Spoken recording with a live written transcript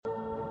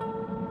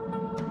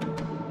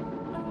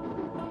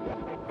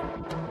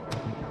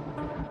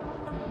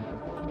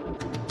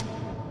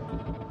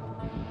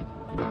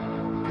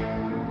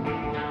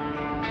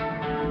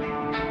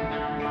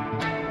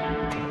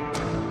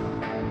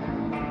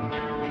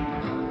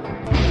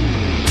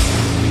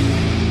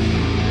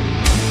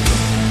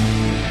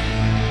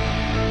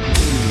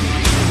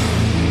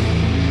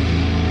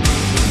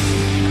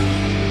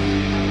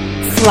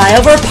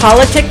Flyover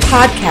Politic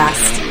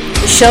Podcast,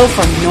 the show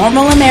for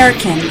normal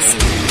Americans.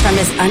 From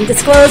his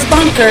undisclosed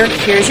bunker,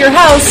 here's your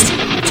host,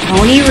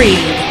 Tony Reed.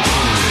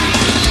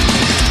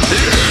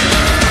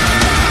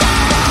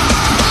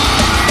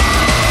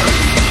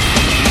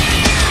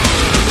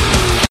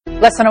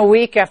 Less than a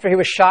week after he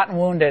was shot and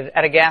wounded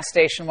at a gas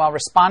station while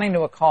responding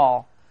to a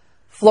call,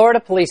 Florida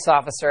police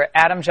officer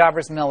Adam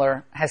Jobbers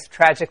Miller has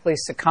tragically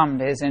succumbed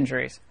to his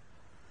injuries.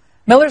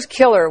 Miller's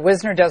killer,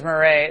 Wisner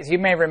Desmarais, as you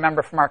may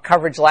remember from our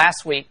coverage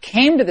last week,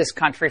 came to this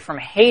country from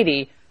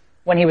Haiti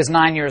when he was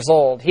 9 years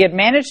old. He had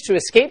managed to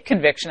escape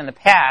conviction in the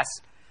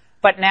past,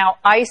 but now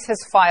ICE has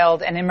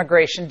filed an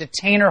immigration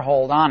detainer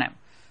hold on him.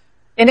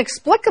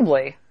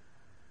 Inexplicably,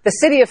 the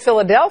city of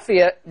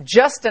Philadelphia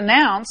just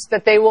announced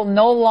that they will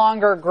no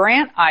longer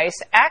grant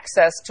ICE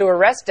access to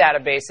arrest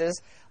databases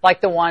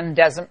like the one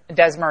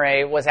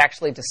Desmarais was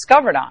actually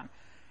discovered on.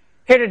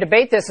 Here to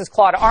debate this is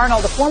Claude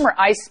Arnold, the former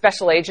ICE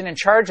special agent in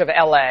charge of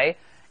L.A.,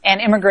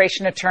 and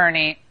immigration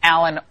attorney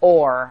Alan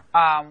Orr.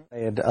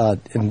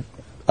 In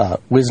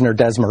Wisner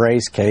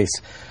Desmarais' case,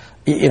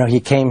 he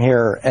came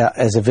here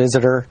as a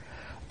visitor.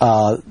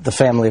 The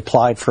family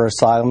applied for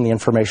asylum. The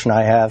information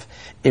I have,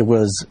 it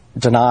was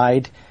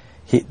denied.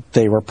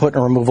 They were put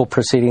in removal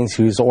proceedings.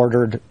 He was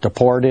ordered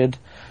deported.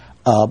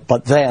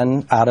 But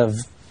then, out of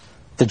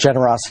the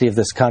generosity of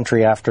this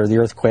country after the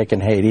earthquake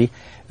in Haiti,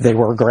 they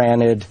were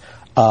granted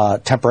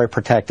temporary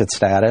protected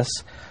status.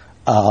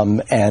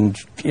 And,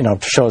 to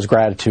show his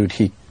gratitude,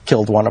 he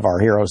killed one of our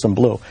heroes in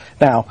blue.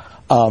 Now,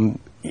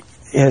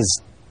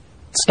 his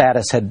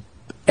status had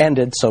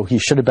ended, so he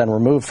should have been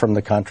removed from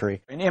the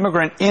country. An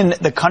immigrant in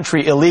the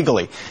country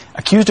illegally,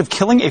 accused of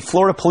killing a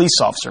Florida police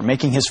officer,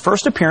 making his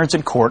first appearance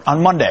in court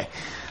on Monday.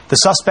 The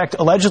suspect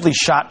allegedly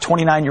shot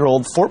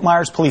 29-year-old Fort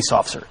Myers police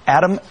officer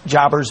Adam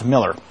Jobbers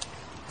Miller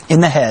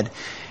in the head,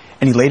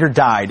 and he later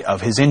died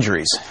of his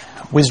injuries.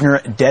 Wisner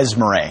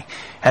Desmarais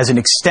has an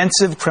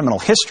extensive criminal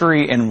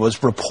history and was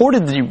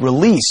reportedly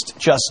released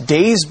just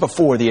days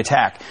before the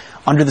attack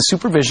under the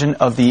supervision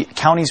of the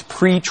county's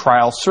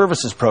pre-trial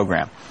services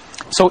program.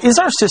 So is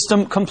our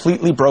system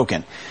completely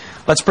broken?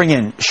 Let's bring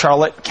in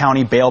Charlotte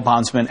County bail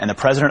bondsman and the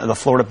president of the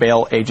Florida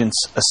Bail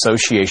Agents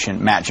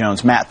Association, Matt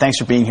Jones. Matt, thanks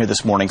for being here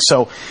this morning.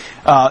 So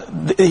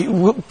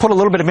we'll put a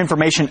little bit of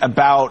information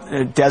about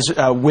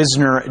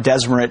Wisner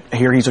Desmarais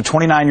here. He's a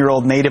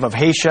 29-year-old native of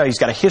Haiti. He's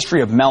got a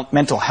history of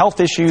mental health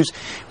issues.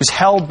 He was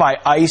held by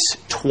ICE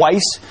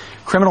twice.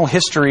 Criminal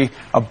history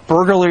of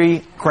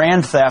burglary,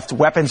 grand theft,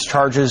 weapons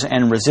charges,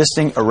 and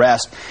resisting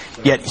arrest.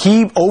 Yet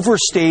he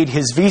overstayed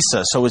his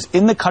visa, so was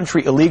in the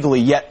country illegally,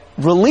 yet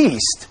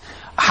released.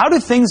 How do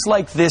things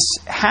like this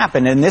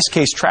happen? In this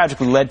case,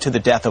 tragically led to the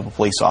death of a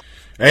police officer.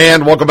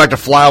 And welcome back to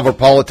Flyover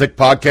Politic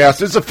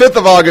Podcast. It's the 5th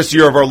of August,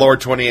 year of our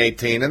Lord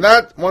 2018. And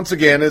that, once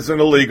again, is an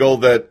illegal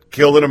that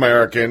killed an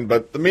American.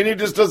 But the media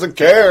just doesn't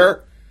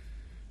care.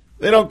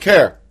 They don't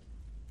care.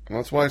 And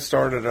that's why I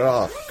started it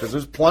off. Because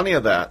there's plenty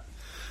of that.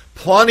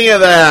 Plenty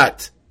of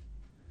that.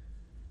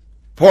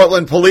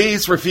 Portland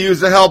police refuse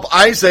to help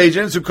ICE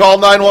agents who call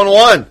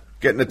 911.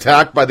 Getting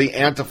attacked by the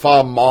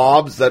Antifa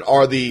mobs that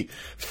are the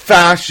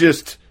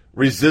fascist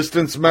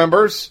resistance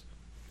members.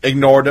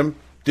 Ignored them.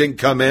 Didn't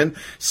come in.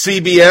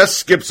 CBS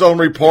skips own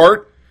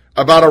report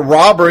about a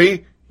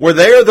robbery where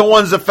they are the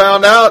ones that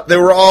found out they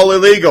were all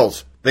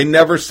illegals. They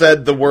never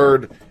said the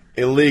word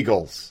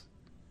illegals.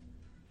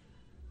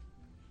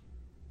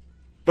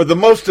 But the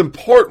most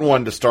important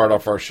one to start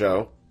off our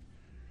show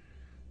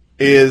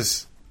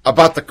is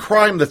about the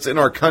crime that's in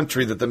our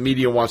country that the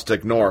media wants to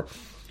ignore.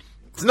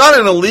 It's not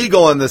an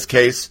illegal in this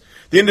case.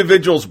 The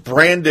individual's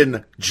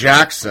Brandon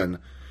Jackson.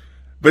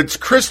 But it's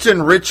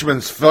Kristen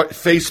Richmond's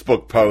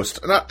Facebook post.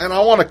 And I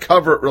want to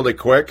cover it really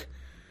quick.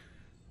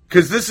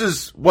 Because this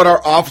is what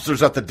our officers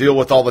have to deal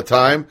with all the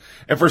time.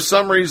 And for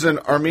some reason,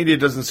 our media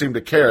doesn't seem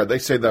to care. They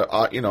say that,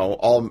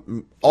 all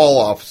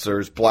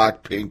officers,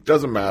 black, pink,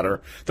 doesn't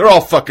matter. They're all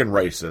fucking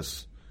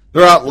racist.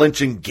 They're out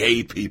lynching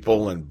gay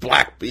people and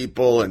black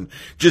people and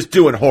just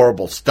doing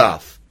horrible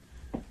stuff.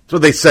 That's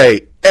what they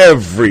say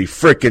every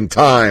frickin'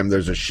 time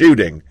there's a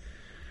shooting.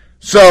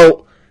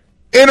 So,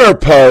 in her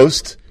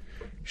post,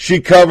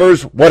 she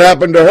covers what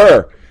happened to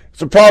her.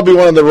 It's probably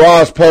one of the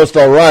rawest posts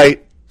I'll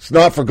write. It's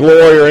not for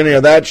glory or any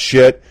of that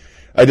shit.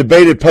 I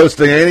debated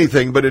posting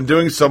anything, but in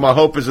doing so, my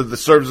hope is that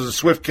this serves as a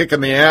swift kick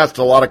in the ass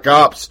to a lot of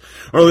cops.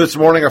 Early this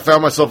morning, I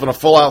found myself in a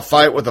full-out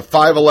fight with a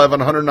 5'11",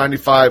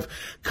 195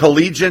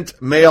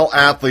 collegiate male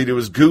athlete who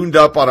was gooned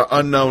up on an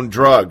unknown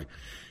drug.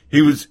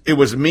 It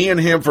was me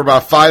and him for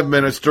about 5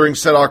 minutes. During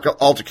said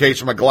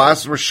altercation, my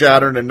glasses were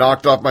shattered and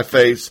knocked off my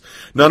face.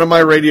 None of my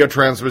radio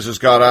transmitters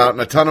got out, and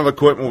a ton of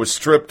equipment was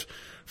stripped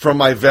from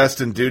my vest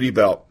and duty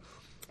belt.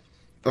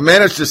 I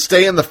managed to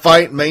stay in the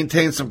fight and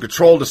maintain some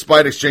control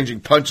despite exchanging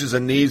punches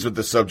and knees with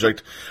the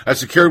subject. I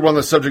secured one of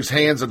the subject's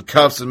hands in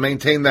cuffs and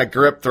maintained that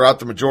grip throughout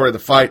the majority of the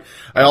fight.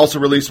 I also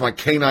released my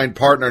canine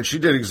partner, and she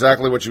did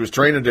exactly what she was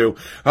trained to do.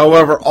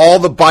 However, all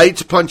the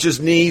bites,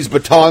 punches, knees,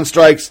 baton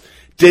strikes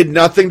did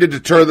nothing to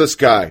deter this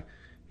guy.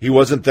 He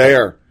wasn't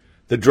there.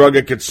 The drug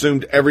had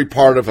consumed every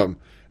part of him.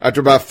 After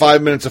about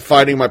 5 minutes of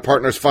fighting, my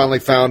partners finally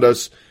found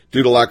us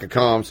due to lack of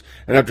comms,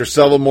 and after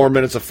several more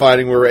minutes of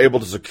fighting, we were able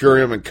to secure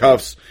him in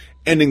cuffs,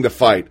 ending the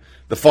fight.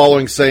 The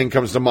following saying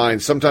comes to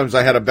mind: sometimes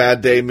I had a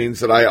bad day means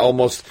that I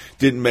almost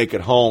didn't make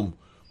it home.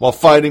 While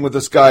fighting with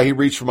this guy, he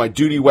reached for my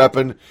duty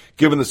weapon.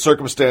 Given the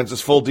circumstances,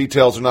 full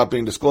details are not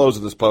being disclosed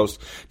in this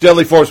post.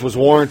 Deadly force was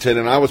warranted,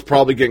 and I was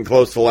probably getting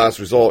close to the last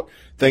result.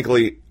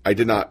 Thankfully, I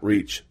did not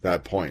reach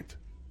that point.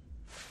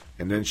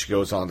 And then she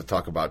goes on to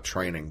talk about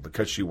training.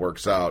 Because she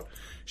works out,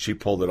 she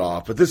pulled it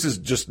off. But this is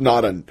just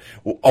not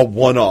a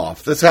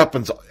one-off. This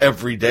happens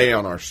every day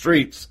on our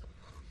streets.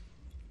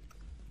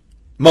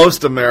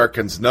 Most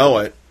Americans know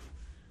it.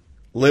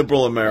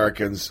 Liberal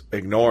Americans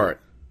ignore it.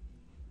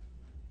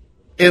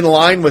 In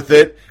line with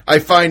it, I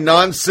find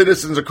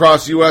non-citizens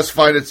across the U.S.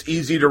 find it's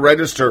easy to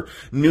register.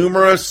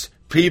 Numerous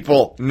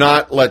people,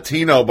 not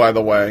Latino, by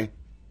the way,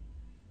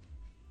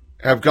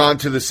 have gone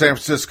to the San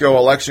Francisco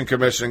Election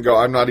Commission and go,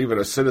 I'm not even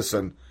a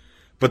citizen.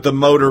 But the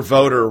motor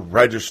voter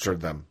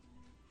registered them.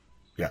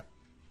 Yeah.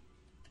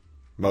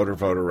 Motor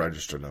voter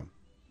registered them.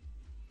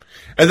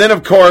 And then,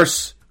 of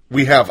course,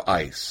 we have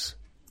ICE.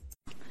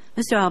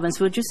 Mr. Albans,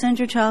 would you send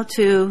your child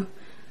to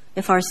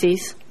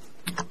FRCs?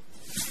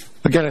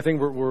 Again, I think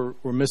we're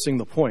missing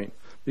the point.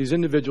 These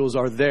individuals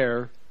are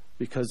there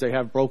because they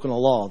have broken a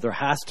law. There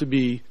has to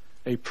be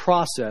a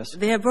process.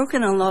 They have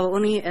broken a law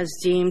only as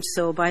deemed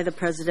so by the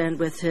president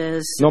with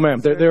his... No, ma'am.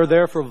 They're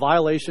there for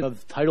violation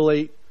of Title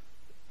 8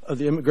 of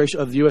the immigration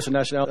of the U.S. and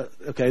nationality.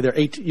 Okay, they're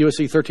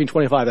U.S.C.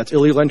 1325. That's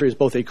illegal entry is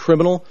both a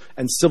criminal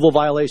and civil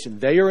violation.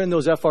 They are in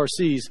those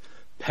FRCs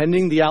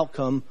pending the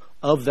outcome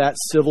of that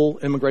civil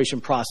immigration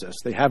process.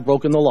 They have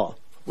broken the law.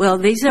 Well,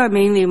 these are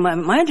mainly,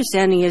 my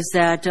understanding is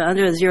that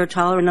under zero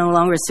tolerance, no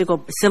longer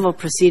civil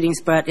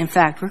proceedings, but in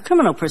fact, were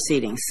criminal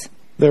proceedings.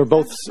 They were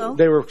both,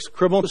 they were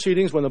criminal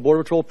proceedings when the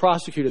Border Patrol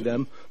prosecuted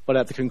them, but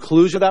at the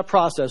conclusion of that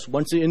process,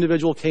 once the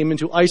individual came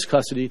into ICE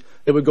custody,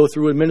 it would go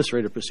through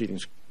administrative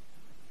proceedings.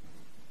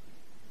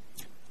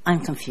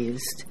 I'm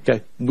confused.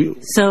 Okay.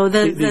 So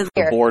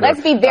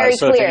let's be very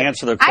clear. To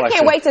answer the question, I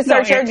can't wait to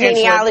search your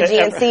genealogy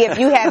and see if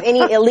you have any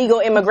illegal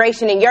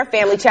immigration in your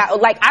family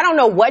child. Like, I don't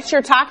know what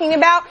you're talking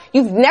about.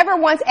 You've never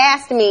once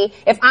asked me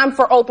if I'm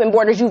for open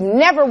borders. You've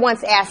never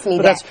once asked me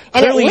that.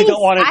 And at least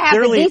I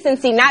have the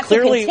decency not to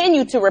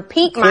continue to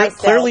repeat myself.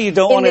 Clearly, you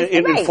don't want to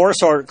enforce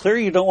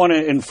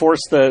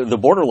the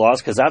border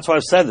laws, because that's what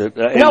I've said.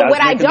 No,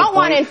 what I don't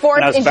want to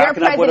enforce is your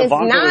president's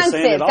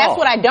nonsense. That's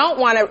what I don't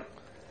want to.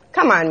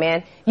 Come on,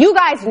 man. You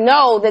guys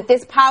know that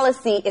this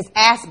policy is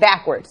ass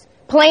backwards.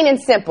 Plain and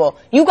simple.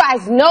 You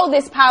guys know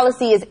this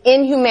policy is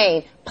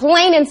inhumane.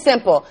 Plain and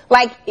simple.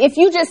 Like, if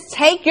you just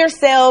take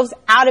yourselves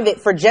out of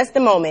it for just a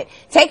moment,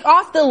 take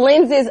off the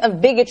lenses of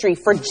bigotry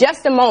for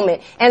just a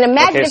moment, and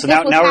imagine if this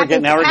was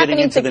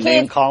happening to kids.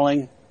 Name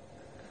calling?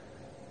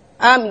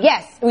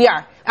 Yes, we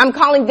are. I'm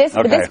calling this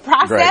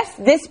process,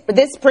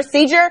 this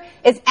procedure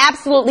is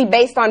absolutely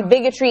based on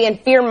bigotry and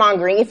fear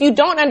mongering. If you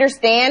don't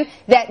understand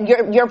that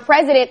your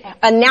president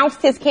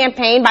announced his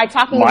campaign by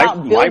talking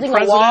about building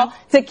a wall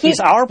to keep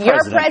your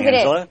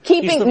president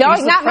keeping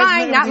not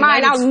mine.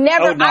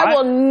 I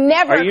will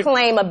never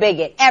claim a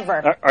bigot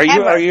ever. Now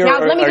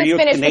let me just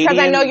finish because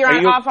I know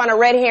you're off on a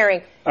red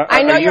herring.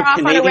 I know you're off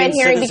on a red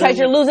herring because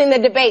you're losing the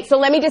debate. So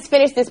let me just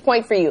finish this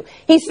point for you.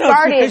 He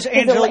started his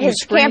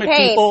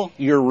campaign.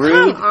 You're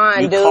rude. Come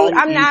on, dude.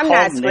 I'm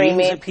not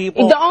screaming.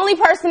 The only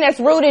person that's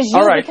rude is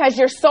you because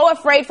you're so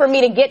afraid for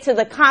me to get to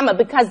the comma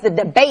because the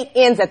debate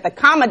ends at the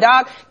comma,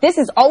 dog. This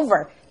is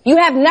over. You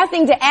have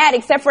nothing to add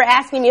except for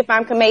asking me if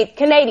I'm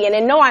Canadian,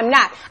 and no, I'm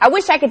not. I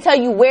wish I could tell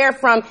you where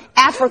from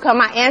Africa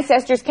my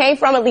ancestors came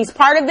from, at least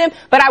part of them,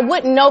 but I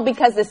wouldn't know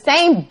because the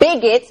same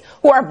bigots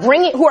who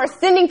are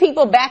sending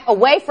people back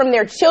away from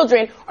their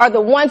children are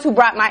the ones who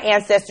brought my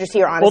ancestors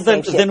here on a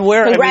spaceship. Then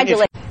where?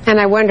 Congratulations. And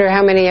I wonder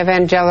how many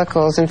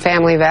evangelicals and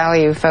family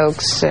value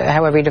folks,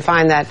 however you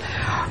define that,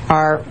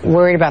 are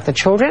worried about the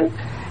children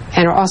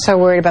and are also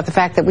worried about the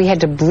fact that we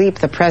had to bleep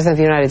the President of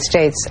the United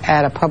States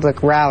at a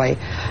public rally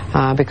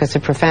because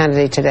of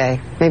profanity today.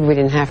 Maybe we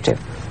didn't have to.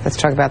 Let's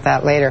talk about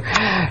that later.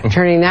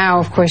 Turning now,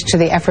 of course, to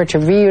the effort to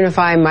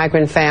reunify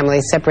migrant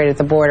families separated at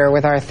the border,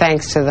 with our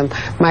thanks to them,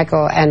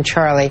 Michael and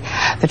Charlie.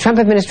 The Trump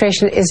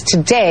administration is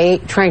today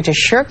trying to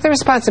shirk the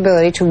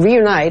responsibility to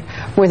reunite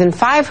more than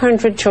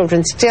 500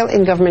 children still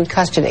in government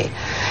custody.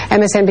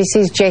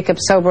 MSNBC's Jacob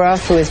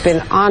Soboroff, who has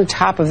been on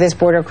top of this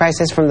border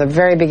crisis from the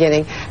very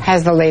beginning,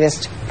 has the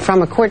latest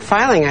from a court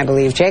filing, I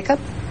believe. Jacob?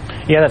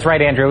 Yeah, that's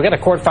right, Andrew. We got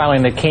a court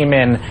filing that came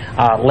in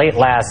late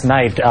last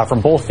night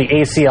from both the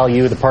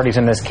ACLU, the parties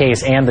in this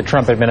case, and the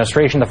Trump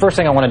administration. The first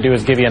thing I want to do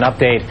is give you an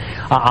update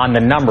on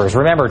the numbers.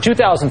 Remember,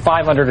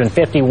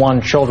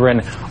 2,551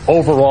 children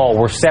overall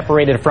were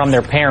separated from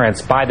their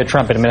parents by the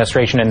Trump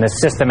administration in this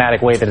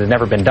systematic way that has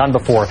never been done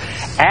before.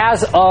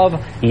 As of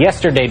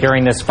yesterday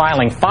during this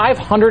filing,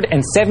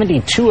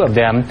 572 of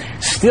them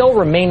still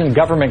remain in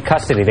government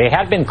custody. They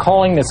had been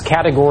calling this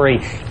category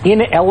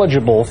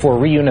ineligible for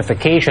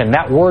reunification.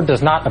 That word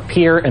does not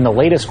appear in the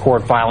latest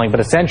court filing, but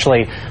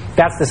essentially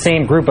that's the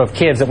same group of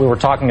kids that we were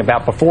talking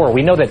about before.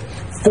 We know that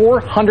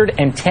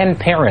 410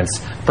 parents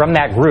from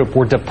that group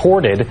were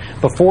deported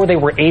before they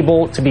were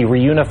able to be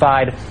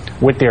reunified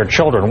with their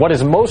children. What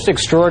is most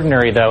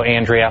extraordinary, though,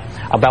 Andrea,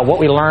 about what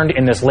we learned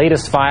in this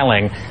latest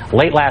filing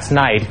late last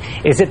night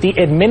is that the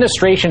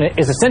administration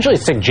is essentially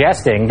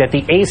suggesting that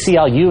the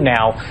ACLU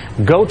now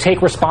go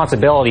take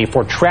responsibility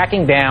for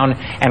tracking down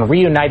and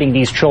reuniting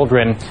these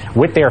children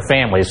with their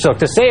families. So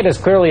to say it as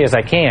clearly as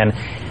I can,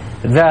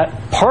 the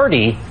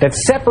party that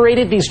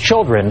separated these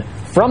children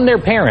from their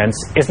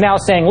parents is now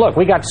saying, look,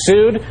 we got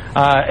sued.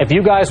 If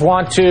you guys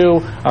want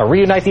to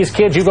reunite these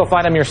kids, you go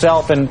find them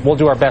yourself, and we'll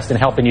do our best in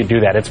helping you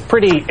do that. It's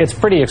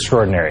pretty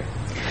extraordinary.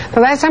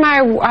 The last time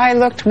I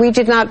looked, we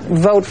did not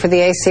vote for the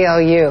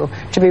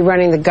ACLU to be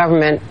running the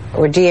government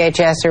or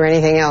DHS or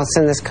anything else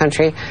in this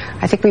country.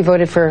 I think we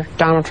voted for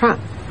Donald Trump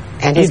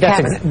and his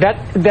cabinet.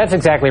 That's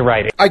exactly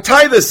right. I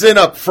tie this in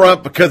up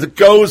front because it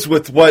goes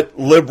with what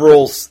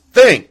liberals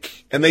think.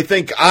 And they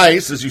think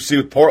ICE, as you see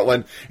with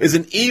Portland, is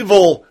an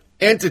evil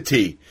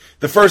entity.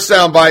 The first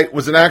soundbite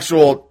was an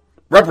actual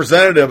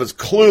representative as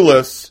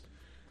clueless,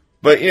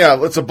 but yeah,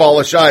 let's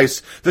abolish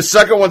ICE. The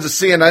second one's a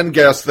CNN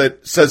guest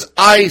that says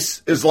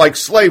ICE is like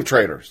slave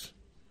traders.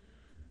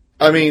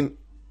 I mean,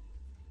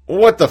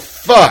 what the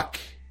fuck?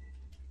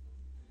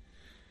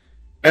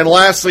 And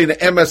lastly, the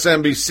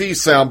MSNBC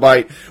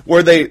soundbite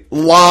where they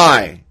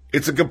lie.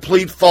 It's a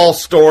complete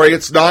false story.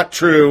 It's not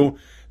true.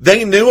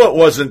 They knew it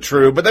wasn't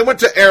true, but they went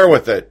to air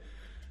with it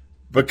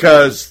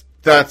because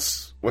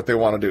that's what they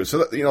want to do.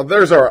 So,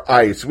 there's our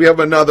ICE. We have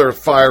another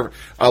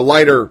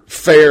lighter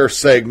fare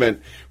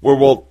segment where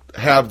we'll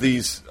have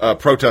these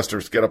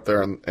protesters get up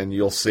there and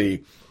you'll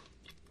see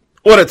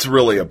what it's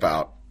really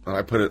about. And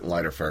I put it in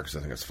lighter fare because I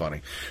think it's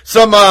funny.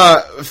 Some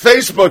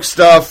Facebook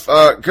stuff,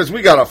 because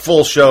we got a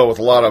full show with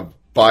a lot of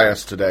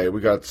bias today. We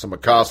got some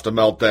Acosta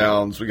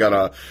meltdowns. We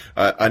got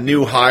a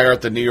new hire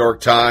at the New York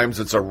Times.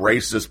 It's a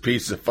racist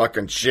piece of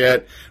fucking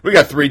shit. We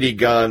got 3D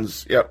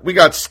guns. Yeah, we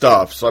got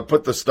stuff. So I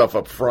put this stuff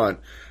up front.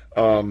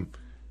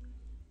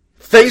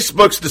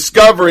 Facebook's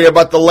discovery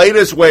about the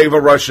latest wave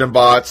of Russian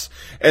bots.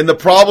 And the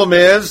problem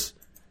is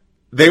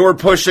they were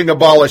pushing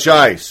abolish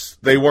ICE.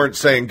 They weren't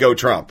saying go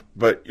Trump.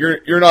 But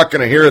you're not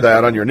going to hear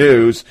that on your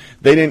news.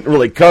 They didn't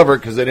really cover it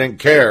because they didn't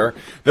care.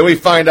 Then we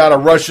find out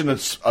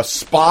a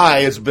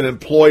spy has been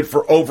employed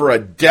for over a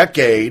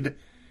decade.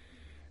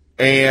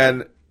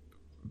 And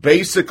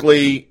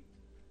basically,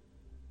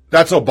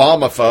 that's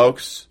Obama,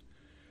 folks.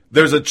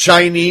 There's a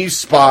Chinese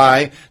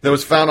spy that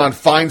was found on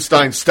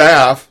Feinstein's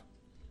staff.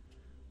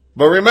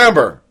 But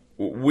remember,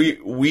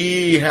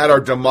 we had our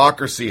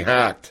democracy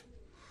hacked.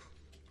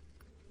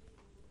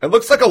 It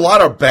looks like a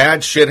lot of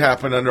bad shit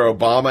happened under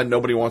Obama, and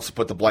nobody wants to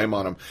put the blame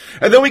on him.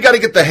 And then we got to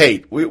get the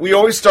hate. We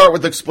always start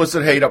with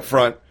explicit hate up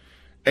front.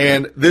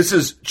 And this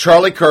is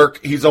Charlie Kirk.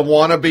 He's a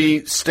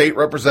wannabe state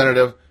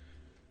representative.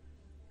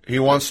 He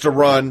wants to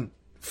run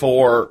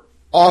for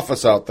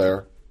office out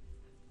there.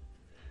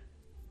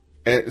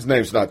 And his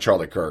name's not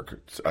Charlie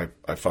Kirk.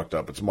 I fucked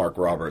up. It's Mark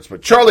Roberts.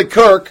 But Charlie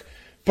Kirk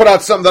put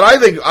out something that I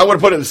think I would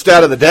have put it in the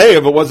stat of the day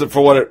if it wasn't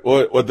for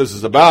what this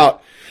is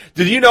about.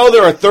 Did you know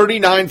there are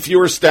 39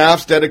 fewer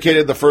staffs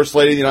dedicated to the First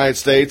Lady of the United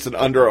States than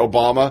under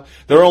Obama?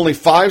 There are only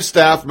 5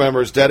 staff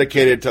members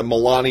dedicated to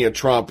Melania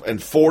Trump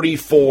and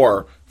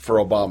 44 for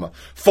Obama.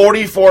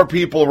 44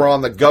 people were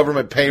on the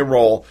government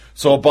payroll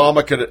so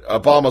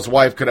Obama's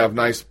wife could have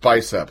nice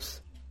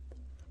biceps.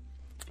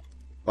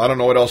 I don't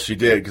know what else she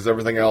did because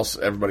everything else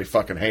everybody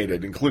fucking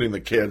hated, including the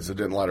kids that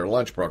didn't like her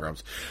lunch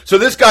programs. So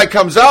this guy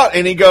comes out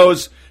and he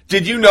goes,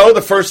 did you know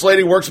the First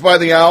Lady works by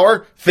the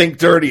hour? Think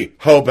dirty,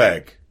 hoe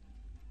bag.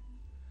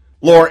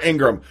 Laura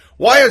Ingraham,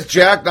 why has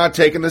Jack not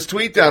taken this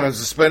tweet down and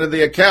suspended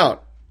the account?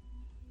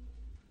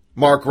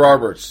 Mark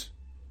Roberts,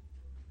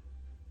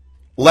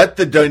 let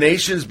the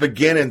donations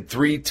begin in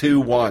 3, 2,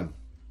 1.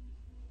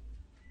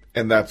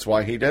 And that's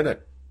why he did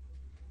it.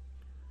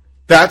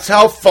 That's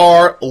how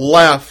far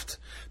left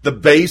the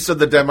base of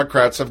the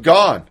Democrats have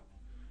gone.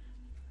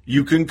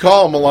 You can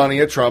call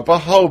Melania Trump a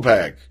hoe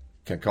bag.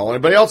 Can't call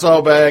anybody else a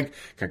hoe bag.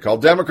 Can't call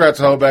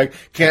Democrats a hoe bag.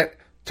 Can't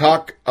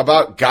talk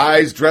about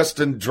guys dressed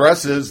in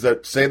dresses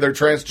that say they're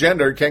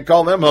transgender. Can't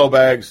call them hoe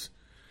bags.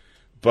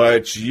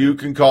 But you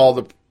can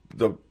call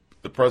the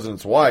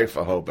president's wife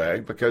a hoe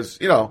bag because,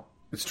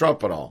 it's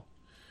Trump and all.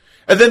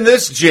 And then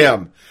this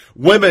Jim,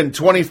 women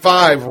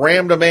 25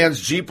 rammed a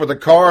man's Jeep with a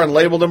car and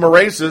labeled him a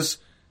racist.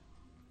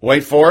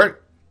 Wait for it.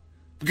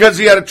 Because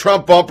he had a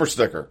Trump bumper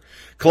sticker.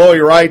 Chloe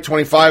Wright,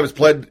 25, has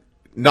pled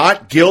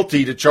not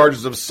guilty to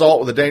charges of assault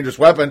with a dangerous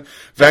weapon,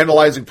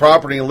 vandalizing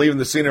property, and leaving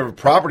the scene of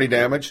property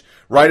damage.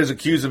 Wright is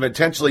accused of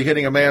intentionally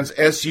hitting a man's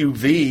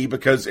SUV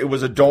because it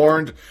was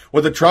adorned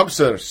with a Trump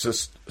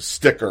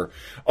sticker.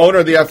 Owner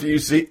of the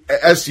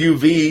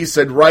SUV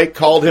said Wright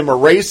called him a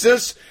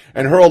racist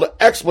and hurled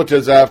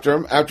expletives after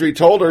him after he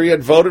told her he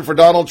had voted for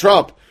Donald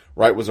Trump.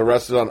 Wright was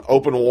arrested on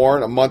open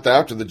warrant a month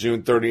after the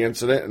June 30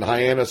 incident in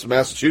Hyannis,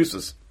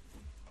 Massachusetts.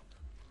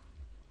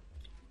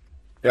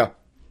 Yeah.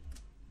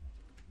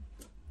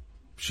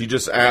 She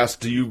just asked,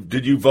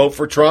 did you vote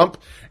for Trump?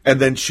 And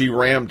then she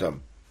rammed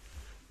him.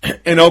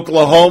 In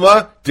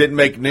Oklahoma, didn't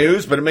make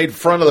news, but it made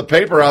front of the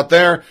paper out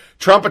there.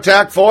 Trump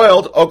attack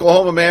foiled.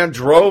 Oklahoma man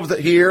drove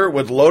here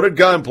with loaded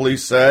gun,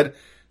 police said.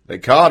 They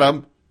caught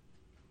him.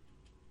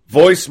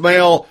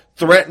 Voicemail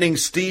threatening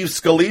Steve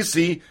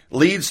Scalise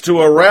leads to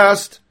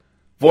arrest.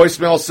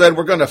 Voicemail said,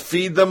 we're going to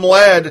feed them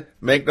lead.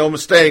 Make no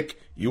mistake,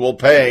 you will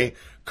pay.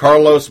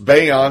 Carlos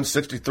Bayon,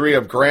 63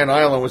 of Grand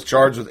Island, was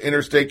charged with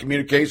interstate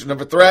communication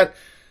of a threat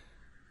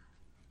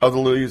of the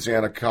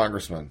Louisiana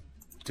congressman.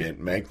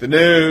 Didn't make the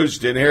news.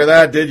 Didn't hear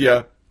that, did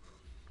you?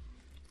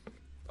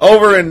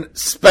 Over in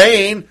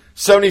Spain,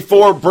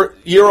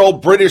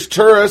 74-year-old British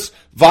tourist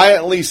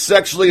violently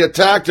sexually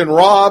attacked and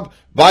robbed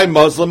by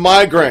Muslim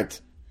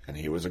migrant. And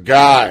he was a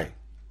guy.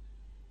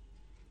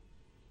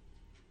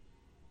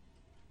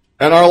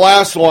 And our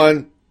last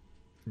one,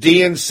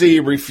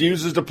 DNC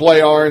refuses to play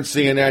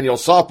RNC in annual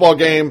softball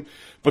game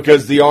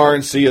because the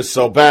RNC is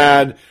so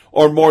bad,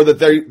 or more that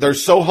they're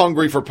so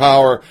hungry for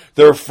power,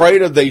 they're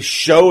afraid if they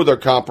show they're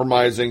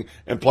compromising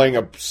and playing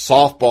a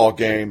softball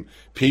game,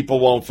 people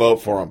won't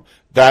vote for them.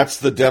 That's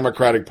the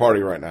Democratic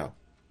Party right now.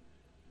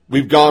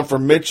 We've gone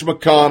from Mitch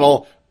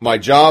McConnell, my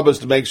job is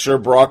to make sure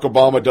Barack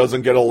Obama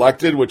doesn't get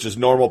elected, which is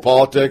normal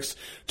politics,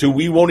 to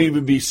we won't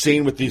even be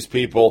seen with these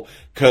people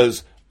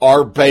because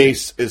our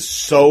base is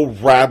so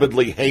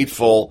rabidly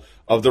hateful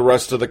of the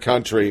rest of the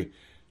country.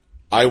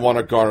 I want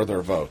to garner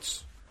their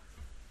votes.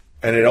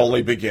 And it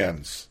only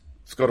begins.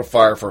 Let's go to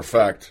Fire for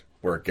Effect,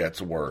 where it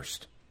gets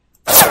worst.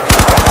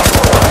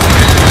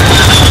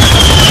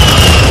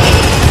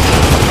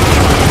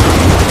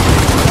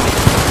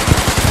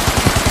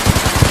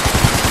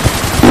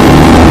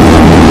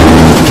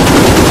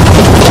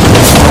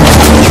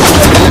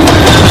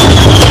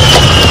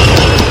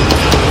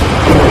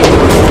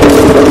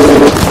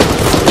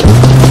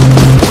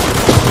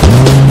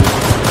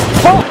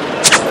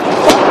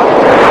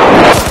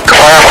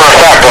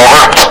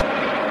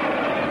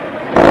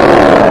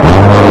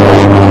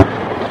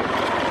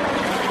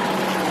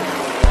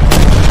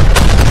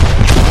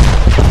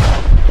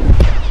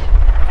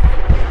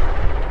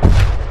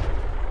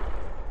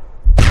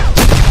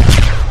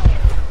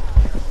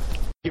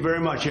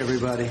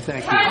 Everybody,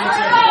 thank you.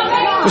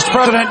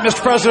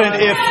 Mr. President,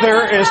 if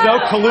there is no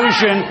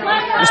collusion,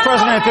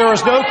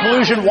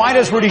 why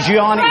does Rudy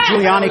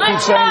Giuliani keep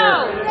saying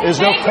there is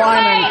no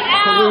crime and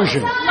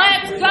collusion?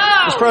 Let's go.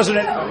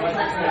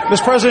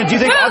 Mr. President, do you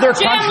think other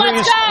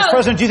countries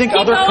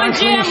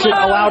should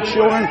allow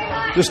children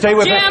to stay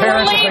with their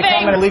parents if they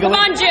come in illegally?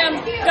 Come on,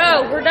 Jim.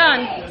 Go. We're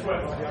done.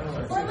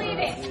 We're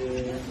leaving.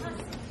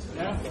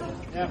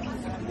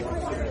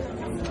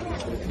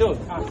 Do it.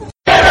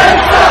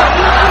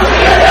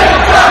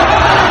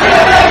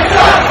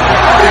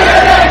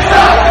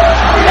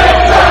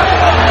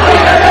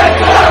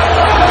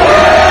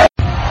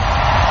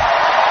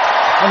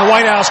 The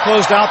White House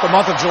closed out the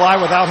month of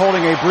July without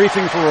holding a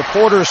briefing for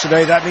reporters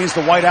today. That means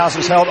the White House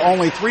has held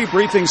only 3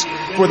 briefings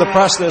for the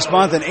press this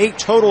month and 8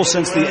 total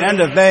since the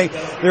end of May.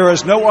 There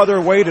is no other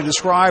way to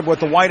describe what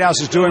the White House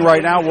is doing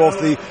right now, Wolf.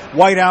 The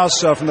White House,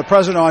 from the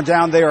president on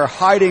down, they are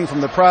hiding from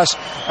the press.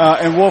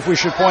 And Wolf, we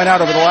should point out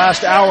over the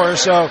last hour or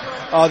so,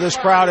 this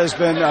crowd has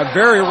been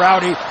very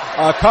rowdy,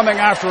 coming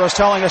after us,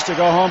 telling us to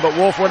go home. But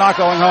Wolf, we're not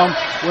going home.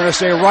 We're going to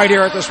stay right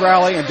here at this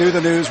rally and do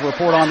the news,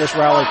 report on this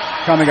rally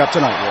coming up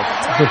tonight, Wolf.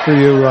 Good for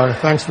you.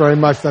 Thanks very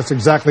much. That's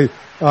exactly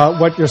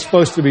what you're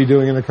supposed to be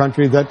doing in a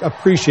country that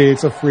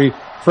appreciates a free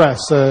press.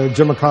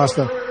 Jim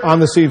Acosta on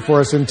the seat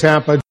for us in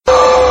Tampa.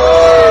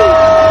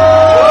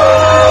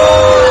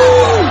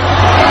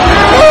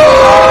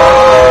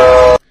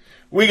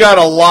 We got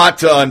a lot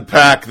to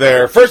unpack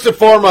there. First and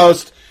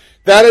foremost,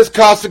 that is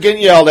Costa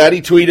getting yelled at.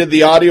 He tweeted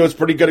the audio is a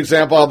pretty good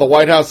example of how the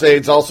White House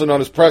aides, also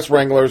known as press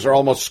wranglers, are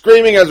almost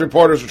screaming as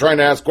reporters are trying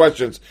to ask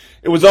questions.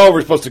 It was over.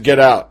 We're supposed to get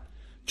out.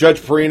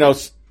 Judge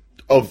Perino,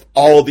 of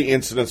all the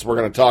incidents we're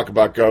going to talk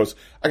about, goes,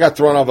 I got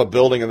thrown off a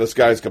building and this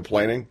guy's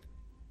complaining.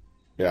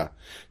 Yeah.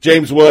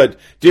 James Wood,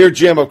 dear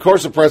Jim, of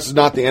course the press is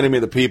not the enemy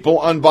of the people.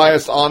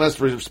 Unbiased, honest,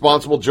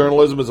 responsible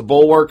journalism is a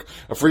bulwark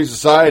of free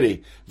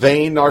society.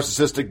 Vain,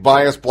 narcissistic,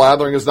 biased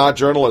blathering is not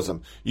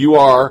journalism. You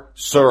are,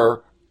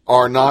 sir,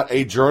 are not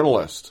a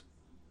journalist,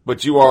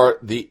 but you are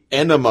the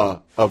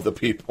enema of the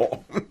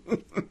people.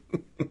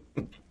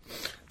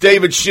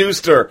 David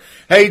Schuster.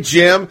 Hey,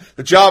 Jim,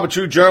 the job of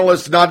true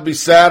journalists is not to be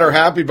sad or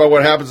happy about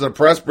what happens in a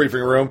press briefing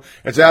room.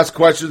 It's to ask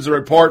questions and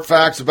report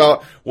facts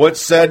about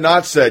what's said,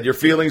 not said. Your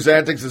feelings,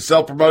 antics, and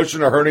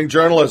self-promotion are hurting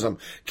journalism.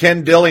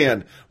 Ken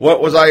Dillian.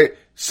 What was I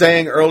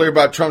saying earlier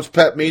about Trump's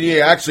pet media?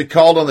 He actually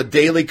called on the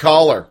Daily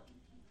Caller.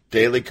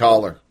 Daily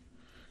Caller.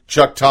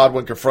 Chuck Todd,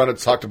 when confronted,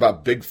 talked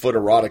about Bigfoot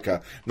erotica.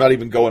 I'm not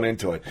even going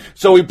into it.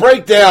 So we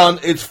break down.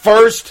 It's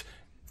first,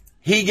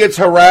 he gets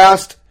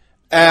harassed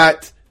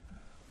at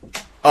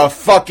a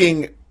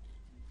fucking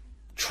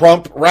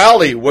Trump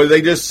rally where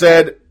they just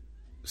said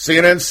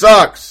CNN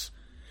sucks.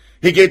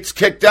 He gets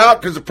kicked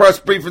out because the press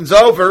briefing's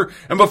over.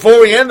 And before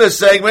we end this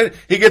segment,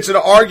 he gets in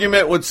an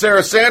argument with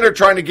Sarah Sanders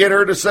trying to get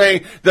her to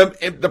say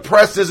the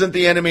press isn't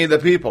the enemy of the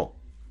people.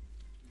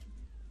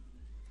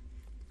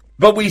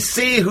 But we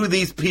see who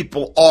these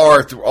people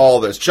are through all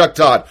this. Chuck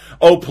Todd,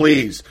 oh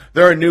please,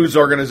 they're a news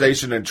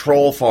organization in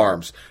troll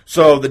farms.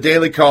 So the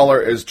Daily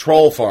Caller is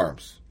troll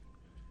farms.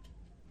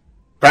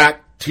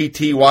 Back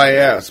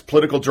TTYS,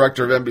 political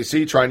director of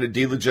NBC, trying to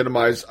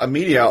delegitimize a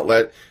media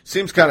outlet.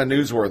 Seems kind of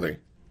newsworthy.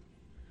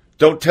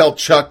 Don't tell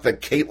Chuck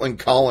that Caitlin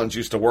Collins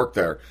used to work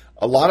there.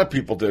 A lot of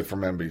people did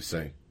from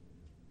NBC.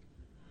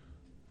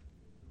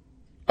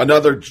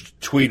 Another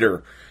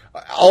tweeter.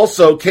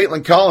 Also,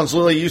 Caitlin Collins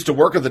literally used to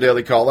work at the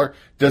Daily Caller.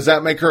 Does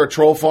that make her a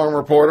troll farm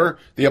reporter?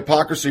 The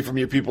hypocrisy from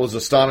you people is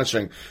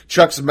astonishing.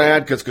 Chuck's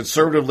mad because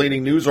conservative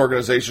leading news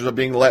organizations are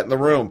being let in the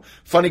room.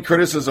 Funny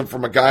criticism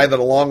from a guy that,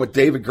 along with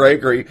David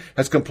Gregory,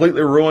 has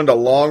completely ruined a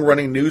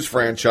long-running news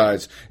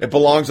franchise. It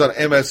belongs on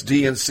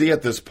MSDNC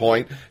at this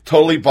point.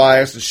 Totally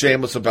biased and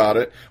shameless about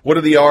it. What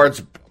are the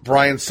odds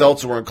Brian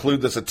Seltzer will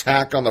include this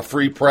attack on the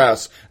free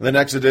press in the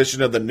next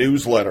edition of the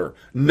newsletter?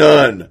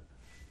 None.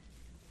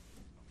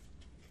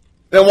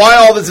 Then why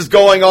all this is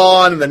going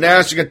on and the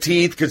gnashing of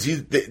teeth? Because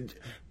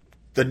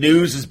the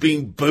news is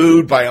being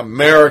booed by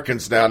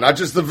Americans now, not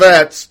just the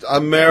vets,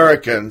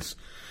 Americans.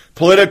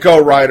 Politico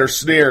writer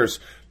sneers.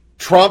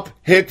 Trump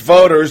hick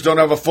voters don't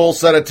have a full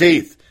set of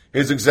teeth.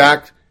 His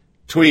exact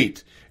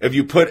tweet. If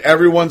you put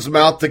everyone's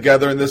mouth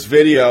together in this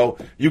video,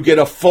 you get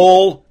a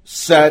full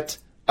set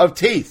of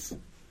teeth.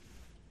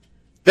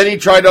 Then he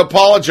tried to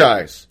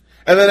apologize.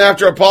 And then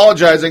after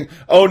apologizing,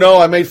 oh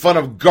no, I made fun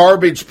of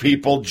garbage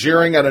people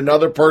jeering at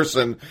another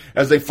person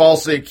as they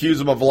falsely accuse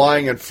him of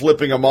lying and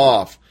flipping him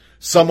off.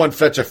 Someone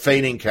fetch a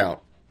fainting count.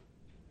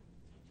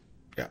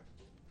 Yeah.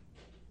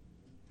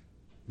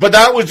 But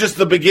that was just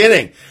the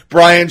beginning.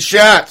 Brian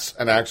Schatz,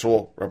 an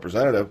actual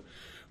representative.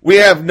 We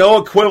have no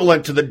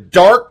equivalent to the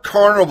dark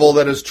carnival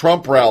that is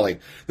Trump rally.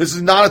 This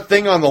is not a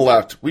thing on the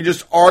left. We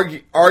just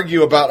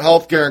argue about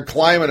healthcare and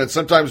climate, and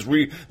sometimes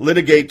we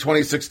litigate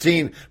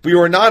 2016. But we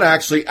are not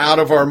actually out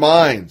of our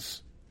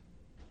minds.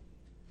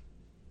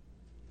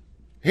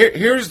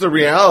 Here's the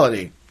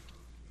reality.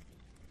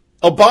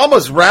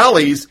 Obama's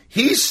rallies,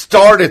 he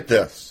started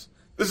this.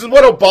 This is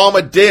what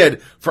Obama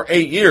did for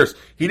 8 years.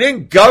 He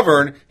didn't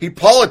govern, he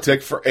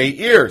politicked for 8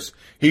 years.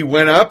 He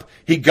went up,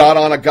 he got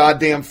on a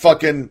goddamn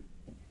fucking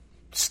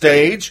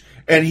stage,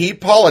 and he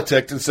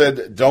politicked and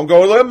said, don't go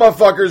live,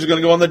 motherfuckers, you're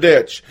going to go in the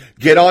ditch.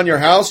 Get on your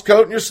house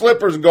coat and your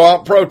slippers and go out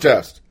and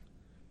protest.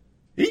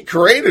 He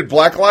created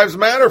Black Lives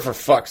Matter, for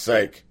fuck's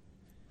sake.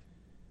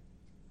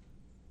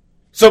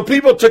 So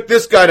people took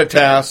this guy to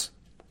task,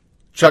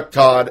 Chuck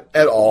Todd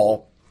et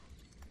al.,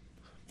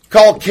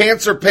 called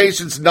cancer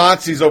patients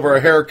Nazis over a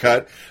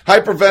haircut,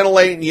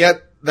 hyperventilating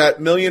yet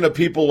that million of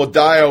people will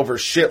die over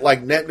shit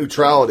like net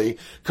neutrality,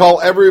 call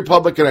every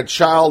Republican a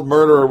child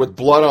murderer with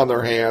blood on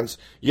their hands.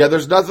 Yeah,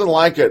 there's nothing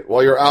like it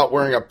while you're out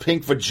wearing a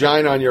pink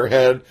vagina on your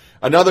head.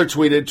 Another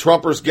tweeted,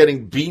 Trumpers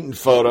getting beaten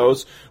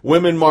photos,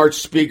 women march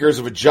speakers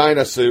of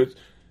vagina suits.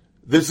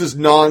 This is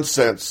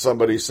nonsense,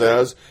 somebody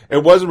says.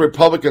 It wasn't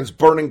Republicans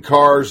burning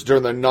cars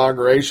during the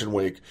inauguration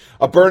week.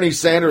 A Bernie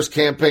Sanders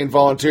campaign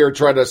volunteer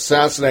tried to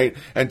assassinate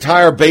an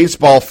entire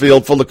baseball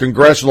field full of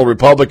congressional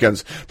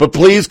Republicans. But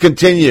please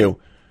continue.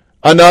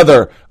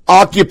 Another,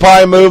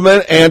 Occupy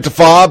movement,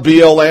 Antifa,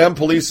 BLM,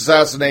 police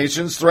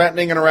assassinations,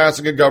 threatening and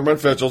harassing government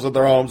officials at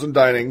their homes and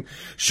dining,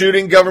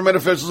 shooting government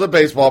officials at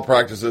baseball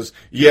practices.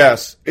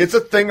 Yes, it's a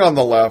thing on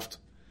the left.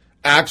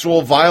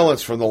 Actual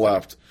violence from the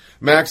left.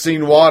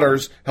 Maxine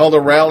Waters held a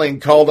rally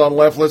and called on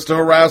leftists to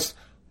harass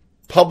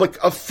public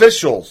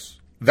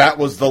officials. That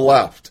was the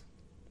left.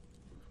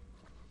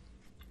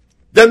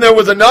 Then there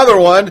was another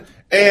one,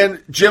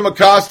 and Jim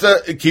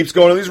Acosta keeps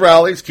going to these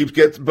rallies, keeps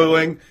getting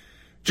booing.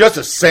 Just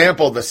a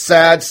sample of the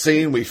sad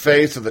scene we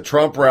faced at the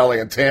Trump rally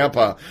in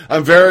Tampa.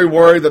 I'm very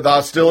worried that the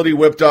hostility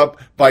whipped up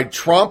by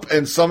Trump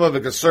and some of the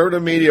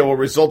conservative media will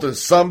result in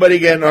somebody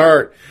getting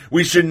hurt.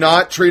 We should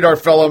not treat our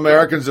fellow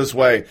Americans this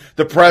way.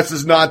 The press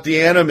is not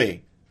the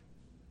enemy.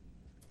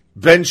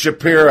 Ben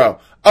Shapiro,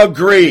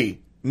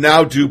 agree.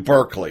 Now do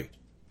Berkeley.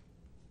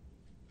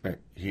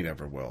 He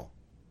never will.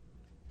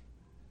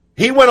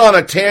 He went on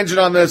a tangent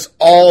on this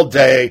all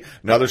day.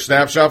 Another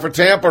snapshot for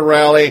Tampa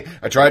rally.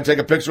 I tried to take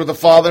a picture with the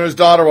father and his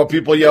daughter while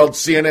people yelled,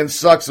 CNN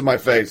sucks in my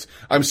face.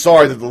 I'm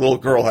sorry that the little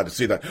girl had to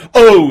see that.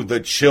 Oh,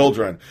 the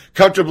children.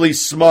 Comfortably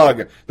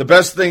smug. The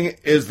best thing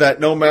is that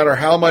no matter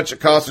how much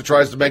Acosta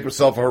tries to make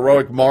himself a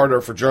heroic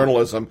martyr for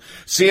journalism,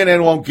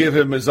 CNN won't give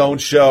him his own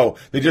show.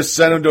 They just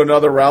send him to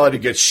another rally to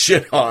get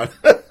shit on.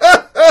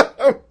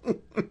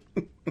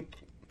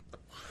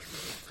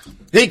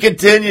 He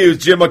continues,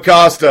 Jim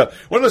Acosta.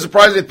 One of the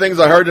surprising things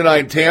I heard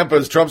tonight in Tampa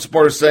is Trump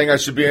supporters saying I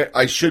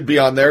should be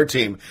on their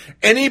team.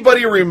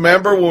 Anybody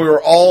remember when we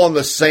were all on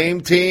the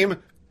same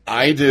team?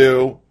 I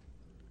do.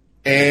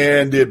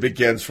 And it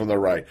begins from the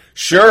right.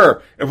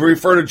 Sure, if we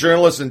refer to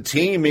journalists and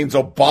team means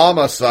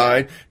Obama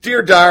side.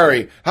 Dear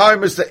Diary, how I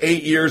missed the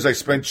 8 years I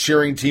spent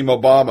cheering Team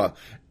Obama.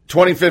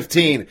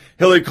 2015,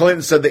 Hillary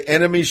Clinton said the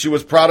enemy she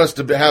was proudest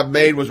to have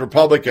made was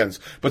Republicans.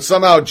 But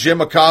somehow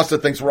Jim Acosta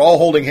thinks we're all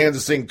holding hands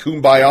and singing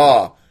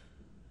Kumbaya.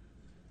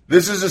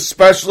 This is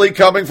especially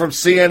coming from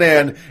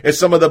CNN. It's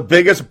some of the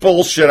biggest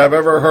bullshit I've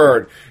ever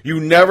heard.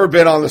 You've never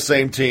been on the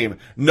same team.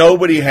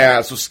 Nobody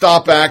has, so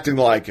stop acting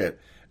like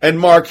it. And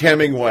Mark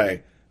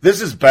Hemingway. This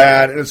is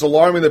bad, and it's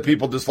alarming that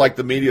people dislike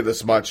the media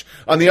this much.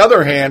 On the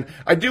other hand,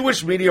 I do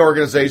wish media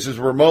organizations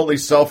were remotely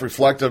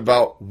self-reflective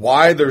about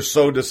why they're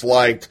so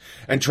disliked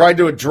and tried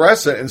to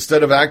address it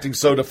instead of acting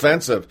so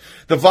defensive.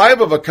 The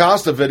vibe of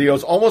Acosta video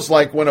is almost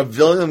like when a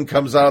villain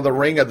comes out of the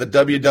ring at the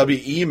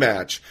WWE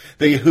match.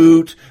 They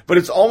hoot, but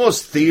it's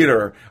almost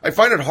theater. I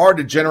find it hard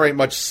to generate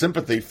much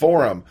sympathy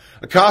for him.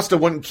 Acosta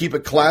wouldn't keep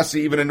it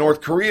classy even in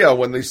North Korea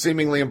when the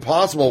seemingly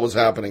impossible was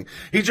happening.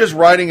 He's just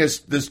writing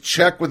this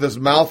check with his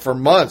mouth for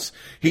months.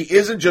 He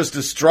isn't just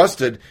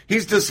distrusted,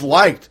 he's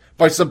disliked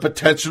by some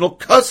potential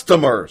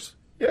customers.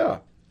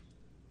 Yeah.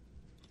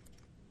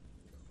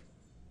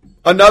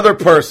 Another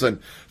person.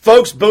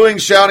 Folks booing,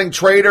 shouting,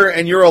 traitor,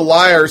 and you're a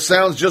liar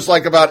sounds just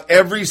like about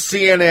every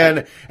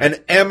CNN and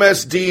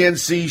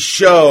MSDNC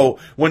show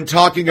when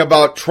talking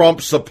about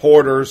Trump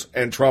supporters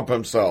and Trump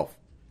himself.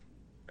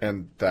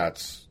 And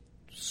that's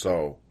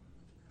so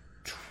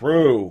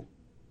true.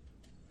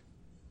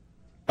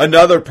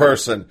 Another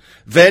person,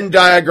 Venn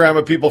diagram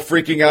of people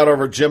freaking out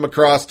over Jim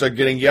Acosta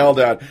getting yelled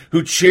at,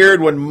 who cheered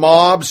when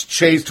mobs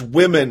chased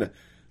women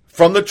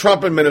from the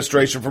Trump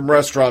administration from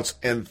restaurants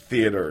and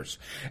theaters.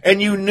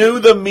 And you knew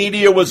the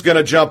media was going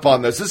to jump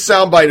on this. This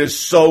soundbite is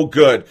so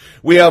good.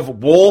 We have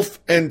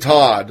Wolf and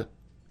Todd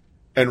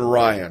and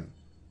Ryan.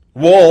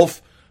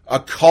 Wolf,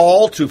 a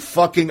call to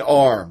fucking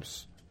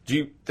arms. Do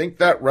you think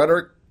that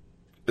rhetoric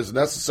is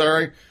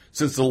necessary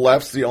since the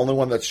left's the only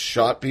one that's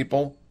shot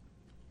people?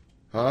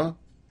 Huh?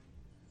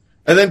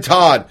 And then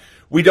Todd,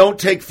 we don't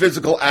take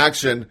physical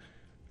action.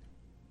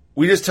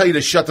 We just tell you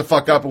to shut the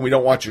fuck up when we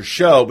don't watch your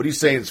show, but he's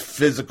saying it's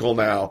physical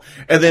now.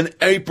 And then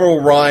April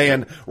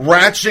Ryan,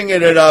 ratcheting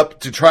it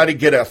up to try to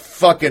get a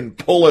fucking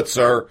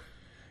Pulitzer.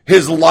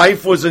 His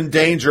life was in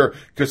danger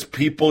because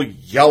people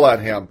yell at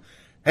him.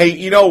 Hey,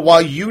 you know,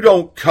 while you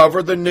don't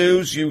cover the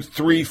news, you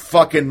three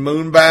fucking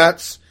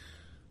moonbats,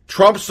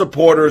 Trump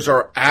supporters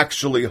are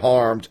actually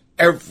harmed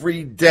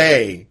every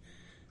day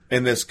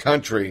in this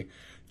country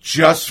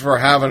just for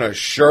having a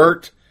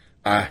shirt,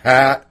 a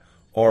hat,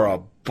 or a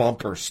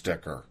bumper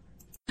sticker.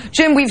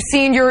 Jim, we've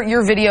seen your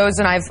videos,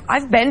 and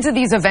I've been to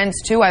these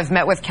events too. I've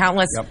met with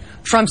countless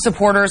Trump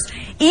supporters.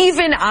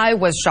 Even I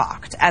was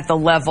shocked at the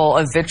level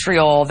of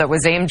vitriol that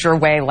was aimed your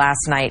way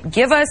last night.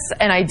 Give us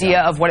an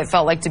idea of what it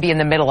felt like to be in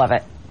the middle of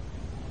it.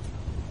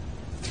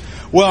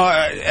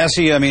 Well,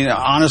 Essie, I mean,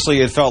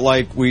 honestly, it felt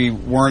like we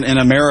weren't in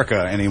America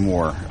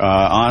anymore.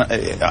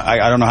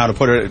 I don't know how to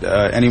put it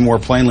any more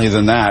plainly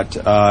than that.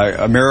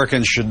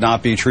 Americans should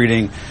not be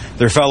treating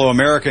their fellow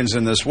Americans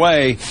in this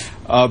way.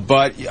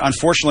 But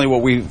unfortunately,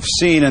 what we've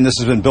seen, and this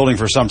has been building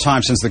for some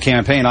time since the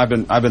campaign,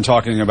 I've been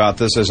talking about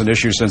this as an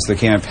issue since the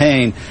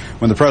campaign,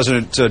 when the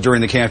president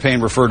during the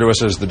campaign referred to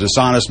us as the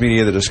dishonest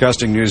media, the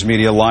disgusting news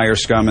media,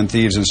 liars, scum, and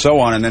thieves, and so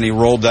on, and then he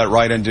rolled that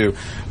right into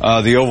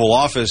the Oval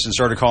Office and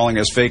started calling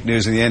us fake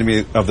news and the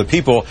enemy of the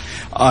people.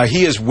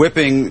 He is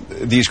whipping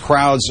these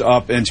crowds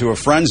up into a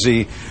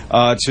frenzy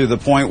to the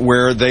point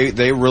where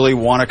they really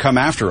want to come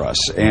after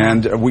us,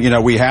 and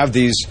we have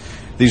these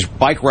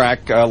bike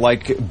rack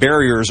like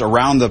barriers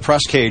around the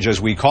press cage, as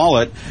we call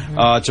it,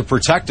 to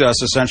protect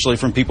us essentially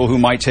from people who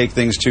might take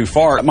things too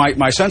far.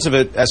 My sense of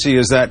it, Essie,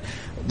 is that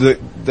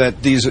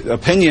that these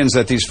opinions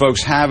that these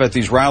folks have at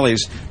these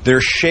rallies,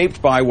 they're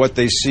shaped by what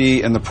they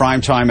see in the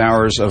primetime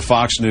hours of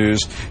Fox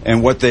News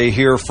and what they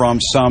hear from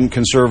some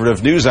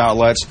conservative news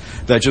outlets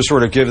that just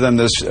sort of give them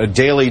this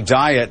daily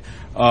diet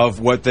of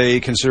what they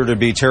consider to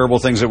be terrible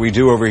things that we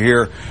do over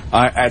here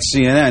at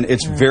CNN.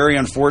 It's very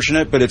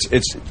unfortunate, but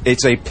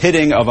it's a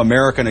pitting of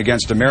American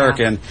against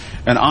American,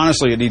 and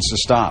honestly, it needs to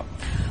stop.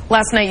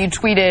 Last night you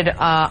tweeted,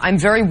 I'm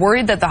very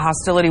worried that the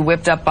hostility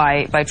whipped up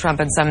by Trump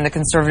and some in the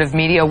conservative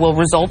media will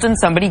result in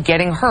somebody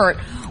getting hurt.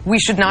 We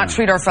should not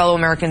treat our fellow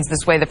Americans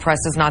this way. The press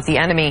is not the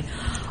enemy.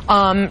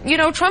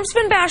 Trump's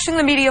been bashing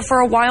the media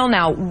for a while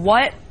now.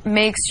 What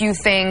makes you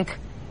think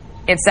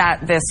it's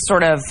at this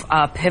sort of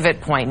pivot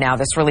point now,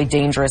 this really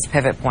dangerous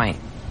pivot point?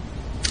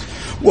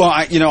 Well,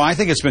 I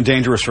think it's been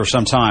dangerous for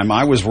some time.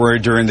 I was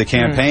worried during the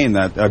campaign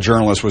that a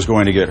journalist was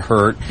going to get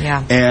hurt,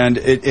 and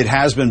it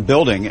has been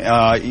building.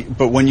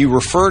 But when you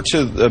refer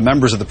to the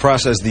members of the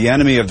press as the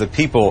enemy of the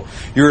people,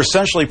 you're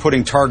essentially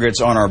putting targets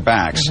on our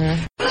backs.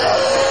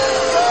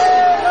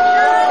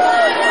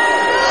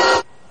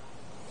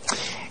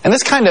 And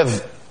this kind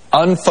of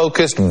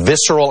unfocused,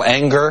 visceral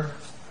anger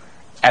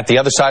at the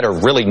other side, or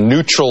really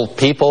neutral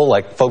people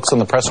like folks on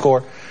the press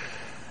corps,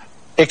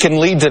 it can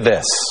lead to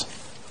this.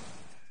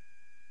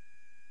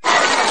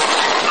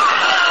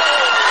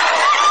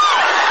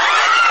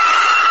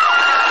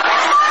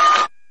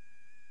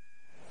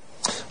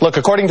 Look,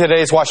 according to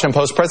today's Washington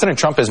Post, President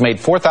Trump has made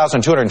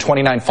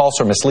 4,229 false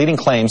or misleading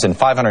claims in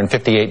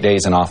 558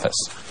 days in office.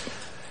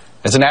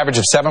 It's an average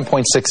of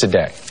 7.6 a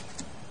day.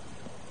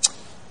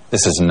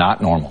 This is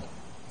not normal.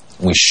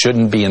 We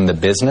shouldn't be in the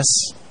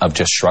business of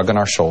just shrugging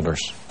our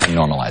shoulders and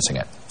normalizing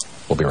it.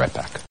 We'll be right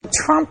back.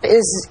 Trump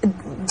is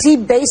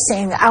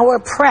debasing our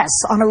press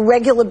on a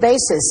regular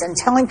basis and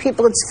telling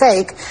people it's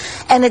fake,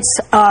 and it's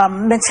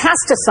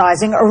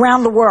metastasizing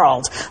around the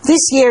world.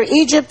 This year,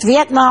 Egypt,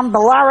 Vietnam,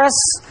 Belarus,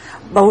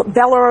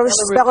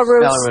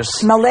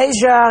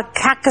 Malaysia,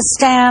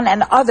 Pakistan,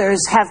 and others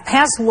have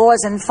passed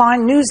laws and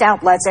fined news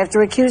outlets after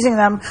accusing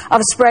them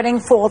of spreading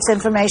false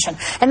information.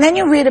 And then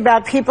you read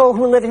about people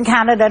who live in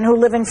Canada and who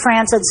live in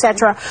France,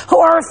 etc., who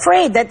are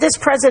afraid that this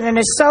president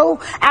is so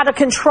out of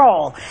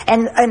control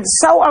and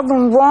so on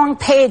the wrong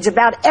page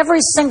about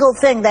every single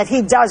thing that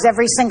he does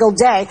every single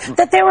day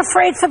that they're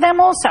afraid for them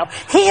also.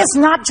 He is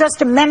not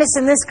just a menace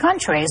in this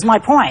country, is my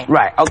point.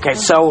 Right. Okay.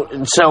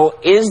 So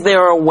is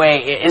there a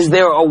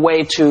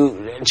way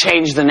to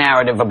change the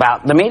narrative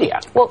about the media?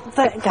 Well,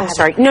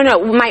 sorry. No.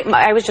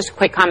 I was just a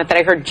quick comment that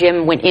I heard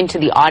Jim went into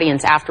the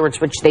audience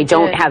afterwards, which they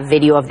don't have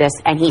video of this,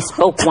 and he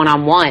spoke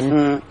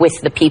one-on-one with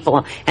the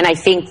people. And I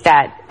think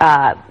that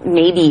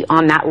maybe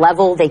on that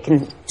level they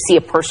can see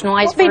a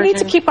personalized version. They need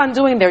to keep on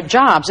doing their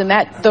jobs, and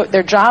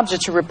their jobs are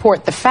to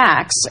report the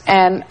facts.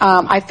 And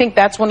I think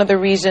that's one of the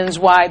reasons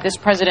why this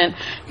president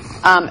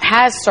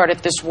has started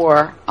this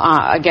war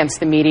against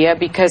the media,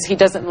 because he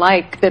doesn't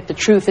like that the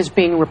truth is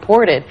being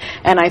reported.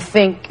 And I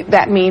think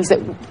that means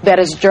that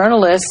as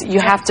journalists,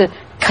 you have to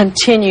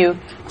continue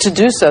to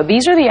do so.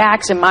 These are the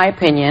acts, in my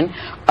opinion,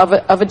 of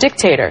a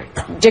dictator.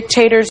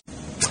 Dictators.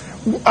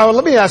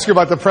 Let me ask you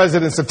about the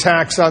president's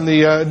attacks on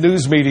the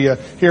news media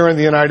here in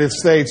the United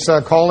States,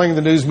 calling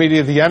the news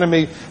media the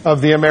enemy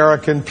of the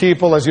American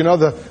people. As you know,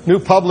 the new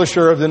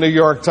publisher of the New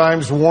York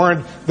Times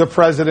warned the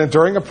president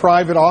during a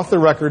private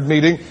off-the-record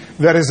meeting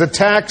that his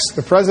attacks,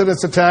 the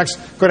president's attacks,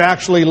 could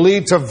actually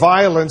lead to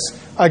violence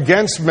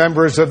against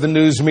members of the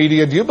news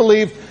media. Do you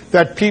believe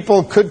that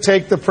people could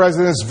take the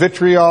president's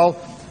vitriol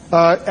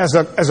as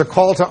a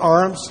call to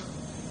arms?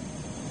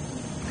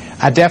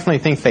 I definitely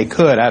think they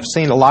could. I've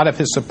seen a lot of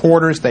his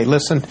supporters. They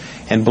listen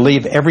and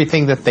believe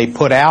everything that they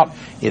put out.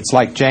 It's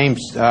like James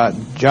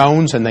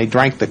Jones, and they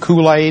drank the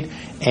Kool-Aid,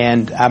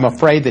 and I'm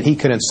afraid that he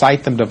could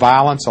incite them to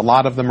violence. A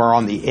lot of them are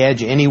on the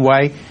edge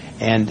anyway,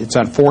 and it's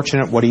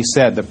unfortunate what he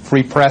said. The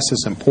free press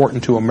is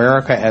important to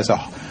America as a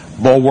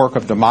bulwark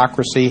of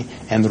democracy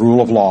and the rule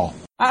of law.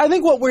 I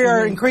think what we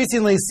are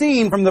increasingly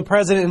seeing from the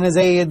president and his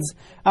aides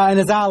and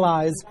his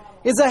allies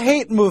is a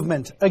hate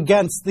movement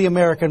against the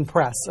American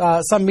press.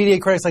 Some media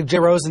critics like Jay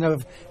Rosen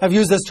have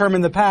used this term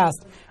in the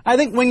past. I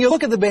think when you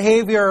look at the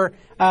behavior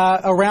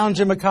around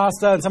Jim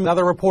Acosta and some of the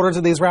other reporters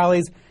at these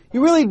rallies,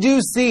 you really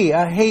do see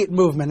a hate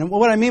movement. And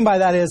what I mean by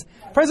that is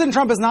President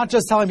Trump is not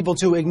just telling people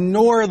to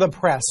ignore the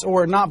press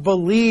or not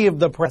believe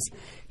the press.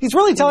 He's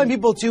really telling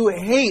people to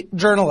hate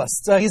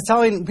journalists. He's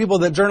telling people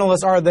that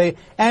journalists are the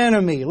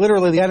enemy,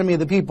 literally the enemy of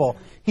the people.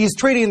 He's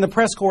treating the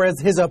press corps as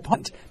his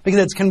opponent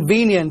because it's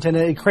convenient and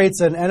it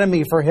creates an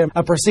enemy for him,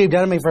 a perceived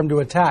enemy for him to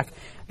attack.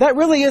 That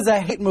really is a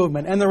hate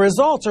movement, and the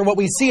results are what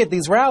we see at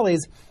these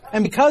rallies.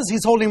 And because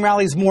he's holding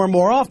rallies more and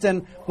more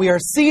often, we are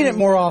seeing it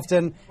more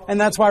often, and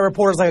that's why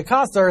reporters like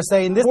Acosta are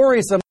saying this is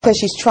worrisome. Because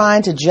she's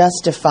trying to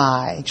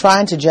justify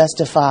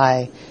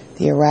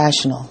the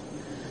irrational,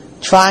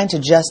 trying to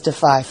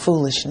justify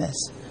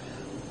foolishness.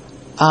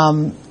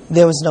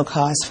 There was no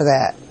cause for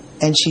that.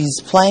 And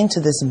she's playing to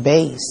this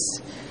base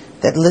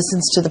that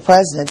listens to the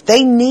president.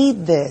 They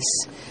need this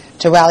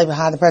to rally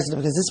behind the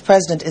president because this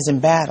president is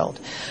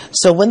embattled.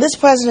 So when this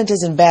president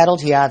is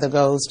embattled, he either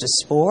goes to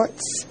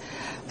sports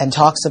and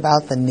talks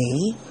about the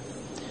knee,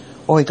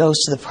 or he goes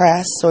to the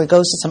press, or he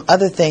goes to some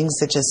other things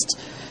that just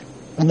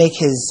make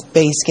his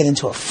base get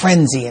into a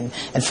frenzy and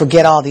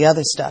forget all the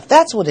other stuff.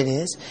 That's what it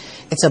is.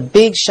 It's a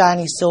big,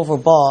 shiny silver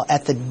ball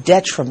at the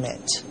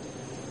detriment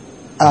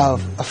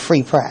of a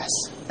free press.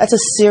 That's a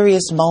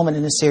serious moment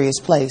in a serious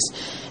place.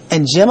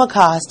 And Jim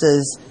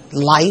Acosta's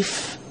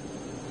life,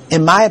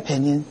 in my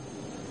opinion,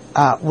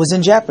 was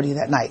in jeopardy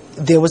that night.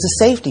 There was a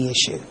safety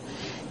issue.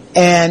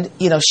 And,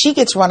 she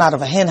gets run out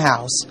of a hen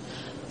house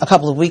a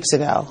couple of weeks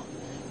ago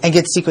and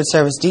gets Secret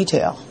Service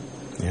detail.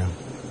 Yeah.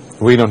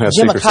 We don't have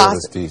Secret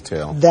Service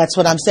detail. That's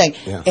what I'm saying.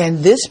 Yeah. And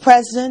this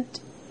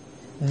president,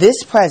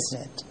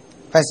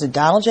 President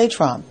Donald J.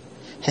 Trump,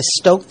 has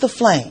stoked the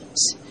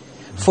flames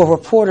for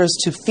reporters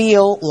to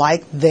feel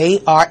like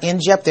they are in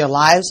jeopardy. Their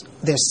lives,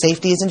 their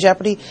safety is in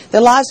jeopardy.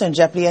 Their lives are in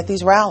jeopardy at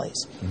these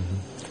rallies. Mm-hmm.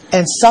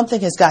 And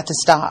something has got to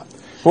stop.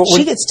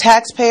 She gets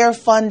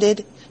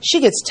taxpayer-funded.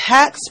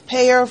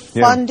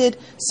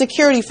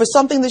 Security for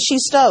something that she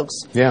stokes.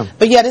 Yeah.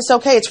 But yet it's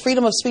okay. It's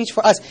freedom of speech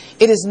for us.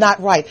 It is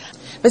not right.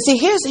 But see,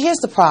 here's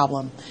the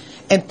problem.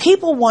 And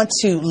people want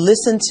to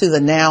listen to the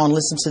now and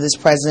listen to this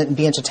president and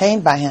be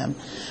entertained by him.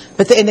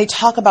 But they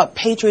talk about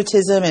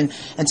patriotism and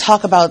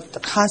talk about the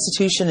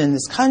Constitution in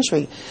this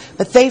country.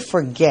 But they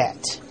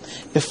forget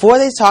Before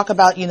they talk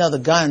about,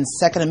 the guns,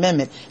 Second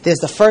Amendment, there's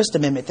the First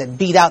Amendment that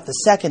beat out the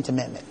Second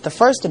Amendment, the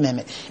First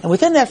Amendment. And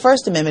within that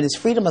First Amendment is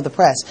freedom of the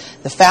press.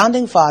 The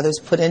Founding Fathers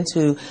put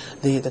into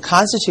the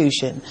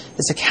Constitution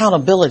this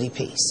accountability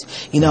piece.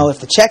 If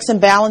the checks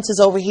and balances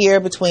over here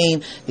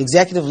between the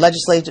executive,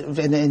 legislative,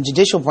 and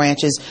judicial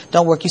branches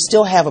don't work, you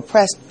still have a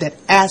press that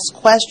asks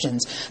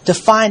questions to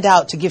find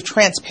out, to give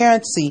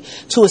transparency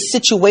to a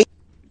situation.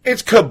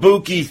 It's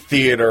kabuki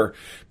theater.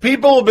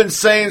 People have been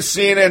saying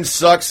CNN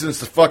sucks since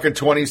the fucking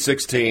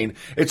 2016.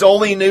 It's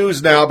only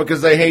news now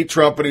because they hate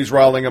Trump and he's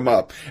riling them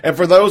up. And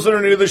for those that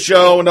are new to the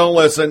show and don't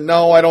listen,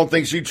 no, I don't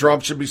think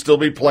Trump should still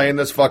be playing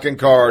this fucking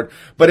card.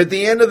 But at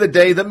the end of the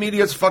day, the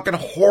media is fucking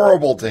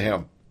horrible to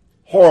him.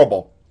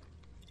 Horrible.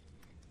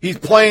 He's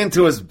playing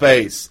to his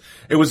base.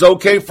 It was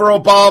okay for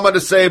Obama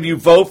to say, if you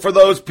vote for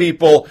those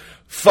people,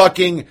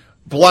 fucking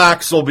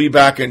blacks will be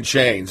back in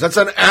chains. That's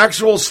an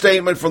actual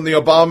statement from the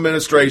Obama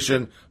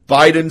administration.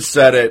 Biden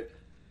said it.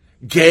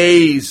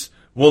 Gays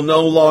will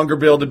no longer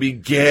be able to be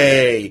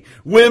gay.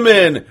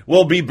 Women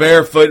will be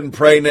barefoot and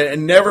pregnant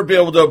and never be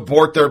able to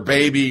abort their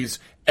babies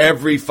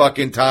every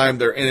fucking time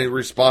they're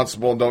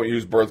irresponsible and don't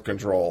use birth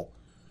control.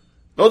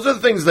 Those are the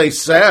things they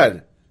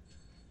said.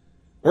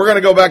 We're going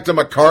to go back to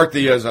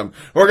McCarthyism.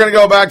 We're going to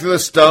go back to the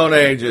Stone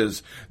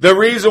Ages. The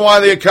reason why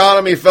the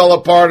economy fell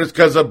apart is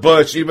because of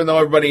Bush, even though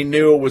everybody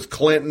knew it was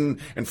Clinton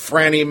and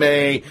Frannie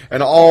Mae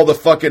and all the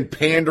fucking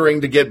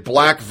pandering to get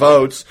black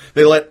votes.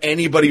 They let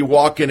anybody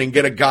walk in and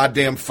get a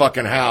goddamn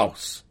fucking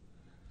house.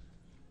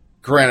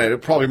 Granted,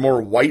 it probably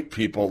more white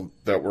people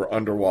that were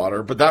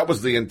underwater, but that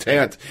was the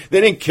intent.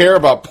 They didn't care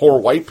about poor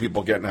white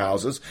people getting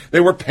houses. They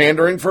were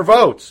pandering for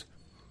votes.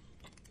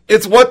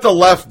 It's what the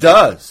left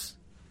does.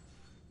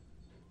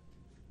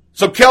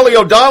 So Kelly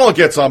O'Donnell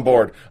gets on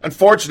board.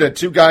 Unfortunate,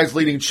 2 guys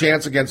leading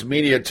chants against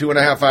media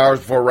 2.5 hours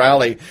before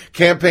rally.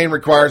 Campaign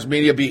requires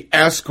media be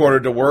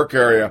escorted to work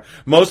area.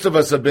 Most of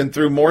us have been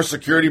through more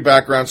security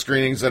background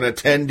screenings than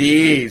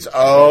attendees.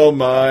 Oh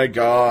my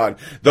God.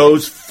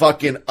 Those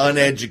fucking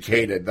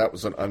uneducated. That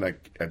was an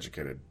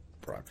uneducated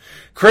bribe.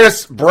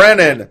 Chris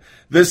Brennan.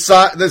 This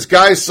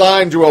guy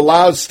signed to a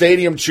loud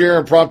stadium cheer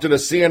and prompted a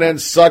CNN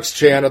sucks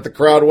chant at the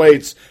crowd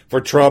waits for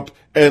Trump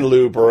and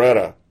Lou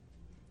Beretta.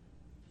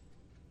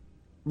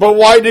 But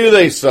why do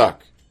they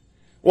suck?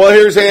 Well,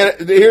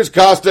 here's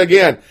Costa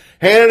again.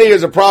 Hannity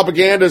is a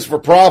propagandist for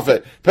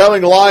profit,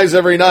 peddling lies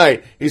every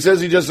night. He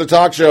says he's just a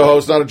talk show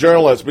host, not a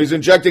journalist, but he's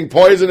injecting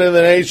poison in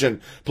the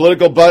nation,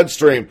 political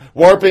bloodstream,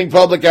 warping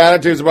public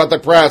attitudes about the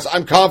press.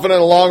 I'm confident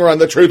in the long run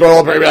the truth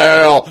will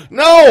prevail.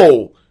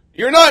 No!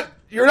 You're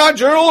not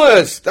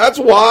journalists. That's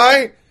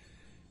why.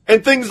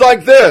 And things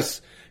like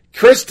this.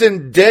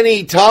 Kristen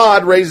Denny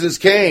Todd raises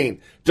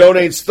Kane,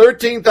 donates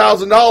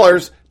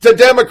 $13,000 to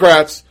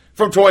Democrats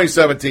from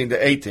 2017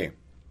 to 18.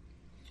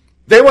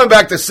 They went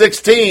back to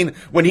 16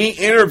 when he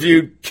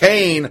interviewed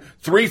Kane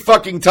 3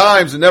 fucking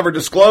times and never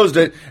disclosed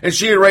it, and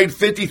she had raised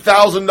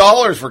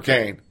 $50,000 for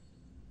Kane.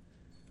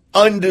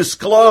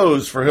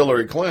 Undisclosed for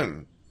Hillary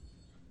Clinton.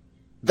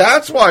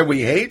 That's why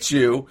we hate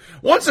you.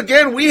 Once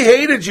again, we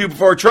hated you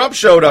before Trump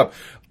showed up.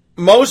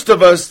 Most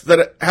of us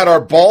that had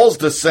our balls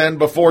descend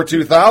before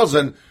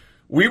 2000,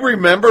 we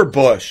remember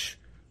Bush.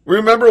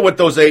 Remember what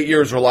those 8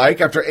 years were like?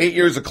 After 8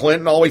 years of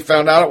Clinton, all we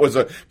found out it was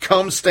a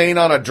cum stain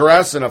on a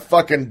dress and a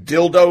fucking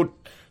dildo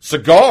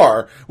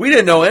cigar. We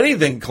didn't know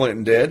anything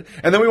Clinton did.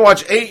 And then we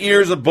watch 8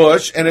 years of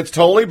Bush, and it's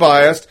totally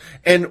biased,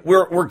 and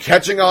we're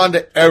catching on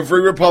to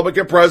every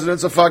Republican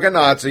president's a fucking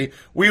Nazi.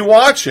 We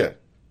watch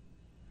it.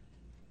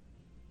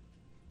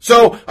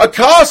 So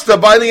Acosta,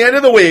 by the end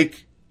of the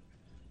week,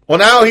 well,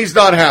 now he's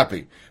not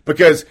happy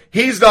because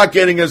he's not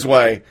getting his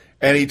way.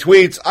 And he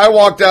tweets, I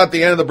walked out at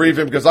the end of the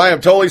briefing because I am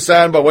totally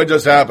saddened by what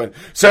just happened.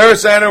 Sarah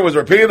Sanders was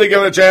repeatedly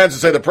given a chance to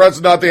say the press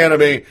is not the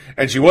enemy,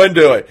 and she wouldn't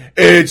do it.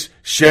 It's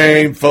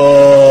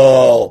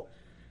shameful.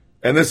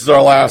 And this is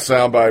our last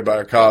soundbite by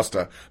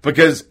Acosta.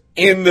 Because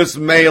in this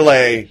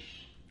melee,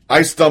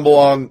 I stumble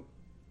on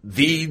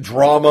the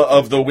drama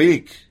of the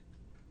week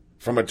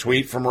from a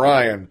tweet from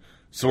Ryan.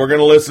 So we're going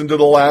to listen to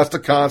the last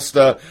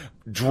Acosta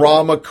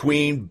drama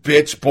queen,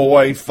 bitch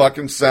boy,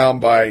 fucking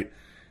soundbite.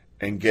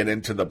 And get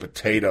into the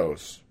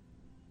potatoes.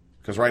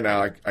 Because right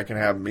now I can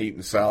have meat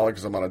and salad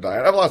because I'm on a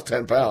diet. I've lost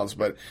 10 pounds,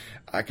 but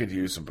I could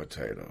use some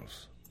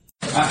potatoes.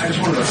 I just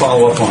wanted to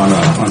follow up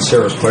on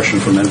Sarah's question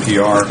from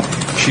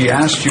NPR. She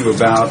asked you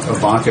about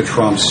Ivanka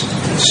Trump's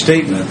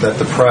statement that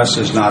the press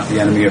is not the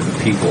enemy of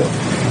the people.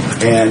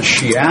 And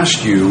she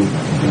asked you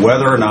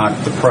whether or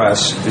not the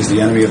press is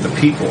the enemy of the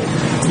people.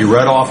 You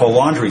read off a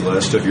laundry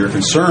list of your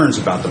concerns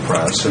about the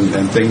press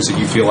and things that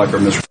you feel like are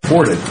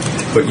misreported.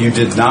 But you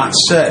did not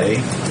say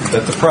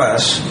that the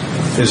press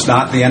is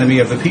not the enemy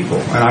of the people.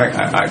 And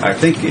I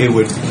think it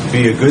would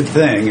be a good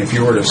thing if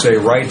you were to say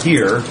right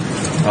here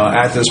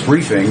at this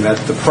briefing that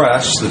the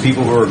press, the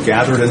people who are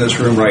gathered in this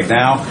room right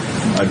now,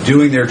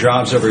 doing their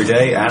jobs every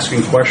day,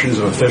 asking questions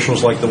of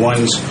officials like the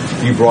ones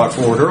you brought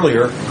forward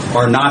earlier,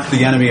 are not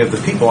the enemy of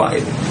the people. I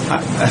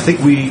think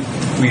we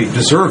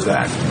deserve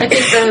that. I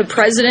think the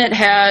president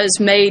has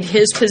made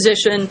his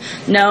position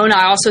known.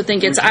 I also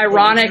think it's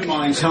ironic.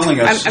 I'm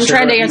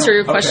trying to answer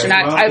your question.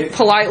 Okay, well, I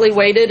politely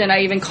waited, and I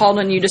even called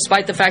on you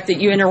despite the fact that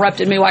you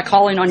interrupted me while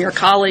calling on your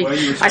colleague.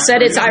 I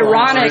said it's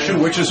ironic.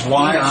 Which is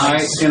why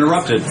I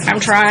interrupted. I'm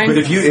trying. But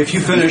if you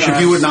finish,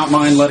 if you would not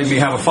mind letting me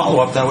have a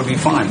follow-up, that would be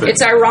fine. But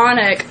it's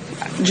ironic,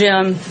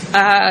 Jim,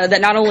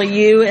 that not only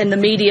you and the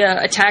media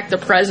attack the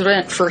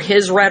president for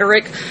his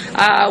rhetoric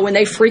when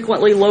they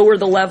frequently lower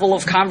the level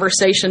of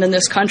conversation in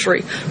this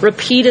country.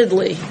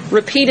 Repeatedly,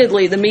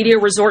 the media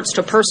resorts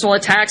to personal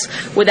attacks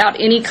without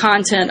any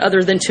content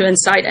other than to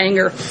incite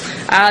anger.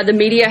 The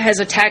media has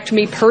attacked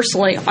me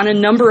personally on a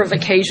number of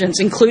occasions,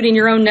 including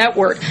your own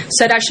network,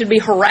 said I should be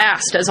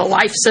harassed as a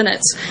life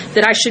sentence,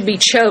 that I should be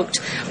choked.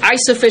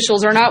 ICE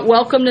officials are not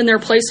welcomed in their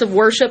place of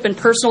worship, and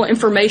personal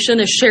information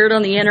is shared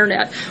on the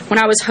internet. When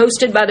I was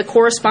hosted by the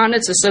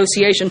Correspondents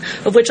Association,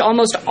 of which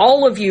almost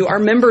all of you are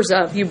members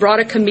of, you brought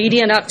a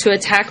comedian up to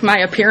attack my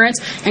appearance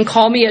and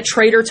call me a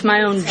traitor to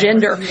my own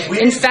gender.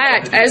 In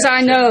fact, as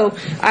I know,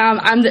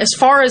 as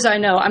far as I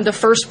know, I'm the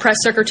first press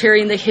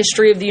secretary in the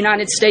history of the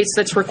United States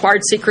that's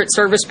required Secret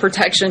Service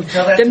protection.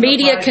 The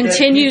media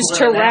continues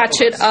to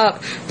ratchet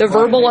up the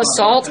verbal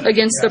assault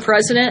against the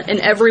president and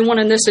everyone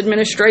in this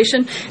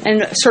administration,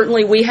 and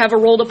certainly we have a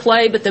role to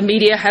play, but the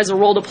media has a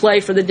role to play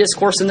for the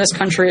discourse in this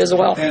country as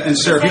well. And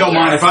sir, if you don't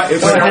mind, if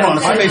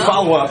I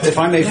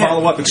may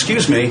follow up,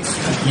 excuse me,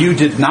 you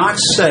did not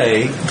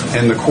say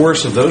in the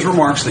course of those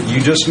remarks that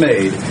you just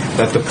made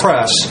that the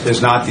press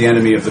is not the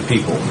enemy of the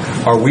people.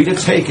 Are we to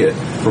take it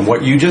from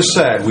what you just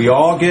said? We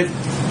all get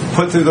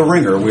put through the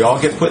ringer. We all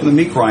get put in the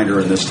meat grinder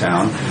in this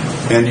town,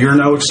 and you're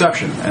no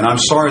exception. And I'm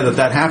sorry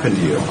that happened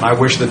to you. I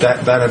wish that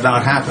had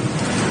not happened.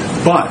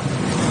 But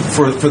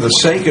for the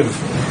sake of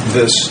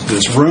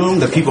this room,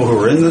 the people who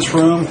are in this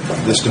room,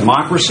 this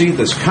democracy,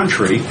 this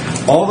country,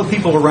 all the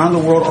people around the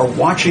world are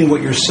watching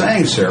what you're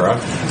saying, Sarah,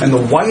 and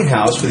the White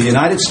House for the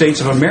United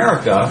States of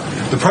America,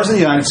 the President of the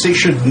United States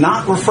should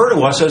not refer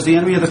to us as the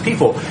enemy of the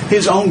people.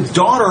 His own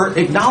daughter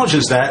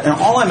acknowledges that, and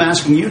all I'm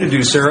asking you to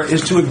do, Sarah,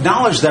 is to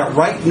acknowledge that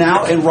right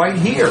now and right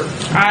here.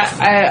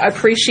 I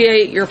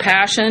appreciate your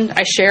passion.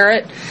 I share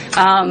it.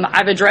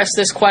 I've addressed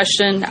this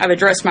question. I've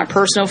addressed my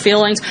personal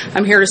feelings.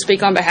 I'm here to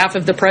speak on behalf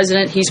of the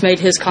President. He's made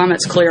his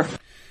comments clear.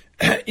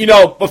 You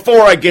know,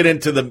 before I get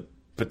into the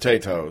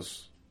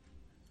potatoes,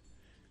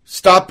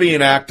 stop being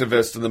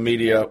activists in the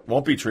media.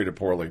 Won't be treated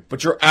poorly,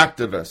 but you're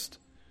activist.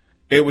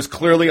 It was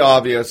clearly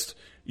obvious.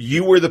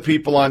 You were the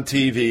people on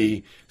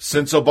TV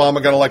since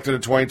Obama got elected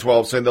in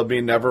 2012 saying there'll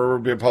be never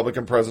be a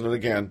Republican president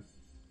again.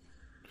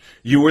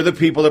 You were the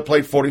people that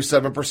played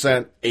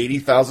 47%,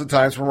 80,000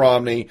 times for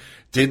Romney,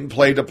 didn't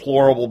play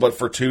deplorable but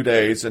for 2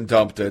 days and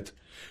dumped it.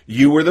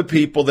 You were the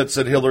people that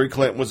said Hillary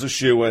Clinton was a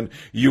shoo-in.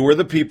 You were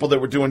the people that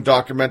were doing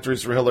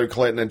documentaries for Hillary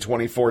Clinton in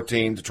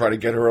 2014 to try to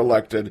get her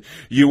elected.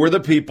 You were the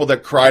people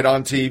that cried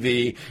on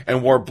TV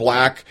and wore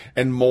black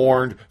and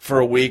mourned for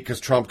a week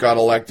because Trump got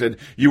elected.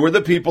 You were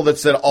the people that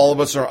said all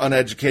of us are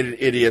uneducated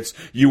idiots.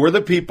 You were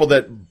the people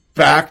that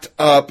backed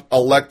up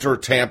elector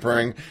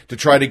tampering to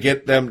try to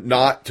get them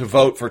not to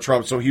vote for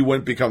Trump so he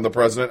wouldn't become the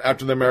president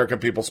after the American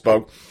people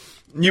spoke.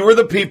 You were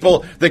the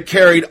people that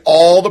carried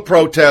all the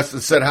protests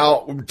and said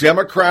how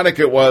democratic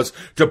it was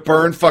to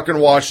burn fucking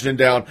Washington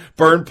down,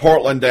 burn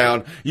Portland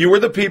down. You were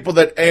the people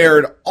that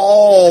aired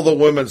all the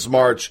Women's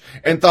March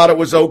and thought it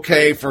was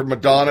okay for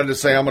Madonna to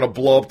say, I'm going to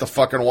blow up the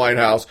fucking White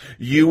House.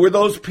 You were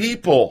those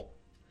people.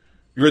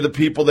 You're the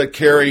people that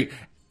carry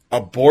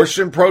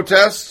abortion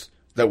protests,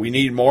 that we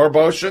need more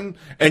abortion,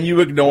 and you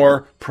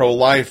ignore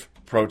pro-life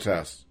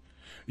protests.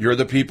 You're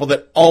the people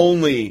that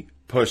only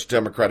push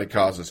democratic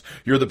causes.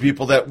 You're the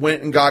people that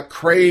went and got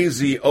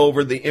crazy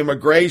over the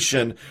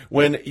immigration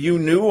when you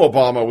knew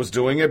Obama was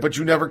doing it, but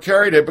you never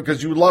carried it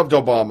because you loved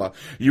Obama.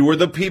 You were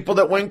the people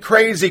that went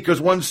crazy because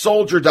one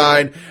soldier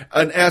died,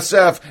 an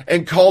SF,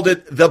 and called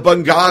it the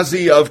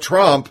Benghazi of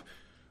Trump,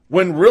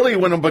 when really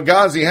when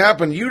Benghazi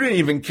happened, you didn't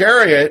even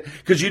carry it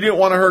because you didn't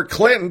want to hurt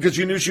Clinton because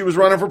you knew she was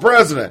running for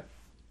president.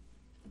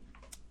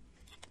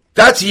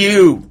 That's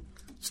you.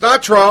 It's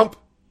not Trump.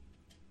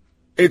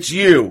 It's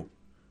you.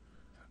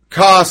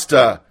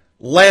 Costa,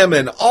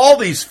 Lemon, all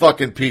these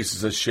fucking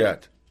pieces of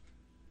shit.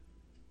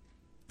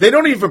 They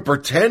don't even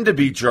pretend to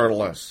be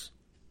journalists.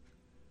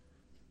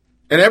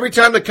 And every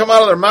time they come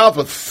out of their mouth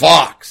with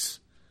Fox,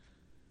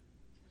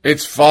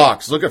 it's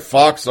Fox. Look at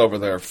Fox over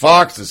there.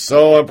 Fox is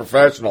so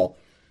unprofessional.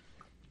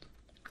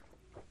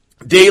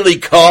 Daily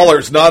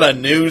Caller's not a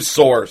news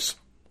source.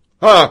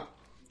 Huh.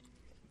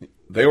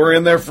 They were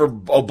in there for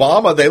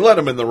Obama. They let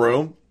him in the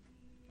room.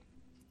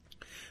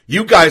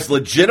 You guys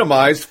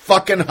legitimized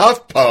fucking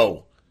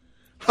HuffPo.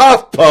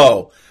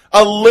 HuffPo.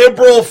 A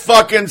liberal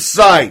fucking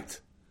site.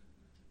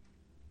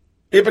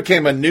 It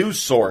became a news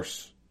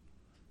source.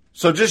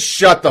 So just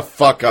shut the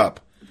fuck up.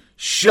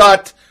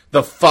 Shut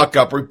the fuck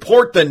up.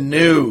 Report the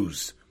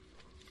news.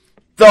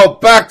 So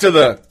back to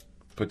the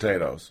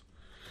potatoes.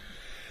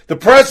 The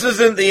press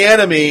isn't the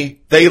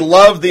enemy. They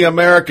love the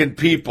American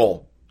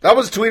people. That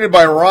was tweeted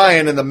by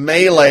Ryan in the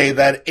melee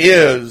that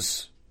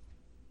is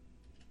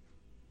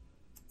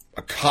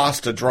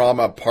Acosta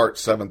drama part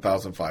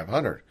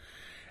 7,500.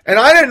 And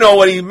I didn't know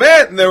what he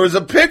meant, and there was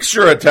a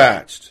picture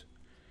attached.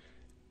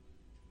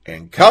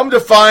 And come to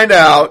find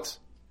out,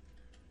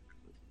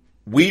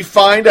 we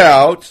find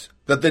out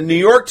that the New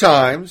York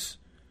Times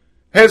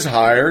has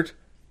hired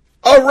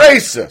a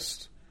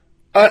racist,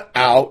 an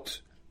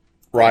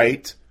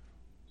outright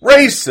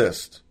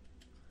racist.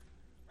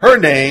 Her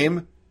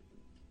name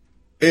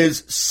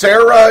is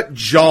Sarah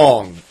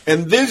Jeong.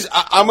 And this,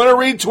 I'm going to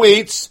read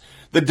tweets,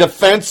 the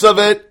defense of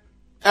it,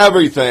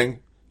 everything.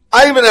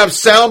 I even have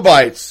sound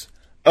bites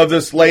of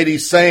this lady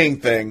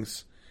saying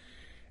things.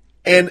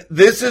 And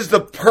this is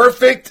the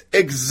perfect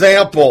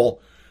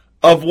example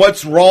of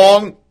what's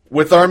wrong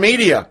with our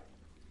media,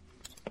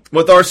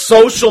 with our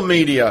social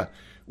media,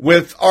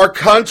 with our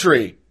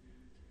country.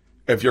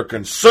 If you're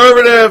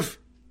conservative,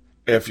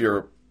 if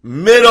you're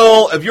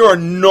middle, if you're a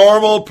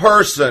normal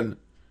person,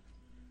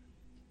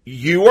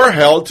 you are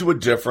held to a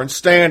different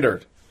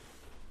standard.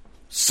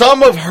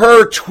 Some of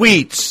her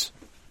tweets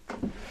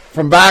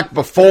from back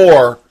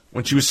before,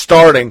 when she was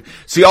starting,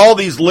 see, all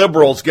these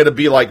liberals get to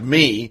be like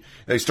me.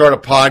 They start a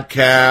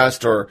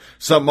podcast or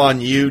something on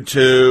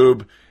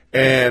YouTube,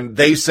 and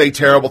they say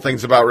terrible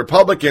things about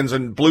Republicans,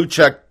 and blue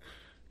check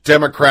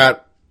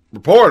Democrat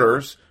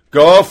reporters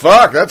go, oh,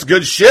 fuck, that's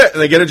good shit,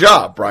 and they get a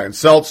job. Brian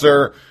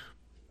Seltzer,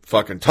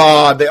 fucking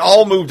Todd, they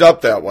all moved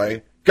up that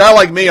way. Guy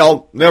like me,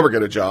 I'll never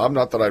get a job.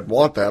 Not that I'd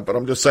want that, but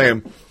I'm just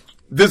saying,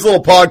 this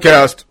little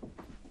podcast,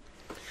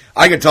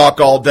 I can talk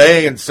all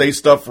day and say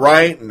stuff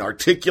right and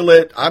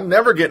articulate. I'm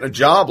never getting a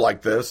job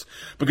like this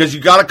because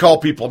you got to call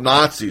people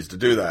Nazis to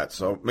do that.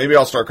 So maybe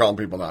I'll start calling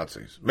people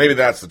Nazis. Maybe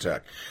that's the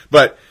tech.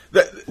 But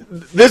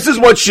this is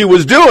what she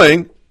was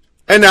doing,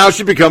 and now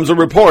she becomes a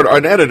reporter,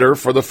 an editor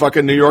for the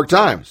fucking New York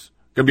Times.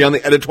 Going to be on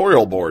the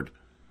editorial board.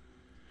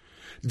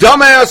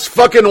 Dumbass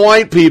fucking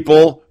white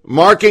people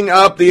marking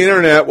up the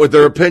internet with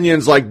their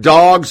opinions like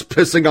dogs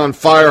pissing on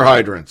fire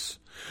hydrants.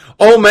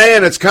 Oh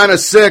man, it's kind of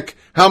sick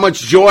how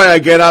much joy I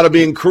get out of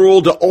being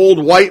cruel to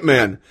old white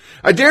men.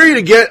 I dare you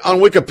to get on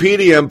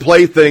Wikipedia and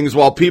play things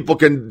while people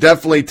can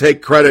definitely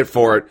take credit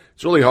for it.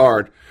 It's really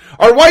hard.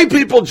 Are white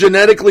people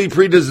genetically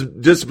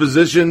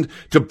predispositioned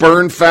to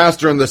burn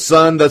faster in the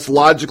sun, thus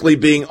logically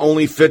being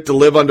only fit to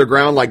live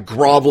underground like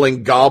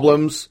groveling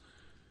goblins?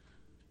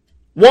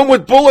 1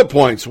 with bullet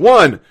points.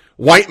 1,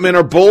 white men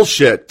are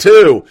bullshit.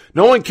 2,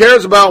 no one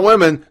cares about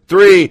women.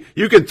 3,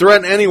 you can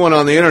threaten anyone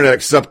on the internet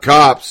except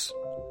cops.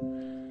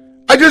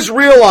 I just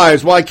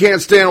realized why I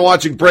can't stand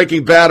watching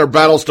Breaking Bad or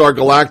Battlestar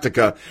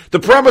Galactica. The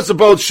premise of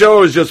both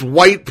shows is just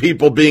white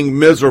people being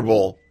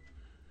miserable.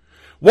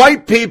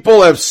 White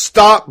people have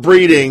stopped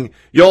breeding.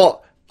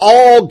 You'll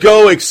all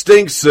go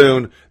extinct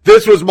soon.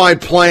 This was my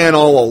plan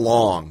all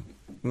along.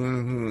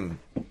 Mm-hmm.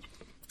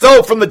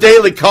 So, from the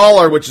Daily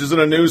Caller, which isn't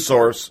a news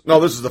source. No,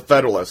 this is the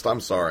Federalist. I'm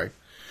sorry.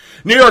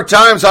 New York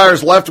Times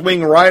hires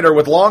left-wing writer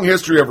with long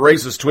history of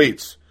racist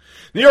tweets.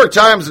 New York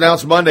Times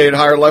announced Monday it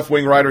hired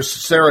left-wing writer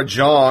Sarah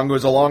Jeong, who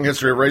has a long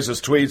history of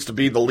racist tweets, to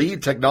be the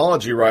lead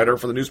technology writer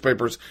for the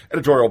newspaper's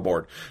editorial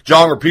board.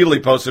 Jeong repeatedly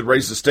posted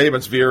racist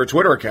statements via her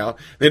Twitter account.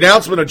 The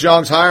announcement of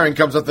Jeong's hiring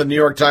comes after the New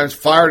York Times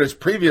fired its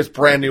previous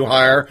brand-new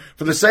hire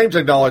for the same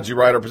technology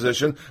writer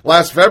position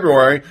last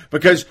February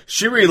because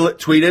she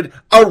retweeted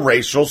a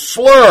racial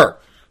slur.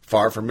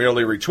 Far from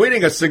merely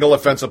retweeting a single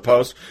offensive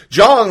post,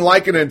 Jeong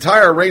likened an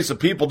entire race of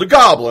people to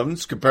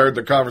goblins, compared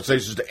their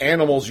conversations to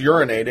animals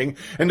urinating,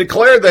 and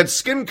declared that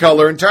skin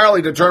color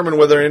entirely determined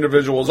whether an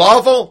individual was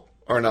awful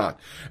or not.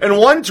 In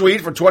one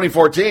tweet from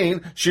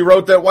 2014, she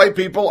wrote that white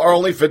people are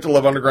only fit to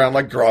live underground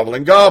like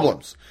groveling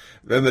goblins.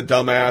 Then the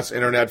dumbass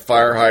internet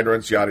fire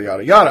hydrants, yada,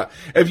 yada, yada.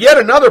 If yet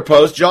another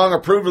post, Jeong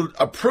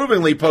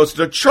approvingly posted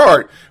a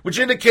chart which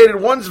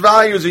indicated one's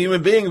value as a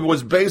human being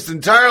was based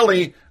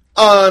entirely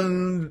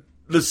on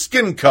the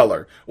skin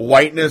color.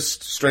 Whiteness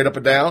straight up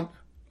and down.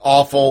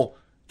 Awful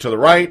to the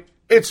right.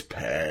 It's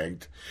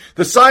pegged.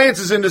 The science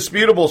is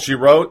indisputable, she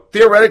wrote.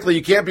 Theoretically,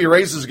 you can't be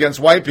racist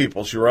against white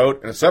people, she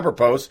wrote in a separate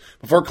post,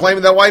 before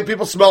claiming that white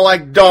people smell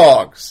like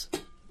dogs.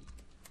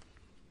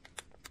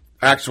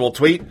 Actual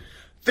tweet.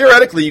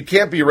 Theoretically, you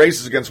can't be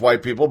racist against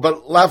white people,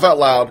 but laugh out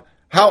loud,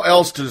 how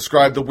else to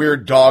describe the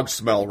weird dog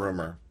smell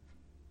rumor?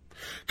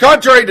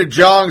 Contrary to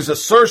Jeong's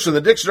assertion,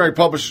 the dictionary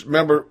published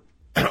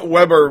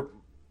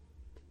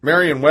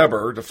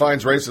Merriam-Webber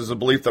defines race as a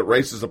belief that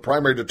race is the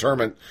primary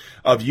determinant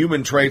of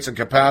human traits and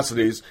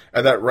capacities,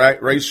 and that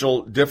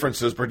racial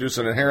differences produce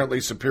an inherently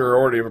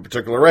superiority of a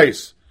particular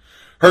race.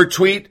 Her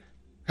tweet,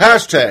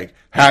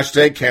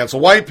 hashtag cancel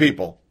white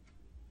people.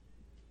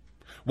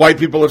 White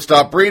people have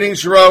stopped breeding,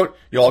 she wrote.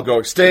 You all go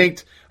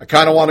extinct. I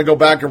kind of want to go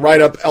back and write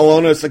up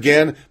Elonis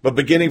again, but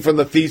beginning from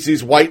the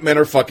theses, white men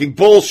are fucking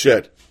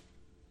bullshit.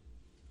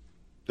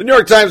 The New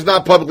York Times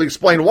not publicly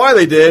explained why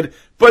they did,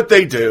 but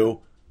they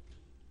do.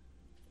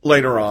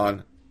 Later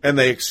on and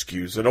they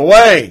excuse it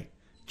away.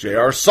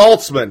 J.R.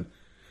 Saltzman.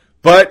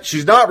 But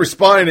she's not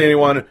responding to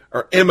anyone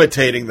or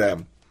imitating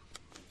them.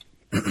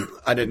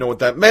 I didn't know what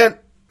that meant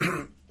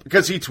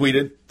because he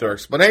tweeted their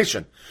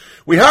explanation.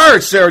 We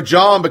hired Sarah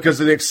John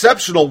because of the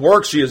exceptional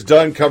work she has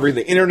done covering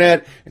the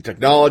internet and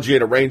technology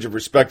at a range of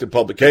respected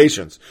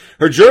publications.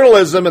 Her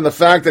journalism and the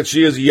fact that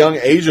she is a young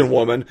Asian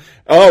woman,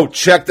 oh,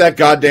 check that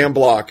goddamn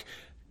block,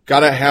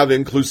 gotta have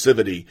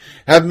inclusivity,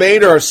 have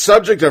made her a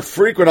subject of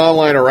frequent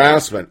online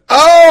harassment.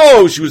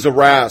 Oh, she was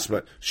harassed.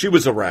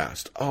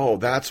 Oh,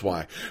 that's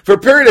why. For a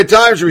period of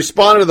time, she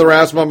responded to the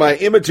harassment by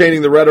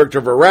imitating the rhetoric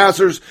of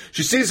harassers.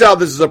 She sees how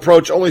this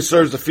approach only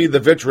serves to feed the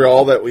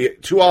vitriol that we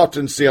too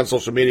often see on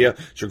social media.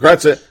 She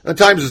regrets it, and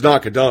the Times does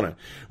not condone it.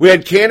 We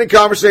had candid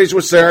conversation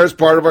with Sarah as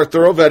part of our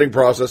thorough vetting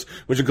process,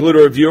 which included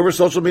a review of her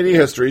social media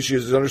history. She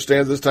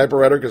understands this type of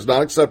rhetoric is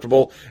not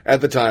acceptable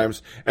at the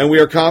Times, and we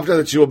are confident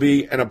that she will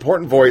be an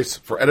important voice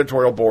for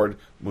editorial board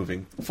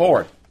moving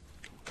forward.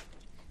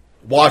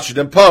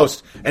 Washington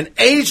Post. An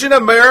Asian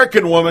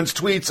American woman's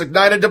tweets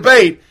ignite a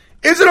debate.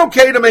 Is it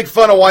okay to make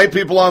fun of white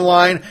people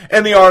online?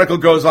 And the article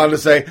goes on to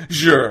say,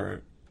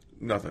 sure,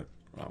 nothing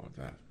wrong with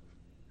that.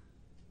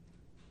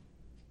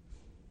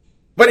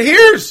 But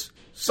here's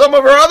some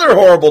of her other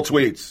horrible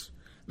tweets.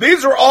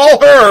 These are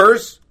all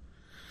hers.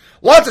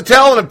 Lots of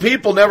talented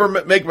people never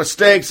make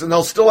mistakes, and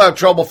they'll still have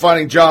trouble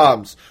finding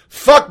jobs.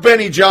 Fuck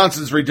Benny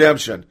Johnson's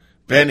redemption.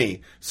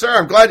 Benny, sir,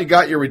 I'm glad you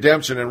got your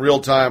redemption in real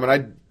time,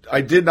 and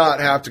I did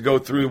not have to go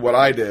through what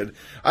I did.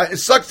 It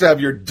sucks to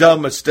have your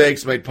dumb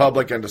mistakes made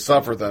public and to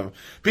suffer them.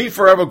 Be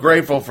forever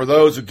grateful for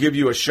those who give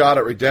you a shot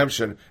at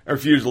redemption and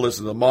refuse to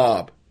listen to the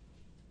mob.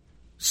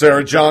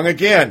 Sarah Jong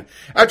again.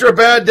 After a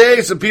bad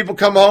day, some people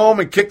come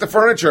home and kick the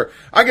furniture.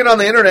 I get on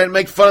the internet and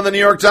make fun of the New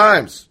York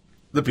Times.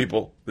 The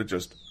people that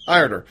just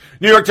hired her.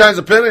 New York Times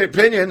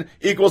opinion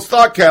equals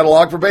thought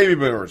catalog for baby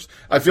boomers.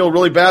 I feel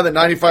really bad that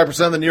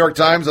 95% of the New York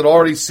Times had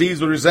already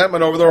seized with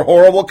resentment over their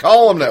horrible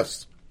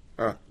columnists.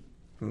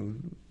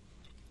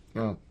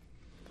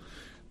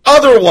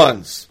 Other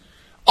ones.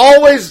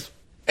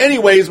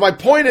 Anyways, my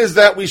point is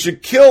that we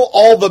should kill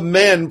all the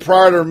men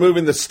prior to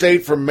removing the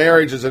state from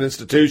marriage as an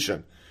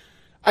institution.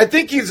 I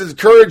think he's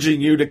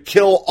encouraging you to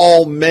kill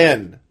all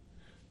men.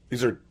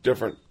 These are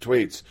different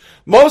tweets.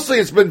 Mostly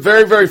it's been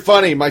very, very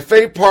funny. My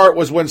favorite part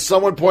was when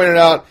someone pointed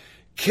out,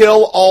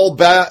 kill all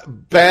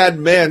bad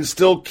men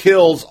still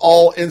kills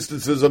all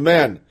instances of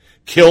men.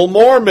 Kill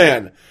more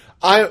men.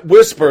 I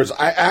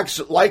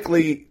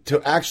likely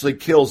to actually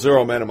kill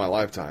 0 men in my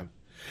lifetime.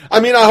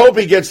 I mean, I hope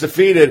he gets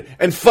defeated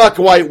and fuck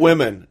white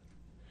women.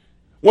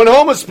 When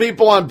homeless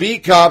people can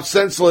beat cops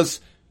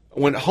senseless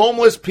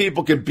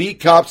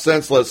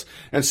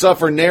and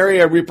suffer nary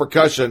a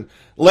repercussion,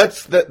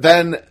 let's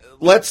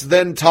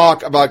then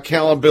talk about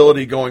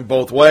accountability going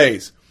both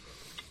ways.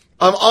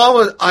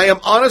 I am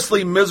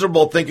honestly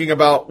miserable thinking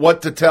about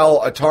what to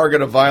tell a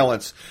target of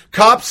violence.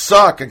 Cops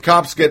suck, and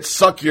cops get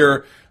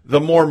suckier the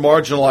more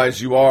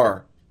marginalized you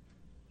are.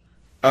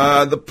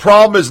 The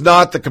problem is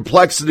not the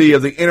complexity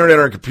of the internet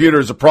or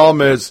computers. The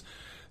problem is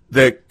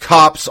that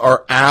cops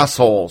are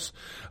assholes.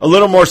 A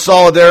little more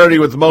solidarity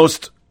with the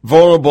most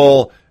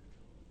vulnerable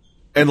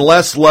and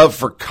less love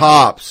for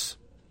cops.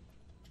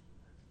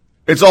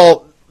 There's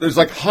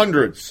like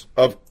hundreds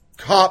of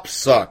cops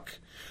suck.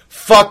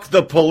 Fuck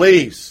the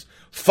police.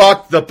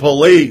 Fuck the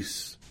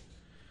police.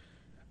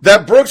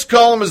 That Brooks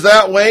column is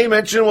that way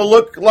mentioned will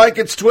look like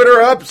it's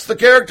Twitter ups the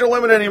character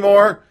limit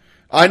anymore.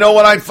 I know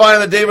what I'd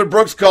find in the David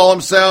Brooks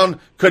column sound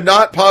could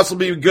not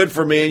possibly be good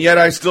for me, and yet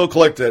I still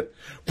clicked it.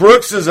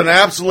 Brooks is an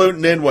absolute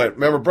nitwit.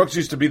 Remember, Brooks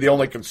used to be the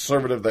only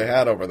conservative they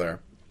had over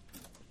there.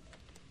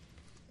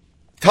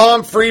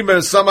 Tom Friedman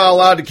is somehow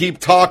allowed to keep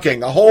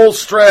talking. A whole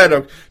thread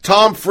of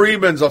Tom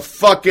Friedman's a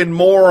fucking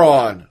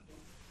moron.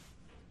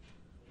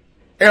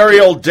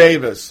 Ariel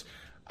Davis.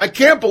 I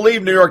can't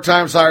believe New York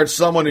Times hired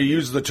someone who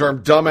uses the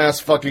term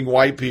dumbass fucking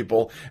white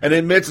people and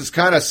admits it's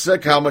kind of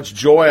sick how much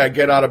joy I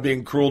get out of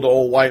being cruel to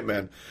old white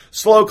men.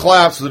 Slow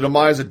claps for the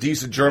demise of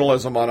decent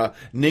journalism on a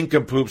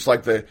nincompoops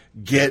like the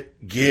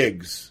Get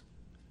Gigs.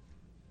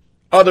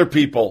 Other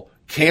people,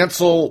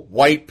 cancel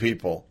white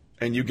people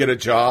and you get a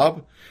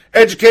job?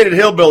 Educated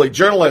hillbilly,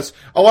 journalists,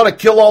 I want to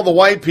kill all the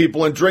white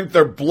people and drink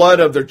their blood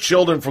of their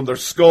children from their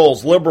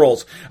skulls.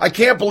 Liberals, I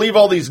can't believe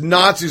all these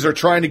Nazis are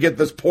trying to get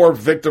this poor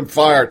victim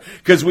fired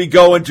because we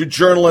go into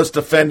journalists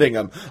defending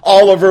him.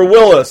 Oliver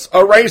Willis, a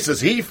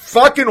racist, he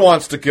fucking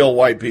wants to kill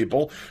white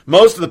people.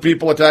 Most of the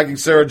people attacking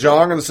Sarah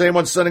Jong are the same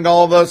ones sending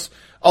all of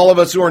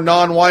us who are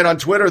non-white on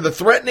Twitter the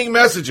threatening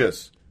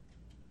messages.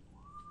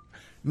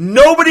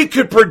 Nobody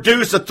could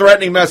produce a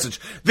threatening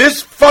message.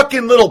 This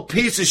fucking little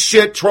piece of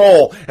shit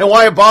troll. And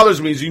why it bothers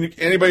me is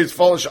anybody's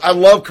fault. I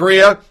love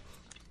Korea.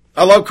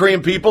 I love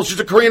Korean people. She's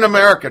a Korean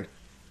American.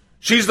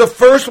 She's the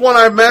first one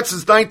I've met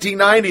since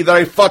 1990 that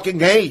I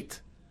fucking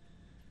hate.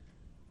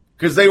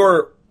 Because they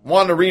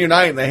wanted to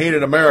reunite and they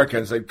hated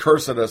Americans. They'd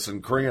curse at us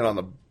in Korean on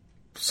the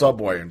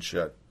subway and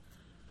shit.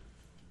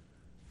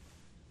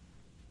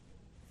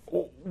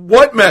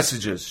 What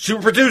messages? She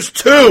produced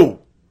 2.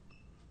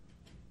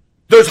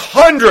 There's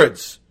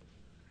hundreds.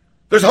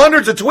 There's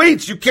hundreds of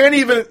tweets. You can't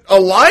even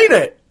align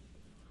it.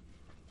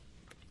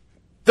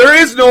 There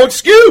is no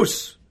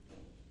excuse.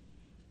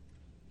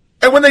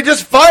 And when they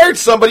just fired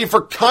somebody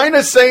for kind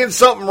of saying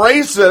something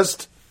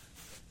racist,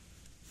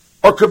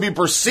 or could be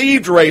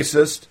perceived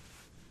racist,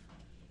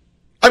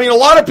 I mean, a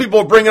lot of people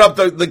are bringing up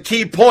the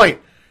key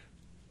point.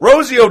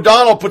 Rosie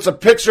O'Donnell puts a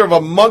picture of a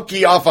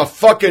monkey off a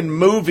fucking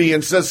movie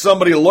and says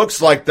somebody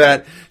looks like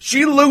that.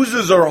 She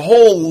loses her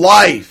whole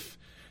life.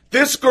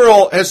 This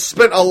girl has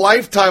spent a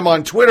lifetime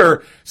on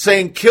Twitter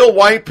saying, kill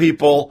white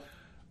people.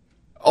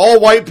 All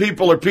white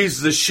people are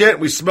pieces of shit.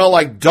 We smell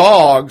like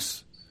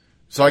dogs.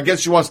 So I guess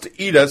she wants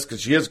to eat us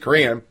because she is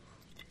Korean.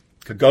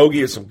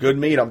 Kagogi is some good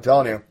meat, I'm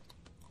telling you.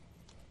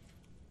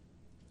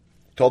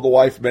 Told the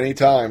wife many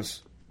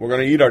times, we're going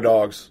to eat our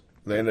dogs.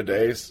 At the end of the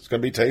day, it's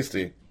going to be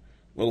tasty.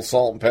 Little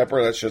salt and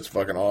pepper, that shit's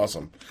fucking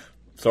awesome.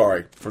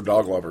 Sorry for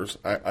dog lovers.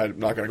 I'm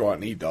not going to go out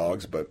and eat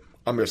dogs, but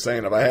I'm just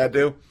saying if I had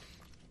to,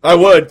 I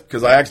would,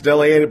 because I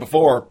accidentally ate it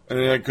before,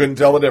 and I couldn't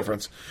tell the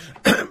difference.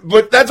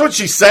 But that's what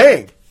she's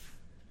saying.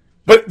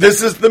 But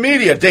this is the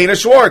media. Dana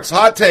Schwartz,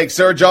 hot take.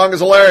 Sarah Jong is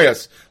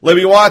hilarious.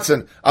 Libby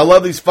Watson, I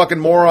love these fucking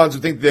morons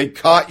who think they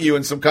caught you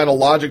in some kind of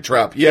logic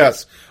trap.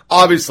 Yes,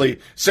 obviously,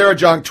 Sarah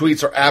Jong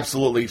tweets are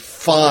absolutely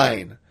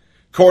fine.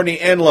 Courtney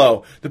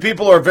Enlow, the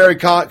people who are very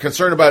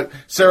concerned about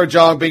Sarah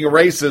Jong being a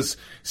racist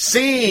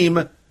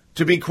seem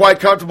to be quite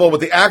comfortable with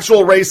the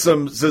actual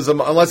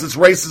racism unless it's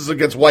racism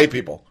against white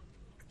people.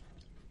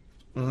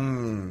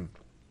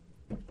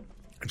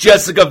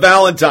 Jessica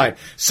Valentine,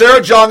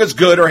 Sarah Jong is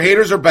good, her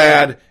haters are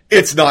bad.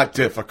 It's not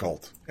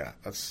difficult. Yeah,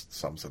 that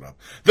sums it up.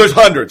 There's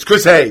hundreds.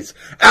 Chris Hayes.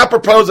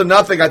 Apropos of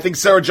nothing, I think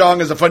Sarah Jong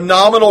is a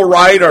phenomenal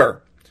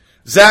writer.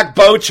 Zach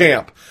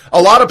Beauchamp.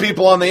 A lot of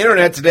people on the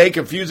internet today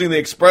confusing the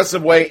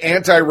expressive way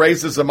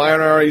anti-racists and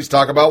minorities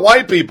talk about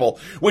white people,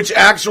 which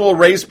actual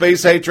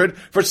race-based hatred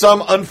for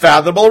some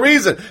unfathomable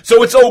reason.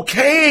 So it's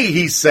okay,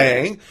 he's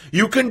saying.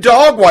 You can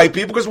dog white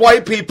people because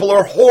white people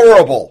are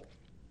horrible.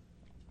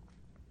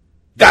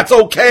 That's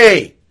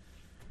okay.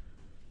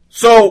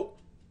 So,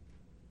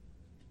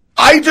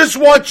 I just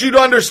want you to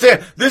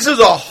understand, this is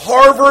a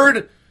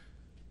Harvard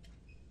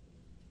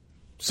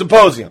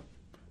symposium.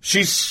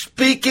 She's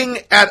speaking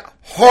at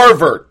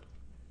Harvard.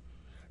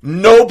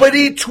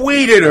 Nobody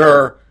tweeted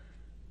her,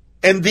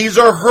 and these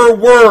are her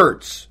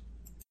words.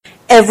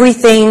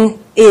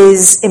 Everything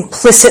is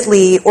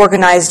implicitly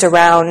organized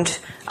around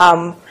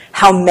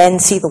how men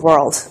see the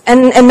world.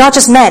 And not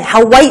just men,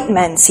 how white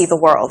men see the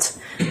world.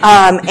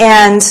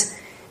 And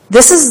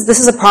this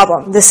is a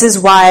problem. This is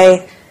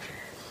why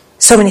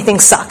so many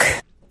things suck.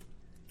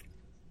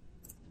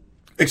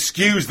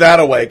 Excuse that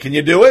away. Can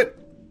you do it?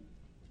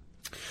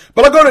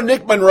 But I'll go to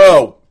Nick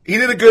Monroe. He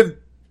did a good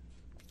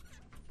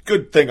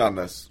thing on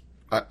this,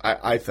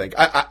 I think.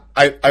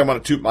 I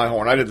want to toot my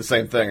horn. I did the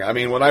same thing. I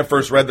mean, when I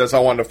first read this, I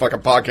wanted to fucking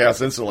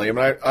podcast instantly. I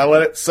mean, I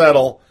let it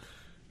settle,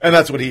 and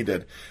that's what he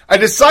did. I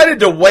decided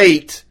to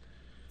wait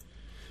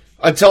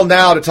until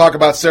now to talk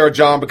about Sarah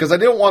Jong because I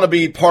didn't want to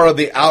be part of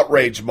the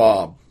outrage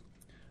mob.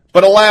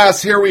 But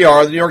alas, here we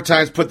are. The New York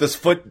Times put this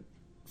foot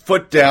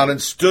down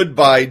and stood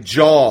by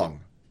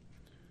Jong.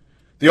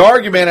 The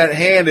argument at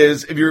hand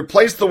is, if you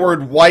replace the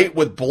word white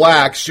with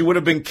black, she would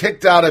have been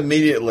kicked out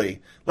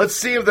immediately. Let's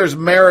see if there's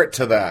merit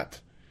to that.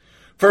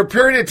 For a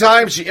period of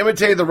time, she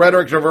imitated the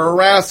rhetoric of her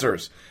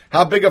harassers.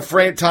 How big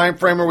a time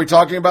frame are we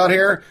talking about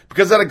here?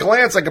 Because at a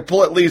glance, I could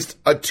pull at least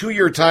a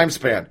 2-year time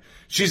span.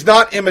 She's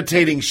not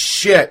imitating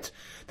shit.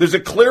 There's a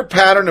clear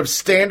pattern of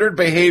standard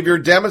behavior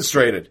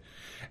demonstrated.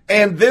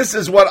 And this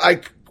is what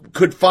I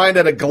could find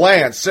at a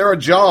glance. Sarah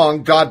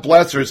Jong, God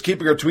bless her, is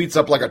keeping her tweets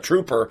up like a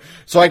trooper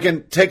so I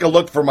can take a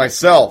look for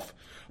myself.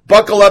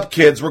 Buckle up,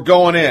 kids. We're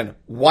going in.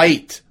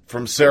 White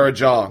from Sarah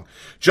Jong.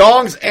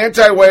 Jong's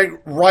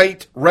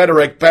anti-white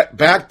rhetoric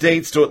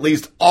backdates to at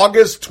least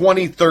August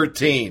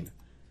 2013.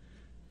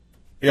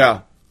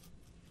 Yeah.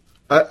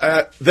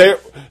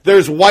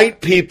 There's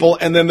white people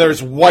and then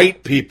there's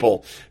white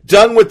people.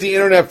 Done with the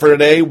internet for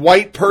today.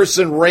 White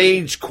person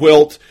rage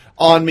quilt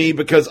on me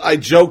because I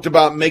joked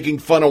about making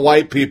fun of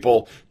white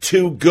people.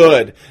 Too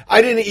good.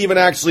 I didn't even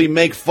actually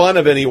make fun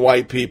of any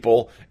white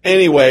people.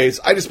 Anyways,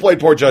 I displayed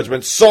poor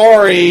judgment.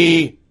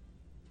 Sorry.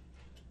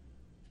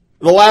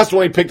 The last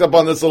one he picked up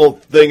on this little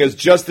thing is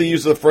just the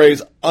use of the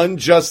phrase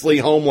unjustly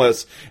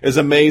homeless is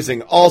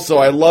amazing. Also,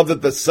 I love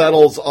that this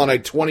settles on a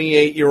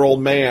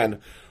 28-year-old man.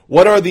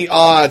 What are the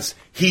odds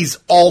he's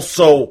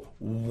also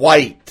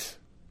white?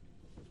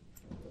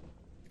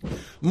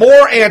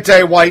 More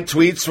anti-white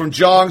tweets from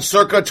Jong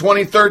circa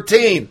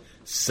 2013.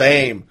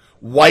 Same.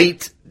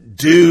 White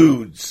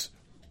dudes.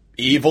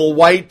 Evil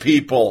white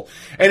people.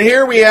 And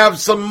here we have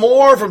some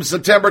more from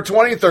September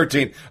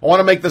 2013. I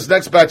want to make this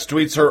next batch of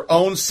tweets her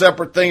own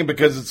separate thing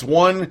because it's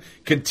one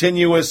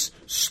continuous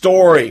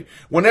story.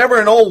 Whenever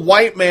an old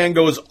white man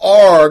goes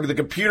arg, the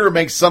computer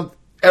makes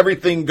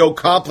everything go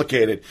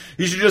complicated.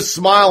 You should just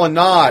smile and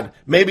nod.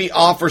 Maybe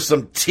offer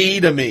some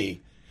tea to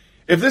me.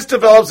 If this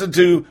develops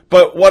into,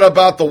 but what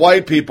about the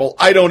white people?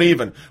 I don't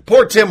even.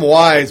 Poor Tim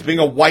Wise, being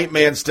a white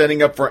man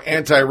standing up for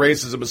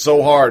anti-racism is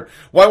so hard.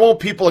 Why won't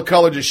people of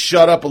color just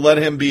shut up and let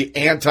him be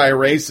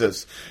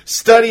anti-racist?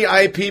 Study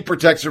IP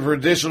protection for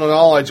additional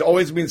knowledge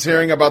always means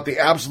hearing about the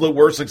absolute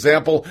worst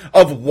example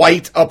of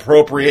white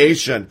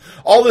appropriation.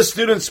 All the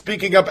students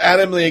speaking up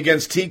adamantly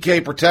against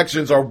TK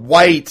protections are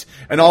white,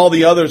 and all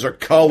the others are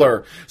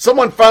color.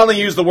 Someone finally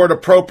used the word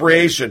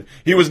appropriation.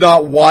 He was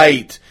not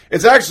white.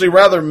 It's actually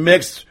rather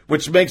mixed,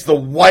 which makes the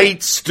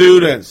white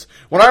students.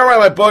 When I write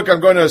my book, I'm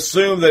going to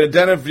assume the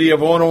identity of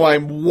one of my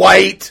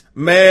white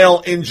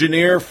male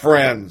engineer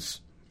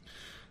friends.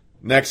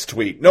 Next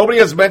tweet. Nobody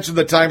has mentioned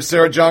the time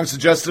Sarah Jeong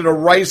suggested a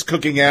rice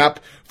cooking app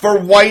for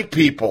white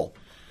people.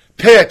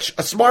 Pitch,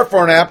 a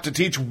smartphone app to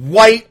teach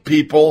white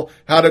people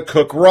how to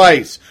cook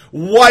rice.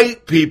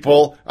 White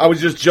people, I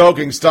was just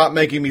joking, stop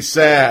making me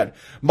sad.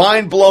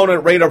 Mind blown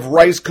at rate of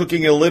rice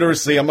cooking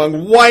illiteracy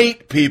among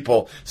white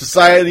people.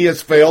 Society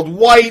has failed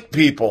white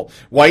people.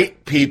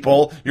 White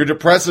people, you're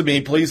depressing me.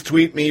 Please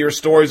tweet me your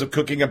stories of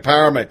cooking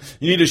empowerment.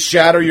 You need to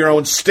shatter your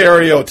own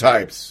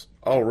stereotypes.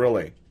 Oh,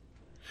 really?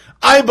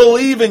 I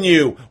believe in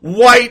you,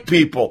 white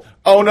people.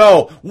 Oh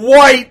no,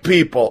 white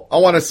people. I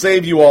want to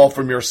save you all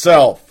from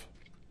yourself.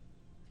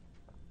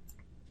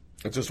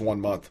 It's just 1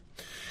 month.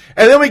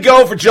 And then we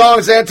go for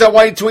Jeong's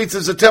anti-white tweets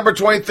of September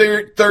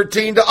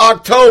 2013 to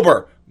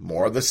October.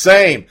 More of the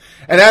same.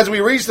 And as we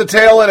reach the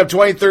tail end of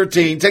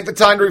 2013, take the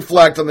time to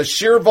reflect on the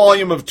sheer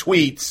volume of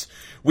tweets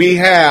we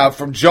have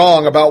from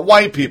Jeong about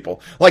white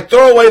people. Like,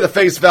 throw away the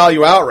face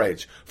value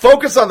outrage.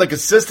 Focus on the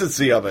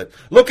consistency of it.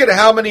 Look at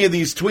how many of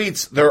these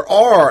tweets there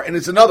are, and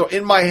it's another.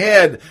 In my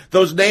head,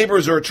 those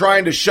neighbors who are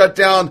trying to shut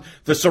down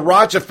the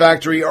Sriracha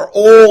factory are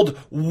old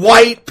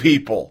white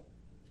people.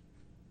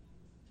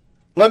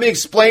 Let me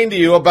explain to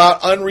you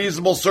about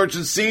unreasonable search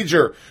and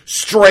seizure.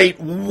 Straight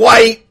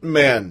white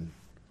men.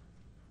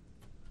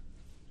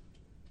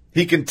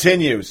 He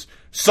continues.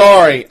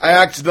 Sorry, I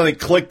accidentally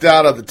clicked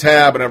out of the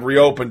tab and I've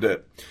reopened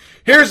it.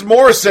 Here's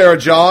more Sarah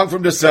Jeong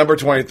from December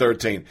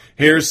 2013.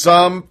 Here's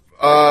some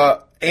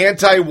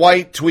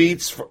anti-white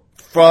tweets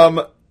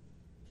from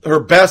her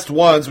best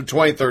ones from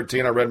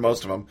 2013. I read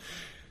most of them.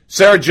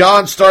 Sarah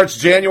Jeong starts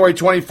January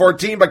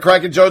 2014 by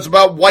cracking jokes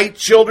about white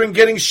children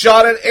getting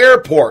shot at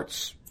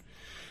airports.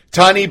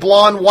 Tiny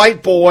blonde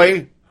white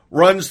boy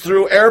runs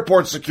through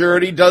airport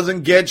security,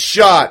 doesn't get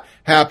shot.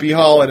 Happy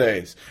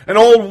holidays. An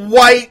old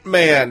white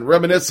man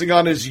reminiscing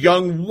on his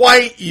young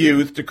white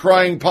youth,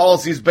 decrying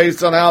policies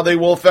based on how they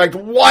will affect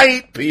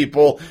white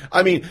people.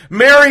 I mean,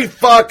 Mary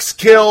fucks,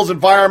 kills,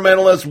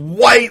 environmentalist,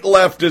 white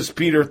leftist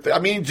Peter.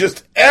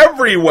 Just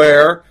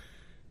everywhere.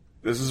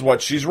 This is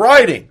what she's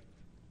writing.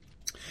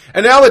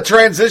 And now the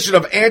transition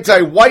of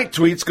anti-white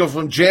tweets goes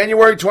from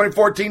January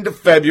 2014 to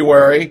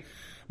February.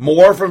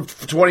 More from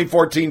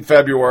 2014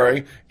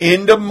 February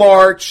into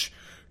March.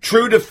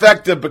 True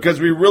defective because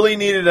we really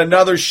needed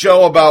another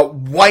show about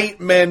white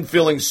men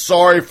feeling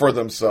sorry for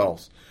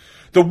themselves.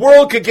 The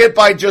world could get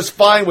by just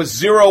fine with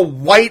 0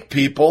 white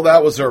people.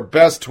 That was her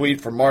best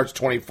tweet from March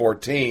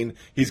 2014.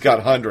 He's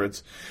got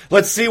hundreds.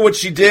 Let's see what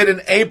she did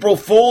in April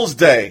Fool's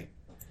Day.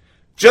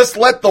 Just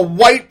let the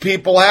white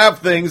people have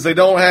things. They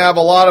don't have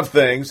a lot of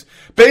things.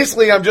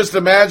 Basically, I'm just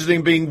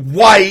imagining being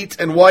white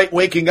and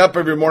waking up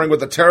every morning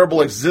with a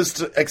terrible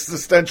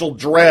existential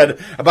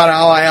dread about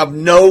how I have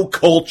no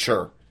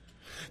culture.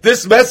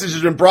 This message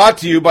has been brought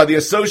to you by the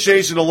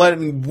Association of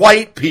Letting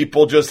White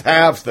People Just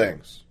Have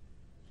Things.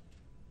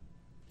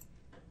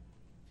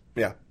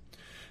 Yeah.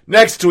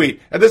 Next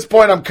tweet. At this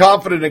point, I'm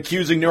confident in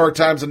accusing New York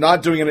Times of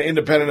not doing an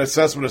independent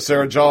assessment of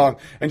Sarah Jeong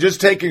and just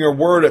taking her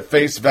word at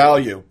face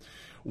value.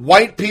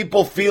 White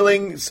people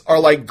feelings are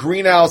like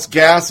greenhouse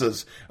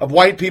gases. If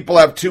white people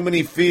have too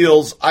many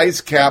feels, ice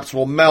caps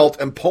will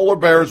melt and polar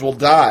bears will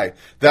die.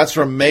 That's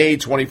from May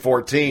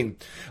 2014.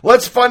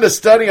 Let's fund a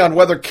study on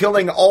whether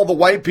killing all the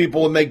white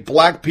people would make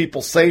black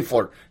people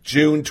safer.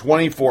 June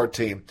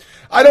 2014.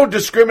 I don't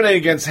discriminate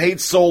against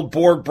hate-souled,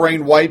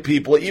 Borg-brained white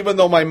people, even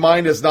though my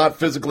mind is not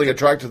physically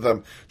attracted to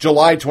them.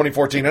 July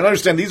 2014. And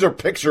understand, these are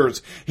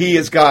pictures. He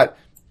has got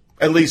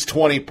at least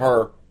 20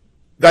 per.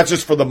 That's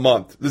just for the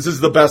month. This is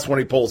the best one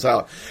he pulls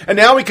out. And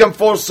now we come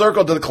full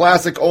circle to the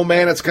classic, oh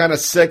man, it's kind of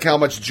sick how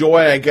much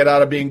joy I get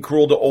out of being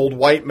cruel to old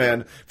white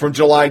men from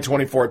July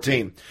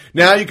 2014.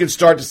 Now you can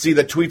start to see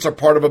that tweets are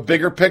part of a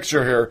bigger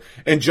picture here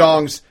in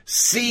Jeong's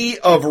sea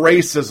of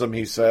racism,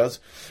 he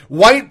says.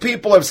 White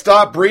people have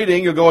stopped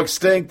breeding. You'll go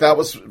extinct. That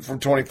was from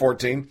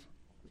 2014.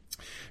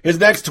 His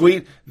next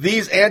tweet,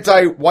 these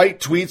anti-white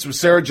tweets from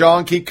Sarah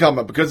Jeong keep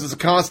coming because it's a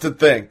constant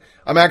thing.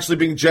 I'm actually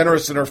being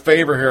generous in her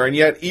favor here, and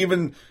yet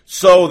even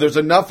so, there's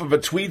enough of a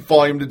tweet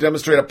volume to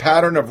demonstrate a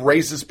pattern of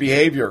racist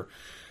behavior.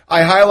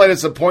 I highlighted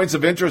some points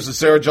of interest in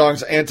Sarah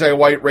Jeong's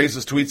anti-white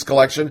racist tweets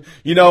collection,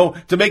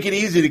 to make it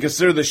easy to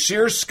consider the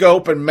sheer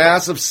scope and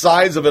massive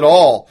size of it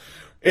all.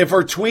 If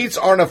her tweets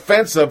aren't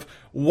offensive,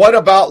 what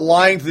about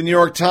lying to the New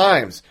York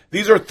Times?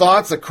 These are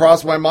thoughts that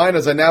cross my mind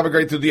as I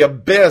navigate through the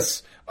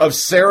abyss of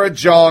Sarah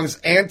Jeong's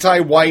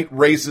anti-white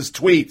racist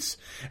tweets.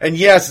 And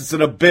yes, it's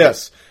an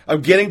abyss.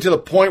 I'm getting to the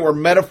point where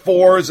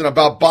metaphors and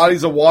about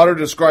bodies of water to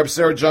describe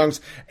Sarah Jung's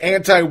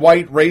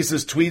anti-white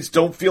racist tweets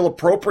don't feel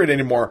appropriate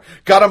anymore.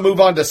 Gotta move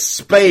on to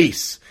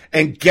space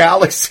and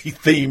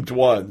galaxy-themed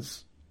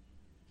ones.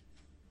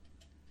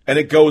 And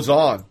it goes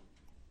on.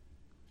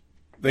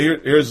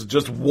 Here's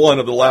just one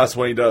of the last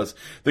one he does.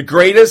 The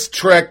greatest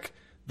trick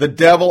the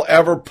devil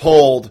ever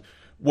pulled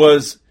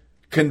was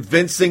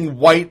convincing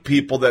white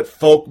people that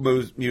folk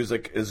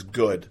music is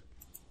good.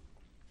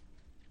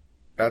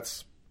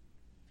 That's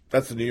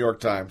the New York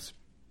Times.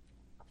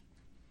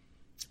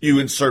 You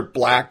insert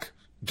black,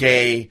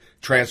 gay,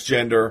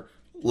 transgender,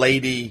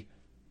 lady,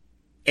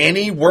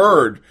 any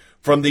word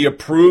from the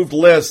approved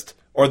list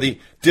or the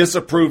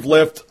disapproved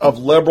list of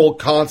liberal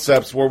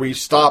concepts where we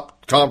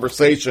stop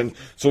conversation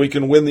so we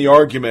can win the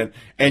argument,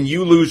 and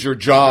you lose your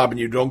job and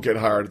you don't get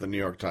hired at the New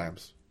York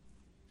Times.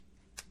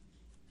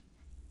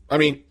 I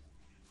mean,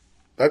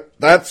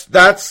 that's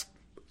the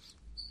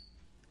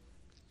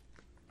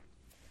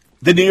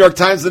New York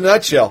Times in a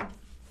nutshell.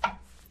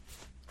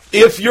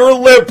 If you're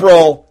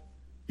liberal,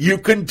 you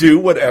can do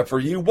whatever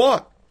you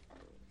want.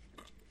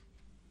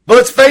 But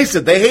let's face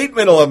it, they hate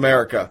middle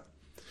America.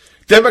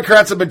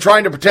 Democrats have been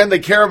trying to pretend they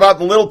care about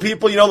the little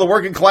people, the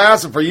working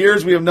class, and for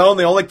years we have known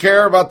they only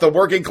care about the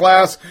working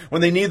class when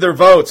they need their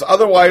votes.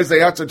 Otherwise, they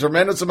have a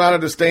tremendous amount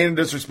of disdain and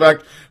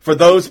disrespect for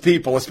those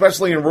people,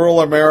 especially in rural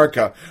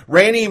America.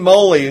 Rainey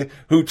Moley,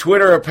 who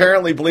Twitter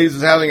apparently believes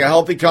is having a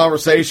healthy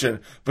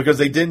conversation because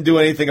they didn't do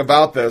anything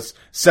about this,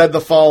 said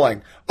the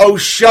following: "Oh,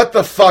 shut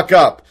the fuck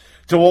up,"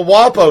 to a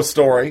WAPO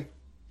story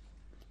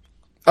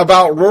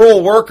about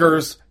rural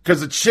workers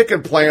because the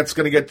chicken plant's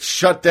going to get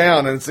shut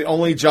down and it's the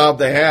only job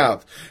they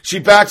have. She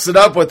backs it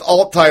up with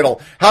alt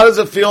title: "How does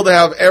it feel to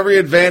have every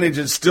advantage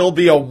and still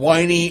be a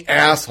whiny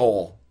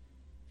asshole?"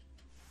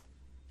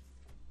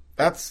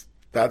 That's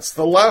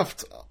the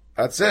left.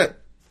 That's it.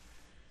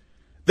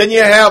 Then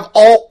you have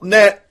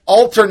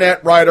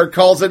alternate writer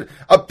calls it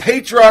a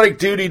patriotic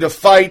duty to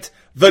fight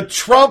the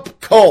Trump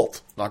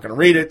cult. Not going to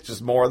read it,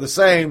 just more of the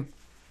same.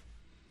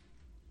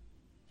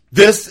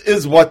 This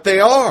is what they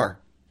are.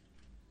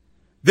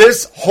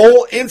 This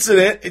whole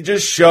incident, it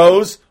just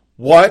shows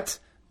what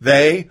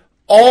they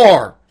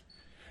are.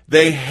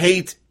 They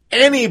hate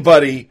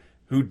anybody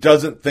who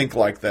doesn't think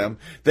like them.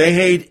 They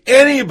hate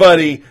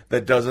anybody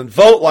that doesn't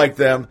vote like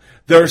them.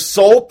 Their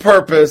sole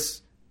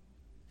purpose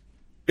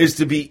is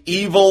to be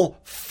evil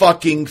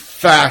fucking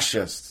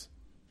fascists.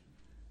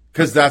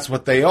 Because that's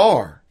what they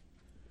are.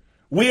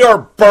 We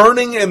are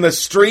burning in the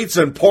streets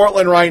in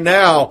Portland right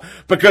now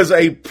because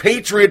a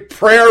patriot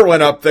prayer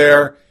went up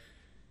there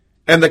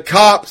and the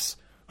cops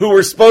who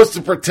were supposed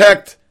to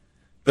protect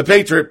the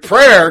patriot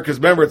prayer, because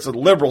remember it's a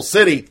liberal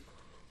city,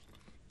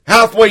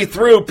 halfway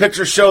through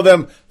pictures show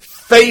them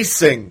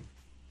facing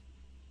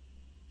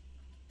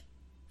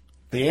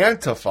the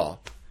Antifa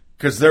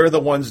because they're the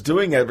ones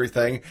doing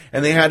everything,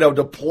 and they had to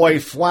deploy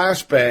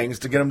flashbangs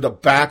to get them to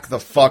back the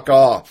fuck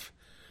off,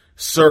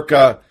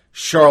 circa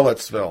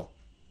Charlottesville,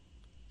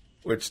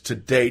 which to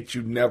date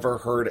you never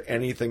heard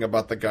anything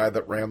about the guy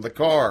that rammed the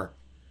car.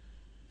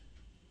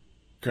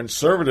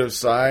 Conservative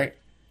side,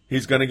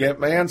 he's going to get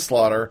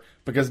manslaughter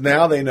because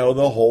now they know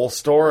the whole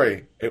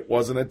story. It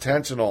wasn't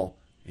intentional.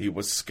 He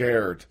was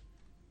scared.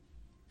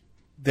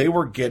 They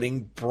were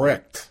getting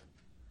bricked.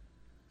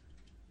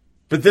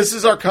 But this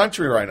is our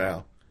country right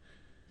now.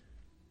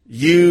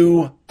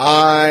 You,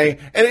 I,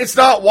 and it's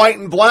not white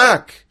and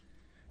black.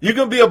 You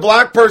can be a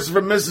black person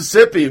from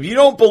Mississippi. If you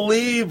don't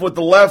believe what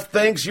the left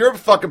thinks, you're a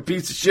fucking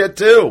piece of shit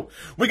too.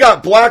 We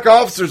got black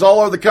officers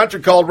all over the country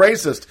called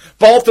racist.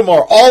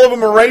 Baltimore, all of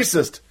them are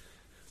racist.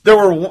 There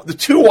were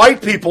 2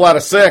 white people out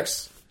of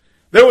 6.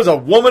 There was a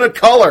woman of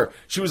color.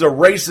 She was a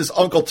racist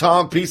Uncle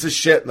Tom piece of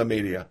shit in the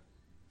media.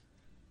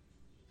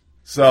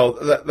 So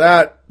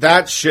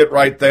that shit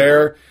right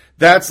there,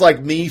 that's like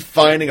me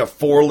finding a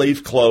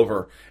 4-leaf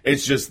clover.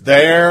 It's just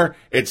there.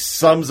 It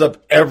sums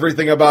up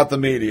everything about the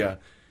media.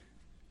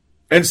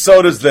 And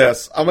so does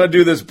this. I'm going to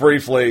do this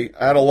briefly.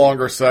 I had a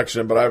longer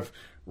section, but I've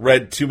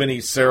read too many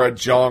Sarah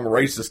Jong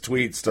racist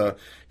tweets to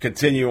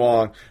continue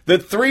on. The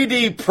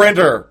 3D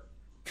printer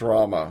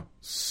drama.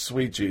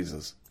 Sweet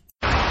Jesus.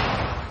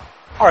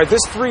 All right,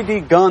 this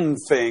 3D gun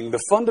thing, the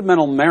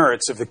fundamental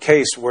merits of the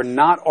case were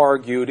not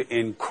argued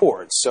in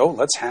court. So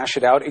let's hash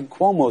it out in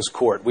Cuomo's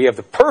court. We have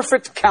the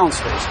perfect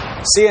counselors: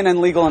 CNN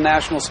legal and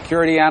national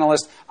security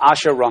analyst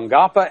Asha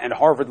Rangappa and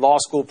Harvard Law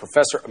School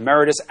professor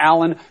emeritus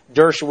Alan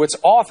Dershowitz,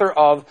 author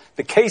of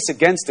The Case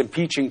Against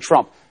Impeaching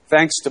Trump.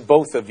 Thanks to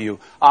both of you.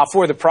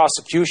 For the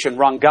prosecution,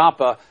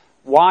 Rangappa,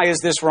 why is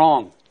this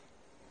wrong?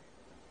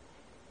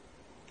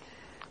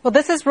 Well,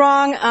 this is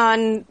wrong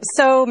on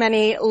so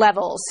many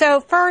levels. So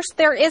first,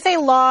 there is a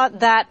law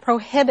that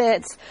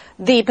prohibits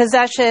the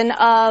possession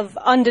of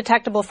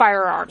undetectable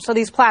firearms, so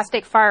these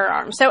plastic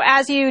firearms. So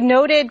as you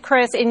noted,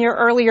 Chris, in your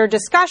earlier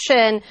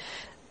discussion,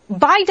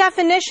 by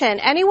definition,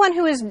 anyone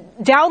who is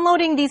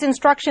downloading these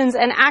instructions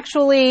and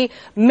actually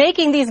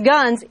making these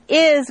guns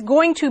is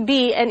going to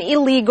be an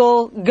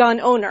illegal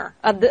gun owner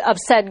of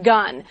said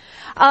gun.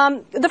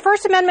 The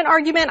First Amendment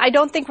argument, I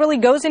don't think really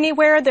goes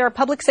anywhere. There are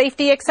public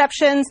safety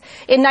exceptions.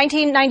 In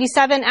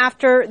 1997,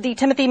 after the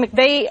Timothy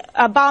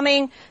McVeigh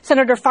bombing,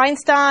 Senator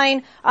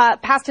Feinstein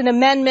passed an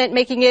amendment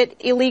making it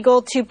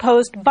illegal to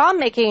post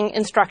bomb-making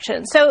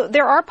instructions. So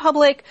there are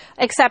public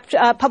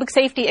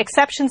safety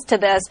exceptions to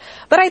this.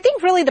 But I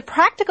think really the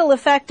practical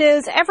effect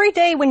is every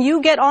day when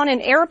you get on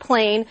an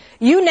airplane,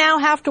 you now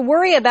have to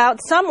worry about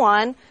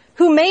someone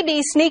who may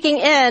be sneaking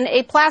in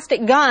a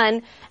plastic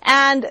gun,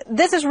 and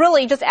this is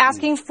really just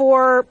asking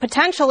for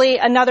potentially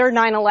another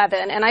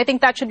 9/11, and I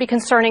think that should be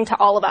concerning to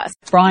all of us.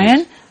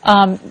 Brian,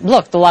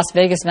 look, the Las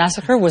Vegas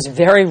massacre was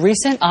very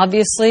recent.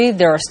 Obviously,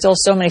 there are still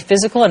so many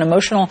physical and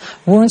emotional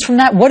wounds from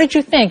that. What did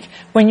you think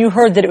when you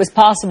heard that it was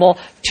possible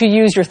to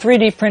use your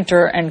 3D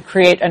printer and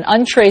create an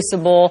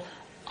untraceable,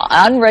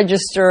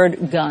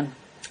 unregistered gun?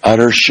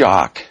 Utter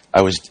shock.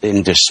 I was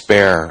in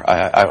despair.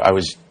 I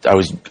was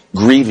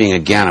grieving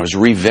again. I was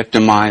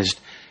re-victimized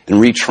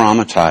and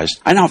re-traumatized.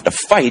 I now have to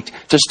fight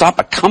to stop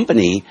a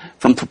company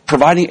from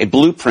providing a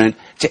blueprint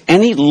to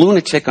any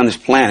lunatic on this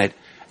planet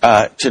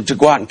to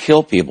go out and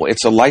kill people.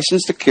 It's a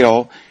license to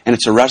kill, and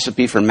it's a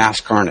recipe for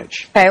mass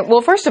carnage. Okay,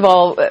 well, first of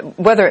all,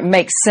 whether it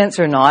makes sense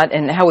or not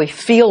and how we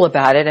feel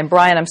about it, and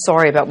Brian, I'm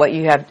sorry about what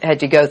you have had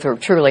to go through.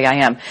 Truly,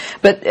 I am.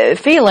 But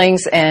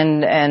feelings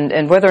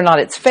and whether or not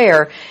it's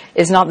fair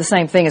is not the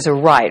same thing as a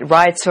right.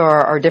 Rights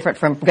are different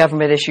from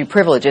government-issued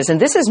privileges. And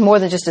this is more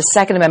than just a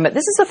Second Amendment.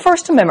 This is a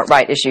First Amendment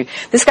right issue.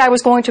 This guy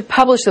was going to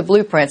publish the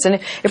blueprints.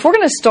 And if we're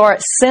going to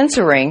start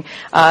censoring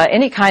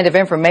any kind of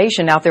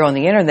information out there on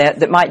the Internet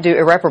that might do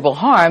irreparable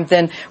harm,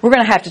 then we're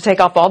going to have to take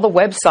off all the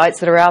websites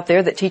that are out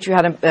there that teach you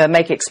how to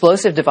make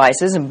explosive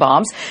devices and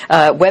bombs,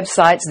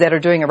 websites that are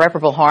doing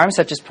irreparable harm,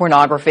 such as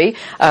pornography,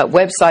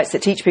 websites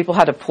that teach people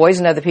how to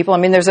poison other people. I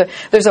mean, there's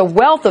a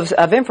wealth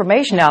of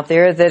information out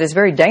there that is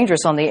very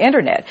dangerous on the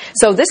Internet.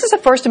 So this is a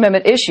First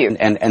Amendment issue.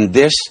 And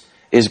this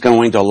is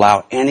going to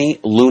allow any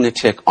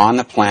lunatic on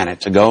the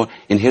planet to go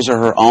in his or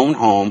her own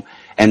home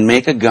and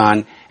make a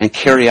gun and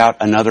carry out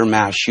another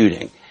mass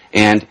shooting.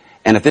 And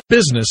if this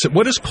business at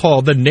what is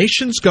called the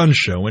Nation's Gun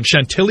Show in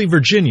Chantilly,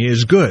 Virginia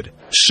is good.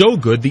 So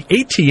good, the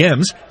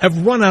ATMs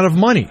have run out of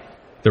money.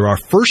 There are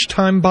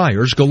first-time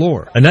buyers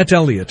galore. Annette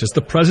Elliott is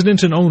the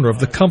president and owner of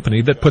the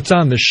company that puts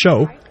on this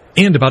show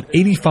and about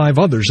 85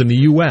 others in the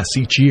U.S.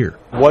 each year.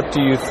 What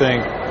do you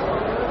think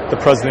the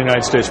President of the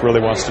United States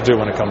really wants to do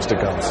when it comes to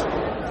guns?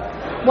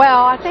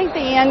 Well, I think the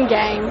end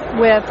game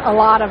with a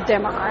lot of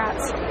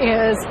Democrats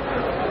is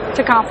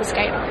to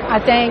confiscate them. I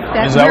think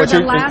that is that what you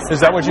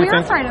we're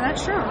think? Afraid of that,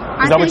 sure.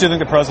 Is that what you think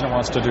the president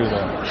wants to do,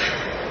 though?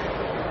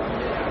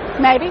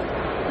 Maybe.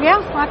 Yeah,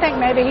 I think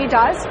maybe he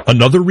does.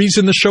 Another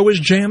reason the show is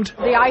jammed?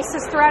 The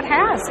ISIS threat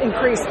has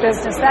increased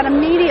business. That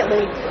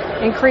immediately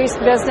increased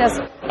business.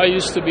 I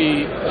used to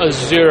be a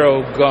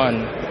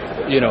zero-gun,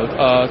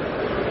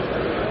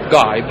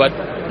 guy, but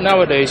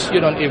nowadays you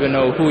don't even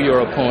know who your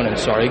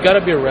opponents are. You got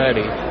to be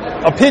ready.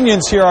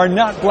 Opinions here are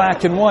not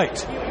black and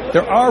white.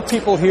 There are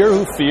people here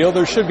who feel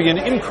there should be an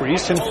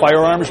increase in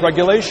firearms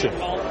regulation.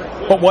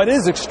 But what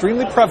is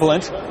extremely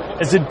prevalent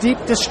is a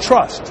deep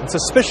distrust and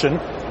suspicion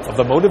of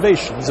the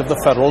motivations of the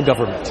federal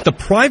government. The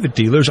private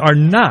dealers are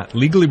not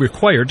legally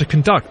required to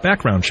conduct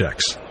background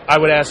checks. I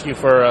would ask you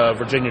for a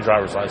Virginia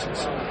driver's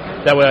license.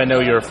 That way I know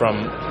you're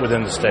from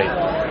within the state.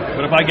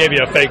 But if I gave you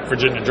a fake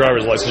Virginia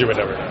driver's license, you would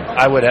never know.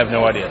 I would have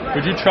no idea.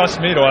 Would you trust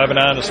me to have an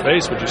honest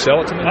face? Would you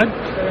sell it to me?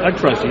 I'd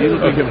trust you.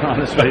 You'd give an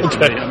honest face to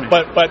me. I mean.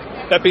 But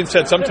that being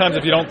said, sometimes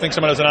if you don't think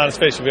someone has an honest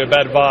face, if you have a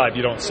bad vibe,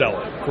 you don't sell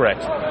it.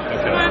 Correct.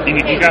 Okay.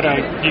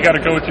 You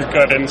gotta go with your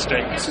gut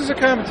instinct. This is a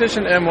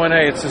competition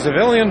M1A. It's a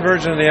civilian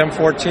version of the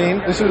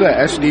M14. This is a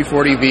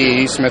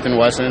SD-40B Smith &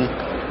 Wesson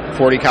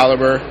 40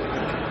 caliber.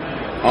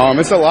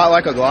 It's a lot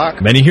like a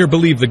Glock. Many here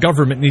believe the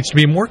government needs to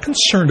be more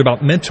concerned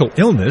about mental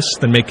illness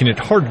than making it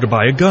harder to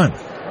buy a gun.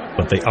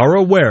 But they are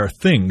aware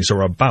things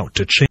are about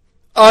to change.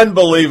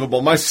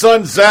 Unbelievable. My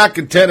son Zach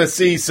in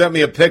Tennessee sent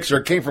me a picture.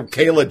 It came from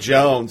Kayla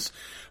Jones.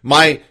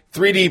 My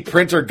 3D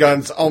printer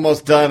gun's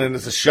almost done, and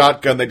it's a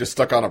shotgun they just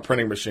stuck on a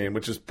printing machine,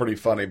 which is pretty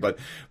funny. But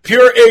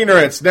pure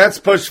ignorance. Nets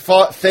push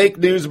fake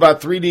news about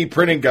 3D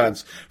printing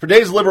guns. For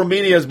days, liberal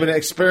media has been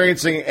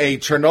experiencing a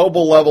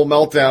Chernobyl-level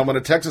meltdown when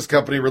a Texas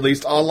company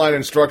released online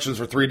instructions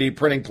for 3D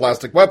printing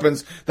plastic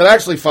weapons that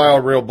actually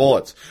fire real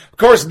bullets. Of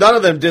course, none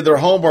of them did their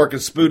homework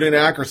and spewed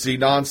inaccuracy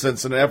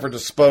nonsense in an effort to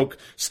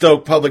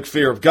stoke public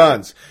fear of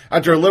guns.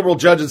 After a liberal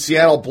judge in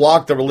Seattle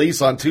blocked the release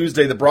on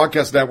Tuesday, the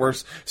broadcast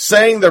networks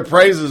sang their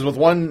praises, with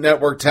one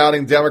network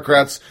touting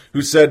Democrats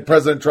who said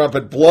President Trump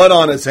had blood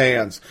on his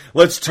hands.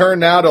 Let's turn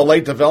now to a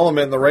late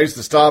development in the race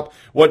to stop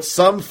what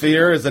some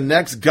fear is the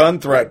next gun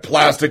threat.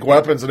 Plastic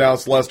weapons,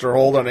 announced Lester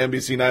Holt on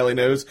NBC Nightly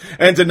News.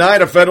 And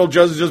tonight, a federal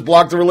judge just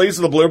blocked the release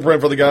of the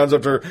blueprint for the guns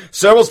after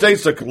several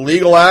states took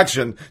legal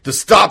action to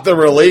stop the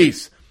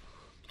release.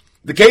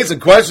 The case in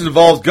question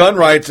involves gun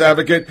rights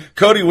advocate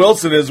Cody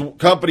Wilson, his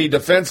company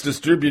Defense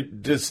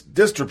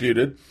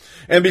Distributed.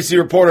 NBC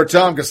reporter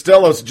Tom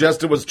Costello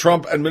suggested it was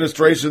Trump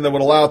administration that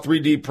would allow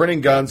 3D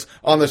printing guns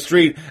on the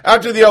street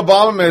after the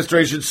Obama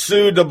administration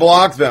sued to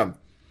block them.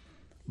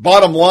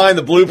 Bottom line,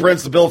 the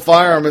blueprints to build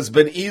firearm has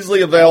been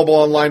easily available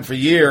online for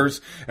years,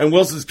 and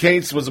Wilson's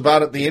case was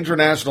about the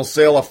international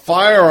sale of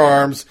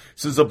firearms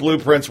since the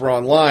blueprints were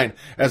online.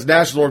 As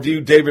National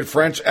Review David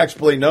French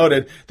expertly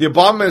noted, the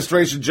Obama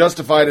administration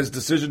justified its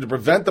decision to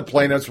prevent the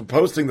plaintiffs from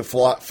posting the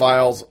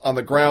files on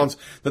the grounds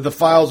that the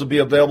files would be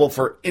available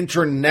for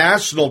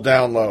international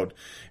download.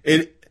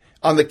 It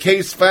on the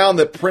case found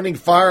that printing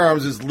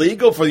firearms is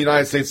legal for the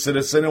United States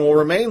citizen and will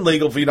remain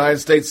legal for the United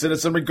States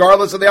citizen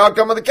regardless of the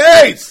outcome of the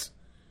case.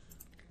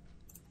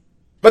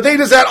 But they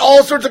just had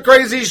all sorts of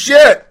crazy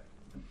shit.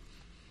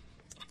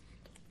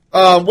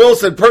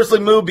 Wilson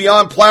personally moved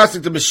beyond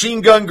plastic to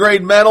machine gun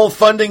grade metal,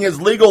 funding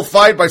his legal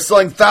fight by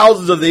selling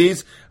thousands of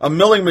these, a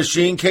milling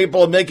machine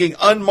capable of making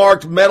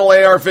unmarked metal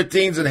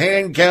AR-15s and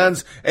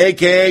handguns,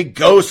 aka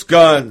ghost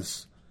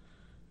guns.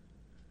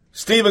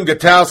 Stephen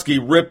Gutowski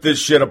ripped this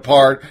shit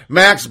apart.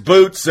 Max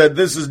Boot said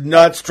this is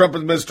nuts. Trump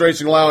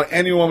administration allowing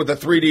anyone with a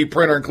 3D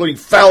printer, including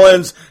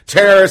felons,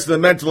 terrorists, and the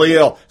mentally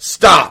ill.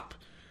 Stop.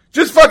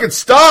 Just fucking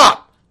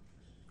stop.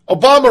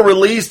 Obama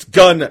released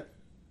gun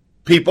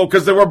people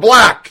because they were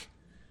black.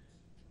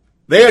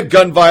 They had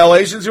gun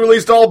violations. He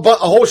released a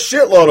whole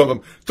shitload of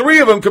them. 3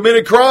 of them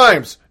committed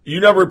crimes. You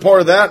never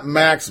reported that,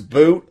 Max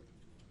Boot.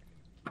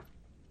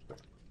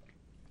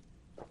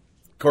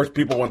 Of course,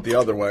 people went the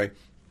other way.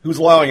 Who's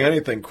allowing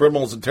anything?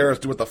 Criminals and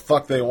terrorists do what the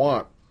fuck they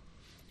want.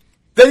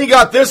 Then you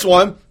got this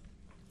one.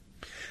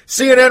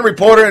 CNN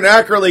reporter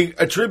inaccurately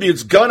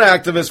attributes gun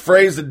activist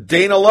phrase to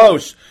Dana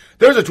Loesch.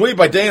 There's a tweet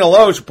by Dana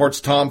Loesch,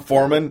 reports Tom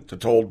Foreman,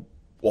 told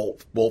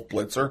Wolf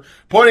Blitzer,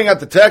 pointing at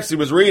the text he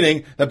was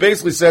reading that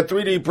basically said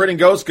 3D printing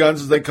ghost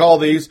guns, as they call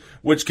these,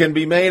 which can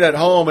be made at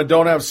home and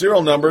don't have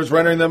serial numbers,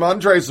 rendering them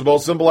untraceable,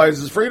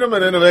 symbolizes freedom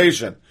and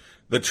innovation.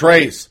 The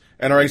Trace.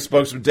 NRA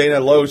spokesman Dana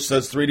Loesch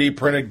says 3D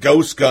printed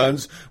ghost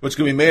guns, which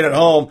can be made at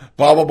home,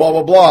 blah, blah, blah,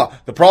 blah, blah.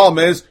 The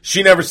problem is,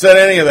 she never said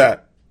any of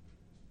that.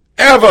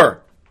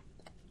 Ever.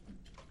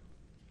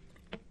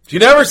 She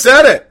never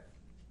said it.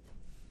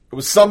 It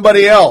was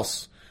somebody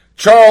else.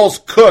 Charles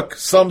Cook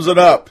sums it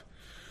up.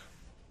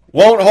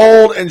 Won't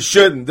hold and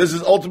shouldn't. This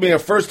is ultimately a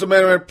First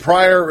Amendment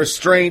prior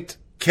restraint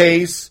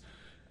case.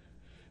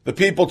 The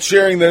people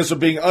cheering this are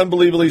being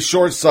unbelievably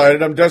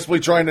short-sighted. I'm desperately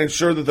trying to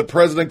ensure that the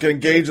president can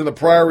engage in the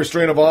prior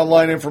restraint of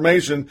online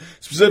information,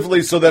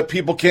 specifically so that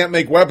people can't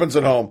make weapons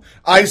at home.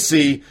 I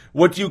see.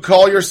 What do you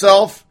call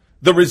yourself?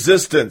 The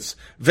resistance.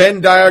 Venn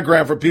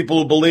diagram for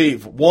people who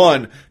believe.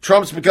 1.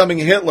 Trump's becoming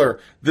Hitler.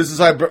 This is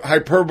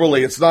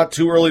hyperbole. It's not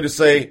too early to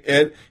say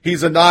it.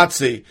 He's a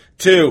Nazi.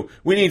 2.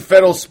 We need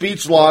federal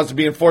speech laws to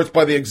be enforced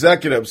by the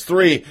executives.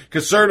 3.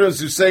 Conservatives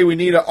who say we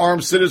need an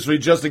armed citizenry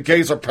just in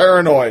case are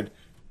paranoid.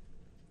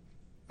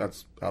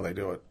 That's how they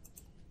do it.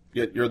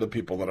 Yet you're the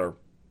people that are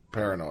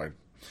paranoid.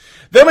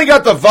 Then we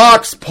got the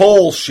Vox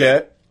poll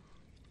shit.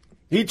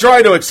 He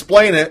tried to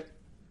explain it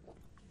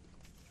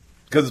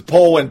because his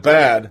poll went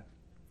bad.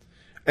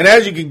 And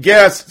as you can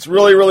guess, it's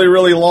really, really,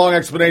 really long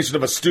explanation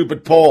of a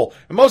stupid poll.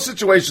 In most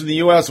situations in the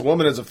U.S., a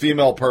woman is a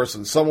female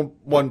person.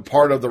 Someone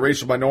part of the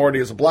racial minority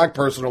is a black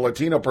person or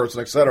Latino person,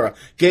 etc.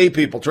 Gay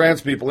people, trans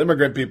people,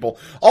 immigrant people.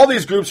 All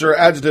these groups are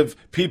adjective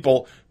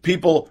people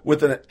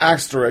with an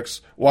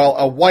asterisk, while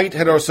a white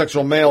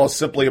heterosexual male is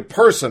simply a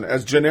person,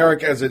 as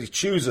generic as it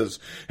chooses.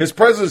 His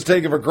presence is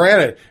taken for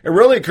granted. It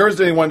rarely occurs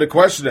to anyone to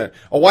question it.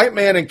 A white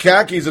man in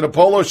khakis and a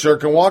polo shirt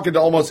can walk into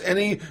almost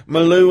any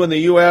milieu in the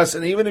U.S.,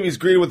 and even if he's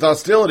greeted with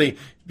hostility,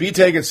 be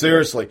taken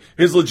seriously.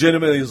 His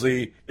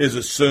legitimacy is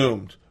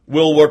assumed.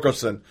 Will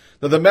Wilkerson.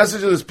 Now, the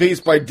message of this piece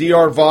by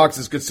D.R. Vox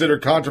is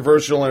considered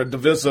controversial and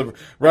divisive,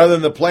 rather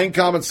than the plain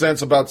common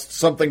sense about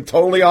something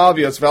totally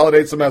obvious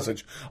validates the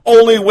message.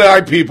 Only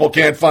white people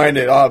can't find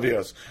it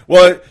obvious.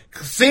 Well, it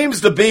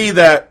seems to be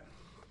that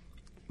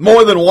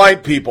more than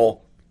white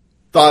people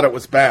thought it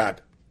was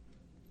bad.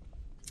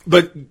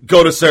 But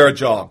go to Sarah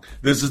Jong.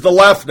 This is the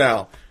left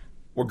now.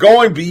 We're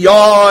going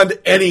beyond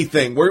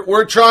anything.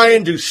 We're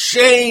trying to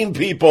shame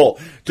people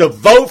to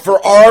vote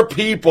for our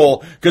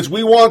people because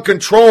we want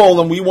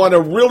control and we want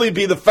to really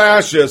be the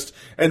fascist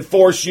and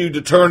force you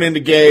to turn into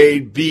gay,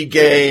 be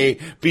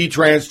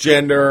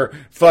transgender,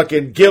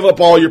 fucking give up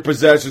all your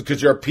possessions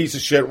because you're a piece of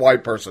shit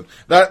white person.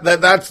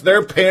 That's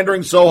they're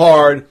pandering so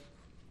hard.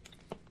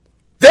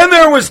 Then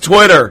there was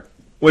Twitter,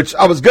 which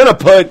I was going to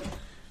put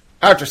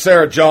after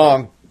Sarah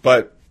Jong,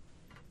 but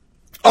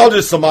I'll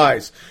just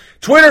surmise.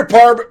 Twitter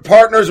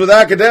partners with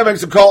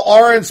academics who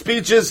call RN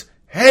speeches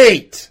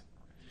hate.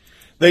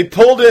 They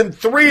pulled in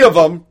 3 of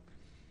them.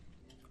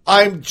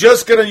 I'm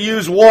just going to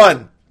use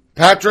one.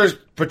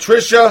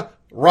 Patricia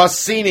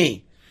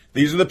Rossini.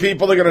 These are the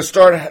people that are going to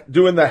start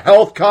doing the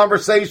health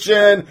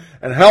conversation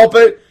and help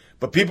it.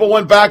 But people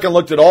went back and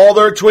looked at all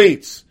their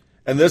tweets.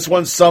 And this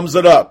one sums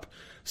it up.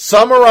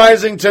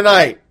 Summarizing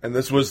tonight, and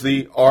this was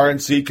the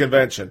RNC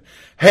convention.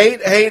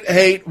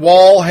 Hate,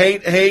 wall,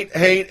 hate,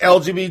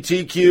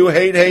 LGBTQ,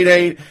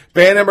 hate,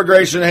 ban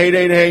immigration,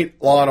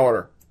 hate, law and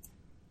order.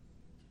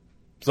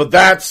 So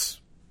that's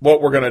what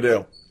we're going to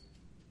do.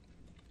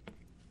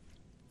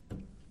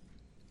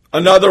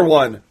 Another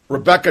one,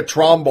 Rebecca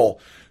Tromble,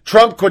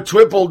 Trump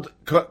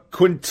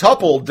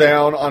quintupled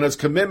down on his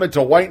commitment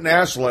to white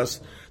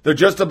nationalists. They're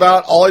just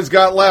about all he's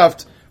got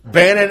left.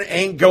 Bannon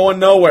ain't going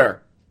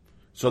nowhere.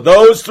 So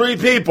those three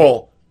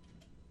people,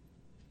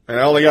 and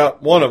I only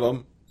got one of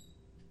them,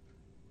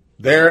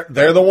 they're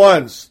the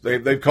ones.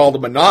 They've called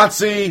him a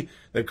Nazi.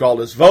 They've called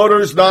his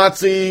voters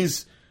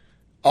Nazis.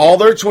 All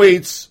their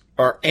tweets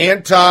are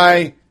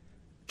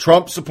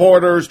anti-Trump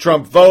supporters,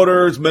 Trump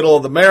voters, middle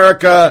of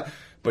America.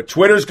 But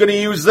Twitter's going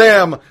to use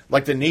them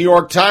like the New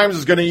York Times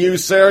is going to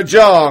use Sarah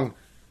Jong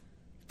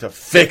to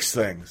fix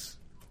things.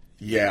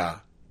 Yeah.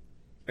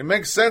 It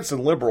makes sense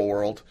in liberal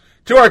world.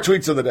 To our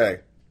tweets of the day.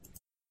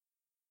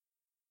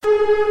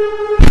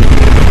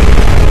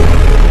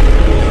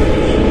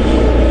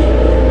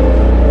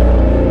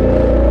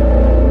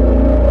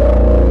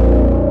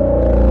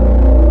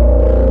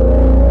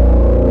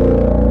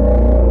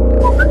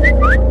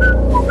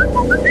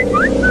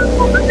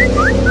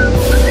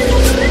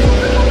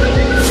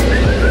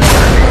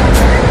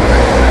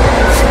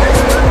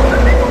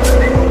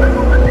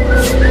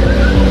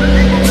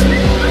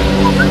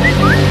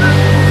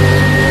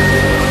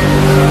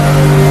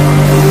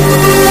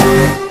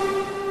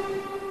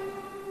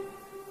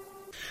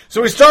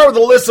 So we start with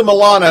Alyssa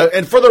Milano,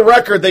 and for the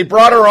record, they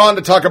brought her on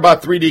to talk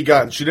about 3D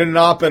guns. She did an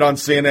op-ed on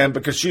CNN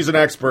because she's an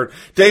expert.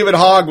 David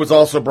Hogg was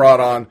also brought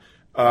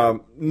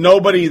on.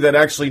 Nobody that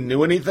actually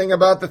knew anything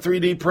about the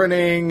 3D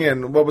printing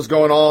and what was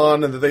going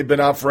on and that they've been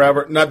out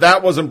forever. No,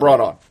 that wasn't brought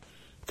on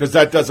because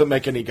that doesn't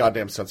make any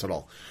goddamn sense at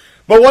all.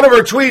 But one of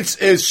her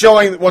tweets is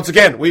showing, once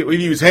again,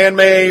 we've used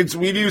handmaids,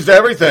 we've used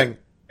everything.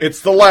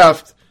 It's the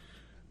left.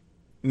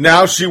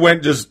 Now she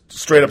went just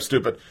straight up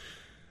stupid.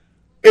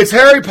 It's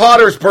Harry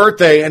Potter's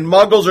birthday, and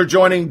Muggles are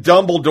joining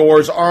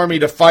Dumbledore's army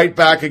to fight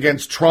back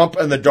against Trump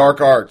and the dark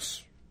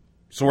arts.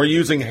 So we're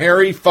using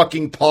Harry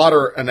fucking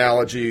Potter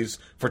analogies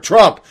for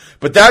Trump.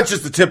 But that's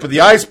just the tip of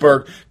the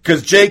iceberg,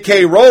 because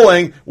J.K.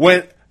 Rowling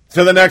went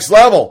to the next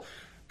level.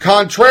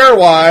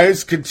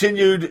 Contrariwise,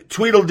 continued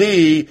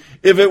Tweedledee,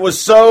 if it was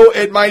so,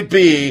 it might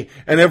be,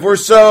 and if we're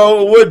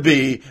so, it would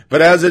be,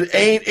 but as it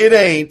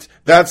ain't,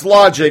 that's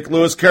logic,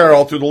 Lewis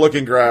Carroll through the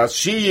Looking Glass.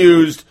 She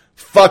used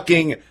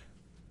fucking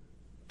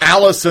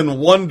Alice in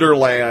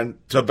Wonderland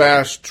to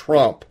bash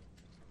Trump.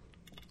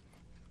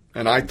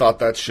 And I thought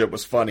that shit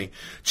was funny.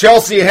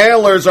 Chelsea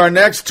Handler's our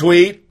next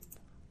tweet.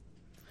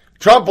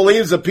 Trump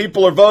believes that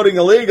people are voting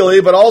illegally,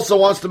 but also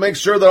wants to make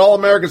sure that all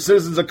American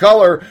citizens of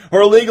color who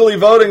are illegally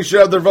voting should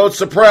have their votes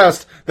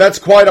suppressed. That's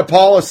quite a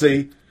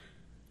policy.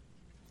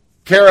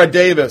 Kara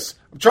Davis.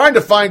 I'm trying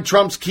to find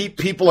Trump's keep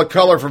people of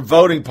color from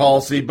voting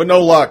policy, but no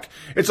luck.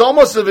 It's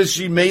almost as if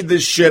she made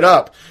this shit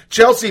up.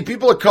 Chelsea,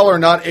 people of color are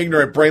not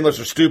ignorant, brainless,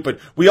 or stupid.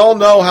 We all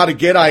know how to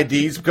get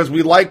IDs because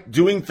we like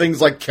doing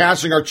things like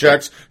cashing our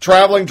checks,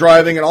 traveling,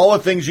 driving, and all the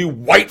things you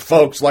white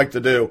folks like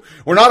to do.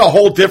 We're not a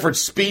whole different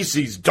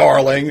species,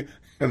 darling.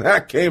 And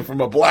that came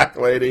from a black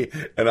lady,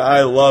 and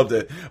I loved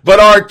it. But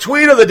our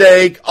tweet of the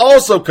day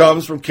also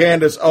comes from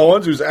Candace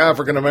Owens, who's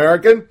African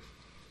American.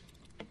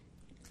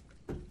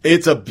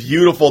 It's a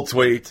beautiful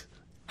tweet.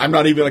 I'm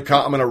not even I'm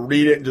going to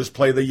read it and just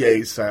play the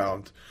yay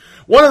sound.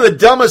 One of the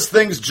dumbest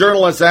things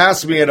journalists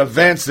ask me at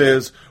events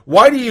is,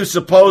 why do you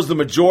suppose the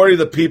majority of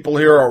the people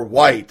here are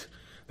white?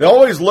 They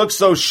always look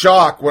so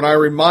shocked when I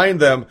remind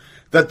them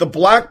that the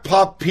black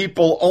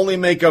people only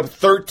make up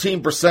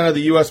 13% of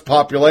the U.S.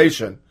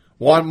 population.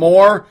 Want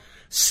more?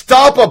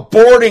 Stop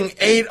aborting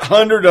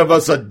 800 of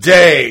us a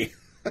day.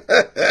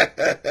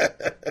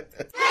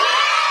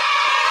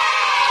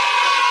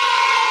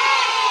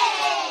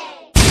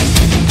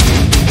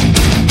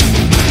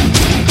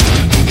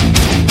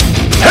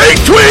 Hey,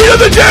 tweet of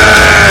the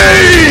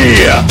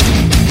day!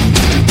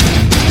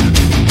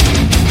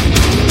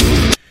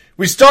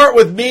 We start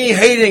with me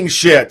hating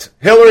shit.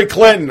 Hillary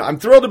Clinton. I'm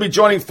thrilled to be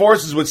joining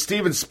forces with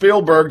Steven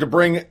Spielberg to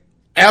bring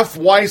F.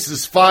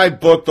 Weiss's 5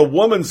 book, The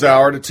Woman's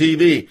Hour, to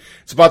TV.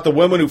 It's about the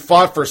women who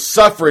fought for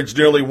suffrage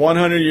nearly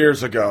 100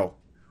 years ago.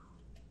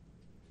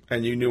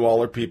 And you knew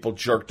all her people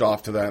jerked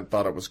off to that and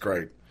thought it was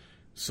great.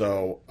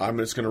 So I'm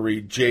just going to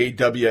read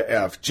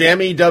JWF.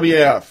 Jammy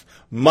WF.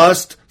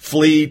 Must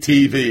flee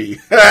TV.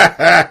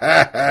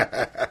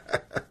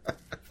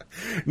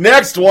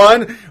 Next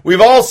one.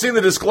 We've all seen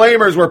the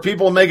disclaimers where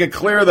people make it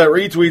clear that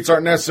retweets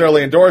aren't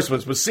necessarily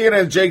endorsements, but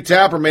CNN's Jake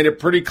Tapper made it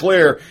pretty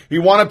clear he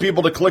wanted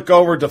people to click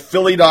over to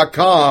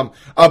Philly.com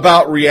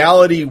about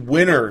reality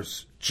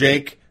winners.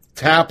 Jake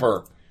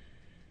Tapper.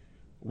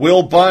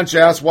 Will Bunch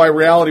asked why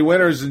Reality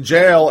Winners is in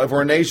jail if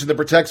we're a nation that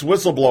protects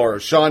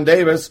whistleblowers. Sean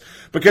Davis,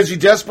 because he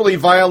desperately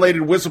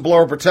violated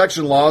whistleblower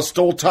protection laws,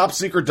 stole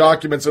top-secret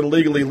documents and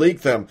illegally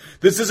leaked them.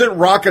 This isn't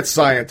rocket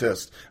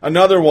scientist.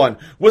 Another one.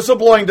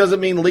 Whistleblowing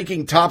doesn't mean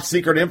leaking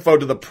top-secret info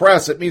to the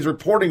press. It means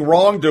reporting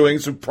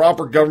wrongdoings through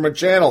proper government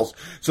channels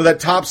so that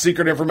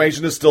top-secret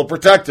information is still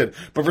protected.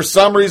 But for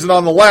some reason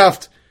on the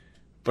left,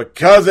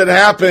 because it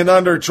happened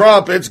under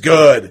Trump, it's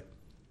good.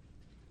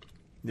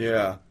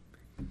 Yeah.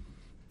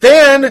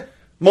 Then,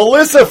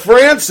 Melissa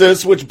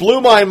Francis, which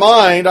blew my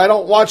mind. I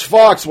don't watch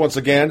Fox once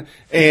again.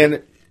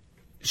 And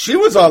she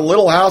was on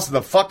Little House on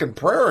the fucking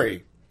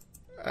Prairie.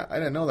 I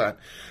didn't know that.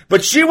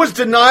 But she was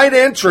denied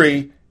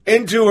entry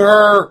into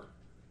her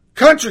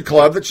country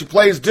club that she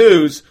plays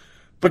dues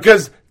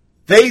because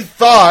they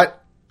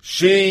thought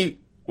she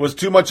was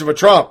too much of a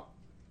Trump.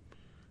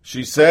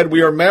 She said,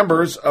 we are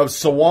members of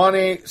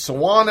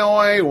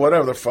Sewanee,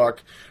 whatever the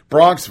fuck,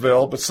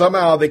 Bronxville, but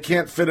somehow they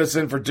can't fit us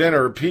in for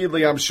dinner.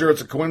 Repeatedly, I'm sure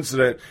it's a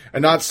coincidence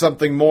and not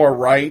something more,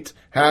 right?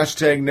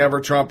 Hashtag never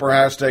Trump or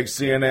hashtag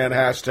CNN,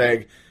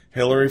 hashtag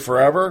Hillary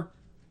forever.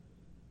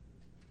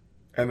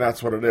 And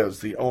that's what it is.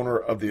 The owner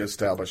of the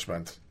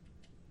establishment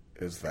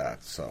is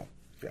that. So,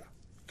 yeah,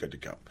 good to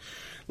go.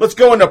 Let's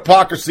go into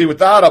hypocrisy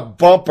without a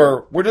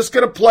bumper. We're just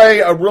going to play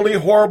a really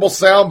horrible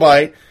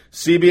soundbite.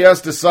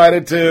 CBS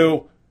decided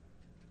to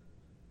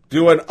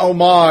do an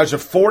homage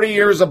of 40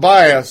 years of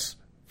bias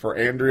for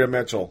Andrea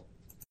Mitchell.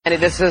 And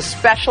it is a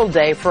special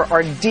day for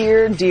our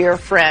dear, dear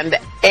friend,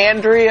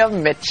 Andrea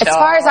Mitchell. As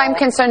far as I'm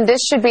concerned, this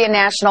should be a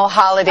national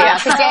holiday.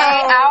 Today,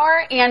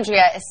 our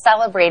Andrea is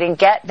celebrating,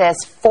 get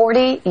this,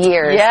 40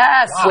 years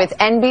with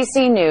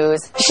NBC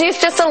News. She's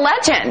just a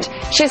legend.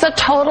 She's a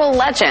total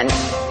legend.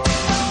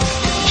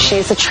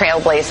 She's a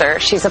trailblazer.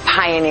 She's a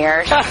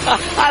pioneer.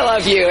 I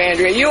love you,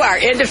 Andrea. You are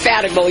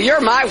indefatigable.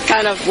 You're my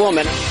kind of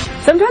woman.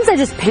 Sometimes I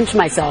just pinch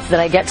myself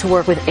that I get to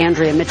work with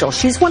Andrea Mitchell.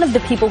 She's one of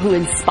the people who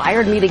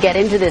inspired me to get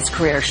into this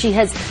career. She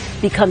has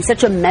become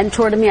such a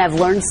mentor to me. I've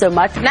learned so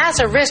much.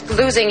 NASA risked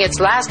losing its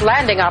last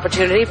landing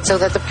opportunity so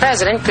that the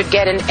president could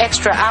get an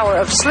extra hour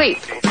of sleep.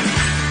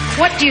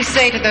 What do you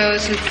say to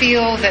those who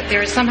feel that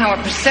there is somehow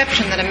a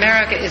perception that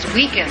America is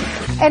weakened?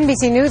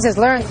 NBC News has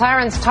learned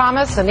Clarence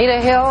Thomas,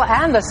 Anita Hill,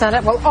 and the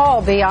Senate will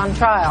all be on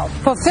trial.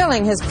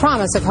 Fulfilling his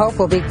promise of hope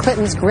will be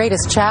Clinton's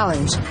greatest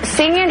challenge.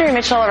 Seeing Andrea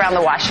Mitchell around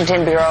the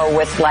Washington Bureau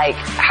was like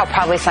how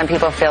probably some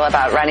people feel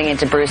about running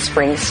into Bruce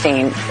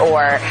Springsteen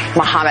or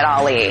Muhammad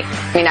Ali.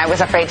 I mean, I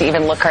was afraid to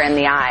even look her in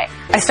the eye.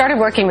 I started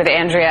working with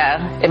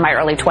Andrea in my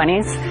early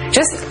 20s.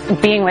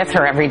 Just being with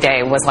her every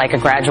day was like a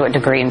graduate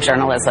degree in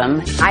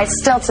journalism. I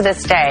still, to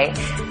this day,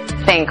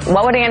 think,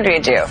 what would Andrea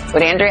do?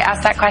 Would Andrea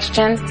ask that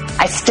question?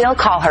 I still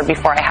call her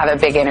before I have a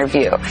big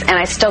interview, and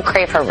I still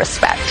crave her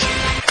respect.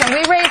 Can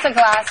we raise a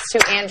glass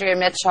to Andrea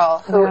Mitchell,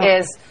 who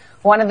is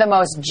one of the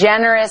most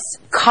generous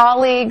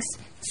colleagues,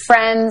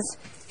 friends,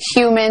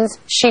 humans.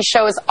 She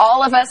shows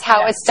all of us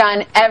how it's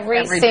done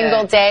every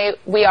single day.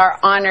 We are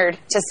honored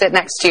to sit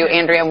next to you,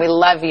 Andrea, and we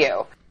love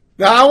you.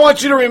 Now, I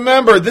want you to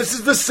remember, this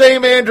is the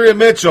same Andrea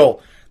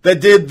Mitchell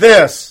that did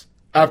this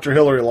after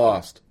Hillary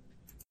lost.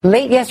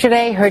 Late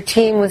yesterday, her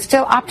team was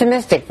still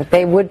optimistic that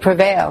they would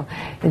prevail.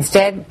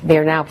 Instead, they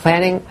are now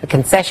planning a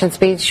concession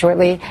speech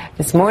shortly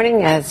this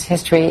morning as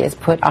history is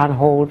put on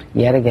hold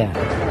yet again.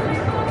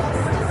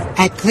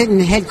 At Clinton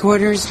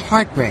headquarters,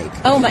 heartbreak.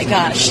 Oh, my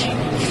gosh.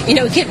 You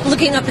know, keep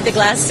looking up at the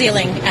glass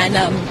ceiling, and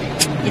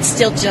it's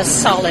still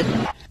just solid.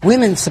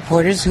 Women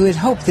supporters who had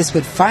hoped this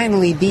would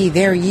finally be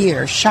their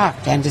year,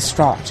 shocked and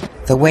distraught.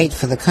 The wait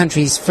for the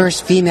country's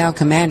first female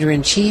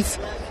commander-in-chief,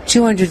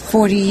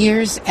 240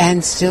 years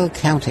and still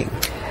counting.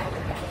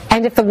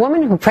 And if the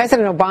woman who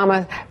President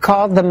Obama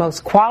called the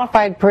most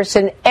qualified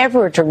person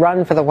ever to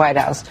run for the White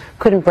House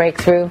couldn't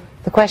break through,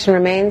 the question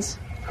remains,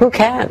 who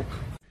can?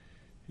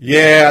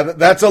 Yeah,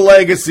 that's a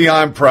legacy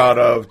I'm proud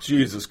of.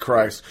 Jesus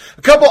Christ.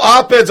 A couple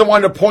op-eds I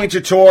wanted to point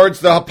you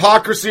towards. The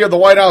hypocrisy of the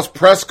White House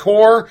press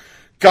corps.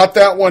 Got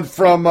that one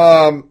from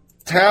not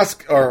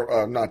Task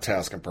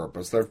and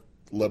Purpose. They're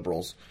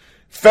liberals.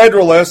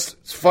 Federalist.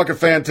 It's fucking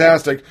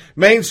fantastic.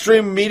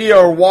 Mainstream media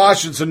are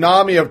washed.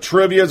 Tsunami of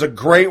Trivia is a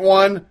great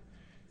one,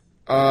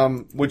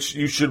 which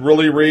you should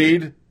really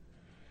read.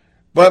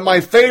 But my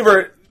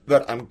favorite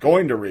that I'm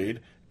going to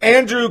read,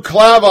 Andrew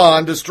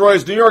Clavon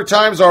destroys New York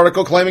Times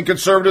article claiming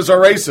conservatives are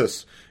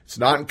racist. It's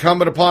not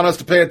incumbent upon us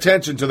to pay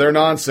attention to their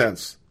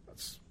nonsense.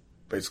 That's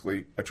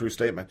basically a true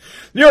statement.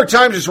 New York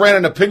Times just ran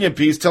an opinion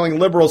piece telling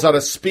liberals how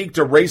to speak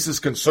to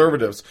racist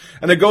conservatives.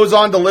 And it goes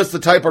on to list the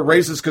type of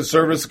racist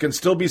conservatives that can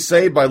still be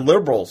saved by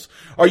liberals.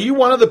 Are you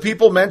one of the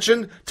people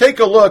mentioned? Take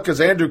a look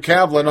as Andrew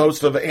Kavlin,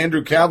 host of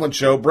Andrew Kavlin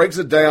Show, breaks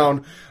it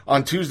down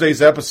on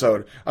Tuesday's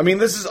episode. I mean,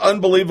 this is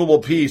unbelievable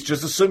piece,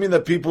 just assuming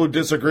that people who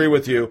disagree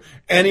with you,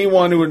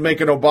 anyone who would make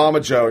an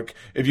Obama joke,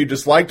 if you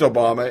disliked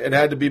Obama, it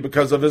had to be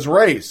because of his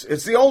race.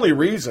 It's the only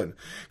reason.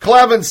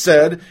 Clavin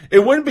said it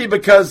wouldn't be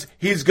because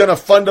he's going to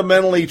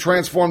fundamentally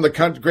transform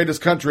the greatest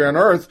country on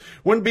earth.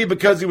 Wouldn't be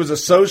because he was a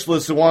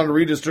socialist who wanted to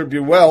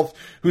redistribute wealth,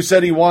 who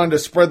said he wanted to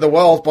spread the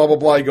wealth, blah, blah,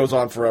 blah. He goes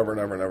on forever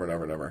and ever and ever and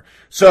ever and ever.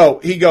 So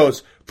he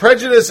goes,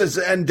 prejudice is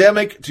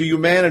endemic to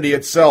humanity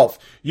itself.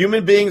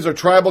 Human beings are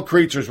tribal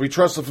creatures. We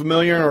trust the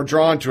familiar and are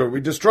drawn to it. We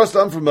distrust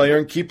the unfamiliar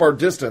and keep our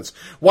distance.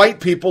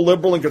 White people,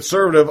 liberal and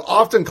conservative,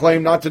 often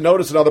claim not to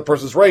notice another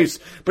person's race,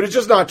 but it's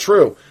just not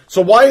true.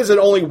 So why is it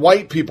only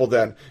white people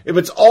then? If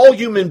it's all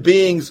human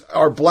beings,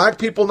 are black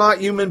people not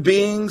human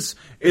beings?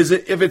 If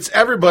it's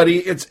everybody,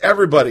 it's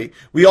everybody.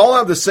 We all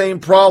have the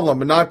same problem,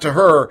 but not to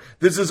her.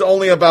 This is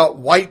only about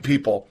white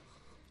people.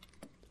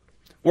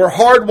 We're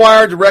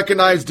hardwired to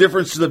recognize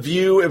difference to the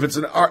view if it's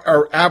an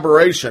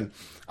aberration.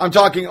 I'm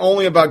talking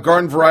only about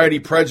garden variety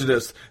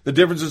prejudice. The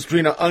differences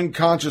between an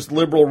unconscious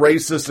liberal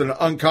racist and an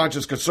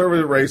unconscious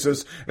conservative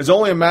racist is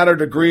only a matter of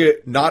degree,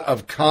 not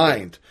of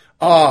kind.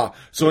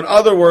 So in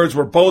other words,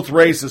 we're both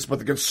racist, but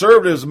the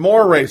conservative is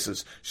more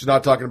racist. She's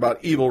not talking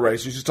about evil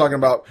racists. She's talking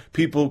about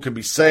people who can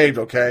be saved,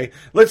 okay?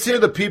 Let's hear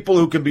the people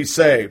who can be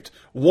saved.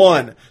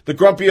 1, the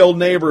grumpy old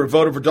neighbor who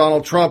voted for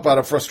Donald Trump out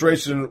of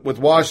frustration with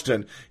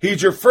Washington.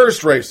 He's your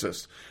first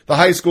racist. The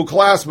high school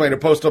classmate who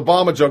posted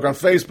Obama joke on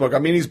Facebook. I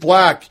mean, he's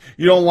black.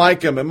 You don't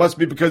like him. It must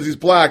be because he's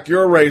black.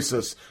 You're a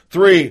racist.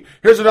 3,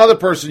 here's another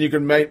person you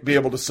can be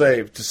able to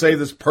save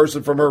this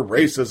person from her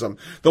racism.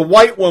 The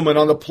white woman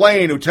on the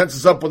plane who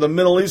tenses up when the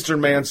Middle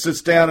Eastern man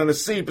sits down in a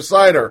seat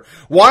beside her.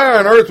 Why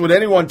on earth would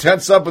anyone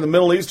tense up when the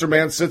Middle Eastern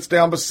man sits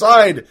down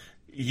beside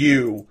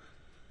you?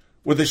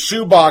 With a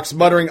shoebox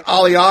muttering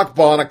Ali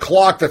Akbar on a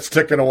clock that's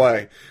ticking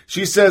away.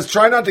 She says,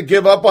 try not to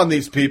give up on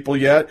these people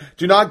yet.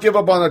 Do not give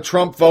up on a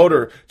Trump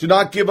voter. Do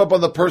not give up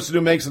on the person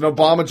who makes an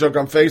Obama joke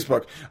on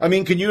Facebook. I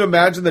mean, can you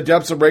imagine the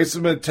depths of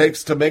racism it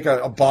takes to make an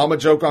Obama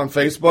joke on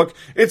Facebook?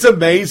 It's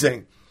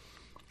amazing.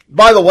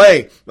 By the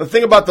way, the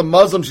thing about the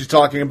Muslim she's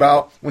talking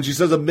about, when she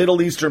says a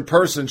Middle Eastern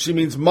person, she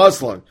means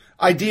Muslim.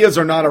 Ideas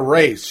are not a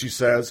race, she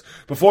says.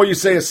 Before you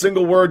say a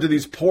single word to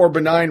these poor,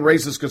 benign,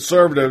 racist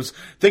conservatives,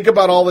 think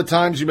about all the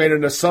times you made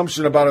an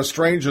assumption about a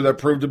stranger that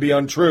proved to be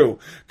untrue.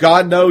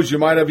 God knows you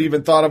might have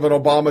even thought of an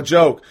Obama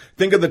joke.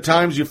 Think of the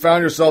times you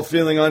found yourself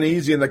feeling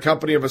uneasy in the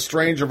company of a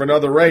stranger of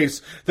another race.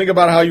 Think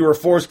about how you were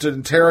forced to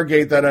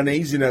interrogate that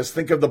uneasiness.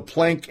 Think of the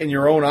plank in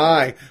your own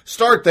eye.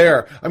 Start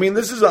there. I mean,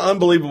 this is an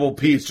unbelievable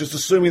piece, just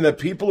assuming that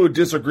people who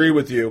disagree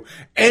with you,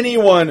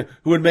 anyone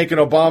who would make an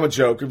Obama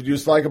joke, if you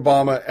dislike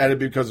Obama, and it'd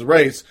be because of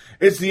race,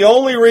 it's the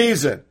only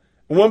reason.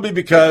 It won't be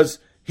because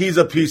he's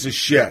a piece of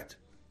shit.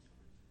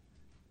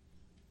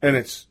 And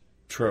it's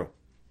true.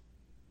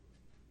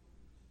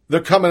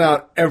 They're coming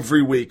out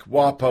every week.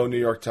 WAPO, New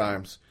York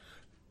Times.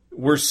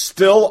 We're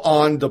still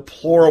on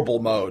deplorable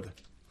mode.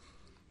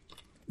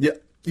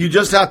 You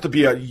just have to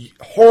be a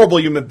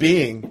horrible human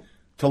being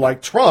to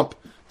like Trump,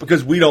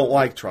 because we don't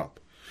like Trump.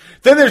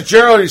 Then there's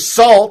Gerald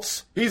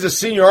Saltz. He's a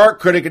senior art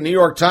critic at New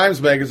York Times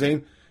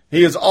Magazine.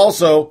 He is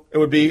also, it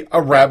would be,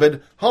 a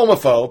rabid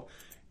homophobe.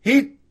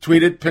 He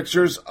tweeted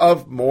pictures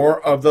of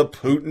more of the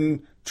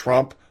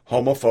Putin-Trump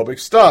homophobic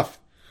stuff.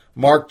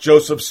 Mark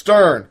Joseph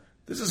Stern.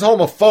 This is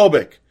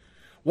homophobic.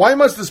 Why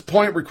must this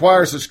point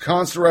require such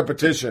constant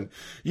repetition?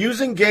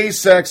 Using gay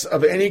sex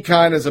of any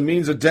kind as a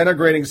means of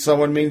denigrating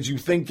someone means you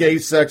think gay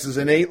sex is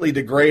innately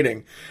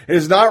degrading. It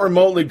is not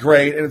remotely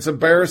great, and it's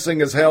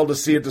embarrassing as hell to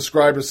see it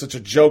described as such a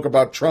joke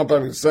about Trump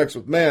having sex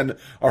with men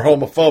are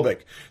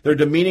homophobic. They're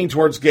demeaning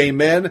towards gay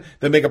men.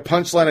 They make a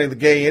punchline of the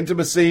gay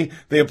intimacy.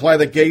 They imply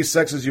that gay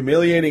sex is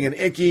humiliating and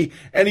icky.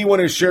 Anyone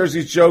who shares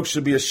these jokes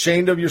should be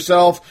ashamed of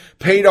yourself.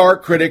 Paid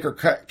art critic or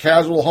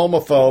casual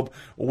homophobe,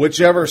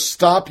 whichever,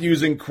 stop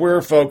using queer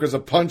folk as a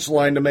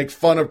punchline to make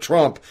fun of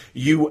Trump,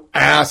 you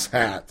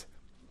asshat.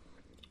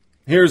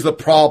 Here's the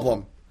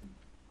problem.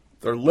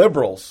 They're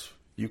liberals.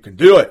 You can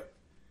do it.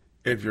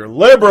 If you're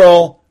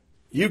liberal,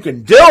 you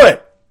can do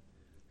it.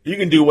 You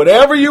can do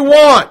whatever you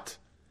want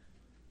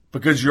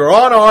because you're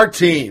on our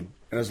team.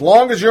 And as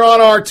long as you're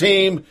on our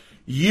team,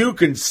 you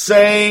can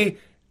say,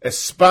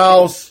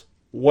 espouse,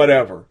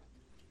 whatever.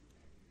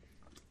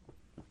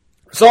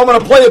 So I'm going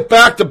to play it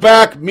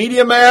back-to-back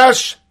media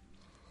mash.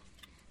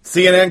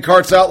 CNN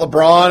carts out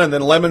LeBron, and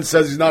then Lemon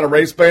says he's not a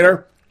race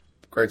baiter.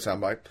 Great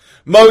soundbite.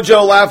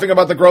 Mojo laughing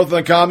about the growth of the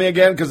economy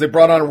again because they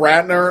brought on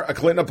Ratner, a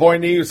Clinton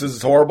appointee, who says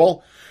it's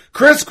horrible.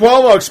 Chris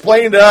Cuomo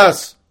explained to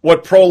us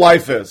what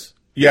pro-life is.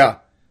 Yeah,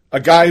 a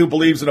guy who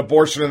believes in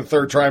abortion in the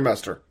third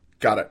trimester.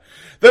 Got it.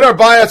 Then our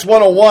Bias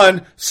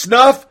 101,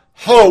 Snuff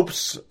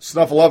hopes,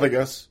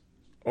 Snuffleupagus,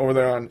 over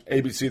there on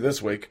ABC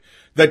this week,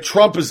 that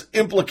Trump is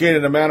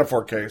implicated in a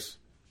Manafort case.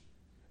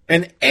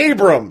 And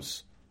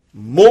Abrams,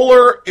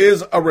 Mueller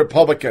is a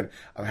Republican.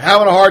 I'm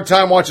having a hard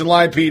time watching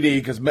Live PD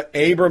because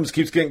Abrams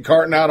keeps getting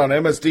carting out on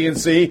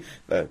MSDNC,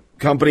 the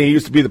company he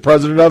used to be the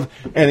president of,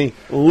 and he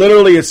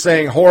literally is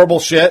saying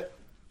horrible shit,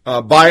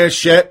 biased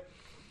shit,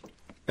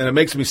 and it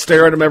makes me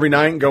stare at him every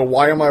night and go,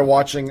 why am I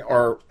watching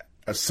or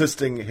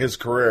assisting his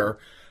career?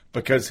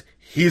 Because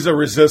he's a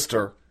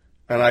resistor,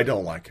 and I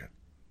don't like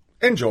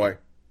it. Enjoy.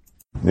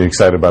 You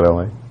excited about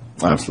LA?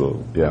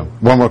 Absolutely. Yeah.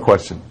 One more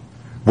question.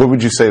 What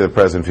would you say to the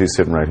president if he's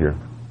sitting right here?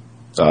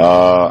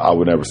 I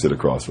would never sit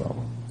across from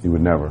him. You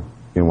would never? You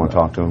didn't want to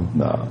talk to him?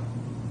 Nah.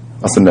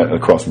 I sit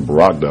across from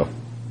Barack, though.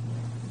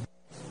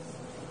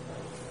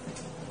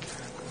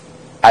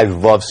 I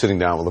love sitting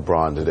down with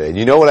LeBron today. And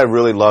you know what I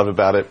really love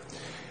about it?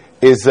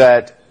 Is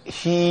that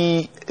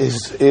he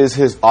is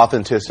his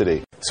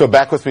authenticity. So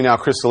back with me now,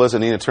 Chris Cillizza,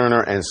 Nina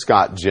Turner, and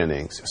Scott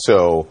Jennings.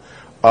 So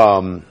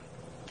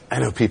I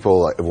know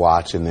people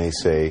watch and they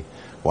say,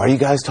 why are you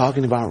guys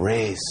talking about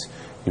race?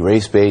 You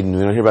race baiting,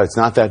 we don't hear about it. It's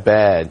not that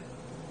bad.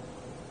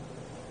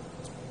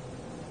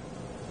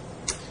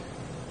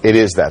 It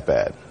is that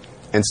bad.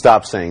 And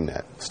stop saying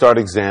that. Start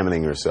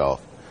examining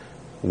yourself.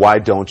 Why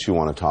don't you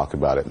want to talk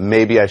about it?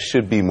 Maybe I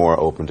should be more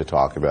open to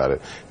talk about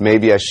it.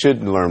 Maybe I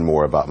should learn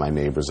more about my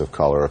neighbors of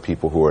color or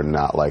people who are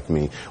not like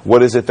me.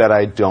 What is it that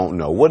I don't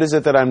know? What is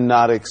it that I'm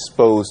not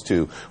exposed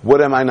to?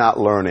 What am I not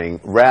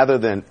learning? Rather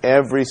than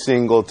every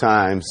single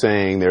time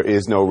saying there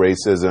is no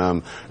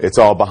racism, it's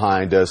all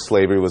behind us,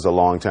 slavery was a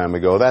long time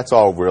ago. That's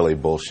all really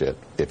bullshit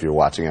if you're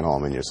watching at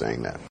home and you're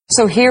saying that.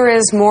 So here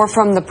is more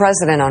from the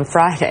president on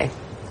Friday.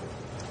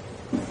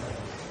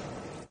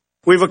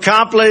 We've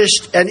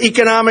accomplished an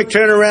economic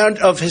turnaround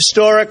of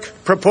historic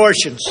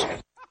proportions.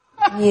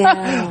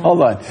 Yeah.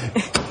 Hold on.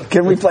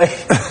 Can we play?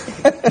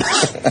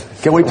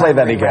 Can we play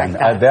that again?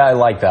 I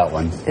like that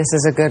one. This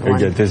is a good one.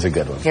 This is a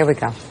good one. Here we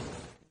go.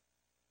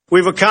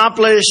 We've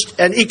accomplished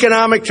an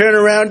economic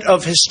turnaround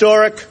of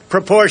historic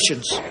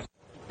proportions.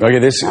 Okay,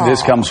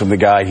 this comes from the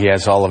guy. He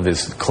has all of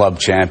his club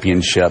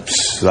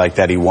championships like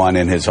that he won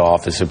in his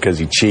office because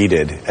he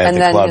cheated at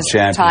the club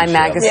championship. Time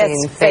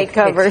magazine fake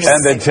covers.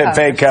 And the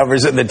fake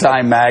covers in the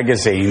Time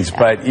magazines.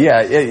 But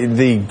yeah,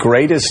 the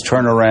greatest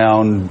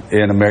turnaround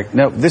in America.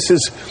 No, this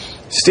is,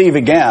 Steve,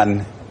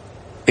 again,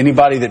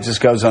 anybody that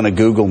just goes on a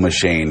Google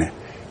machine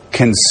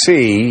can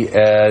see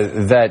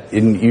that,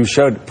 you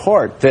showed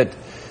part, that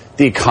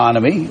the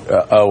economy,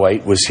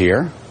 08 was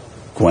here,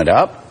 went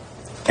up.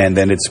 And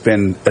then it's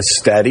been a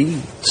steady,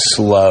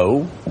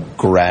 slow,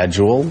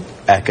 gradual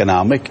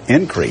economic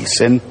increase.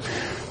 And,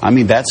 I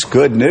mean, that's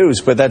good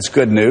news, but that's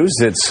good news.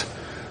 It's,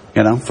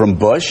 from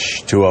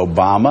Bush to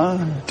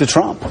Obama to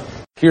Trump.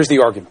 Here's the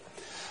argument.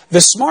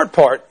 The smart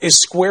part is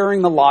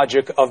squaring the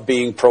logic of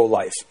being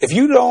pro-life. If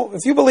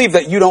you believe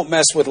that you don't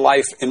mess with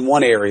life in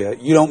one area,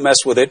 you don't mess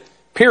with it,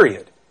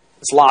 period.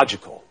 It's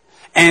logical.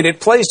 And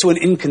it plays to an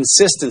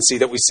inconsistency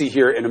that we see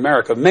here in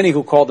America. Many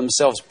who call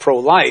themselves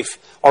pro-life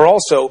are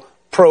also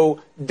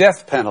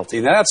pro-death penalty.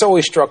 Now, that's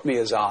always struck me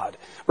as odd,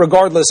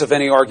 regardless of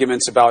any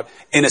arguments about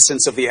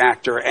innocence of the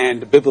actor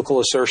and biblical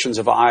assertions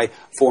of eye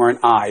for an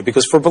eye.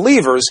 Because for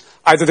believers,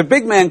 either the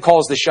big man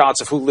calls the shots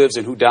of who lives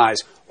and who dies,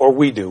 or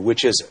we do.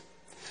 Which is it?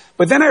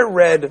 But then I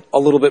read a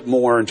little bit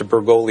more into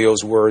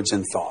Bergoglio's words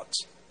and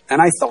thoughts.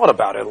 And I thought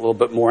about it a little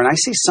bit more, and I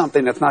see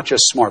something that's not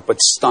just smart, but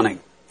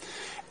stunning.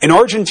 In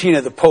Argentina,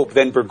 the Pope,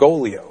 then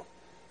Bergoglio,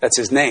 that's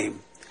his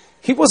name,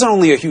 he wasn't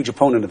only a huge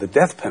opponent of the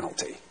death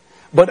penalty,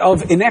 but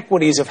of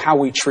inequities of how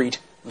we treat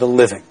the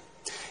living.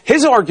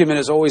 His argument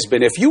has always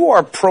been, if you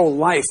are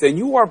pro-life, then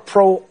you are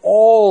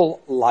pro-all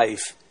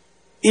life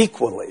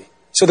equally.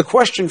 So the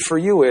question for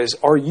you is,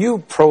 are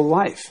you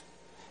pro-life?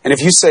 And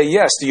if you say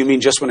yes, do you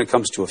mean just when it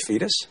comes to a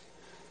fetus?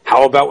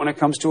 How about when it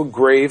comes to a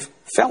grave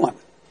felon?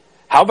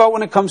 How about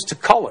when it comes to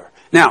color?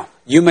 Now,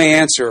 you may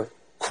answer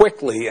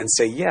quickly and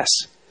say yes,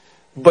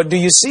 but do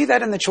you see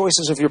that in the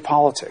choices of your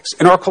politics,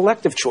 in our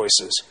collective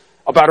choices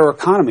about our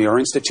economy, our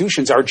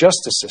institutions, our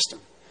justice system?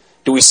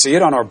 Do we see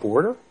it on our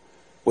border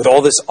with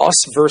all this us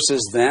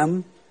versus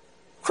them,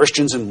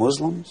 Christians and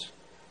Muslims?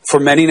 For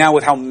many now,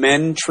 with how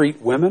men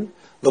treat women,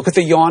 look at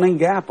the yawning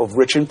gap of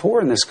rich and poor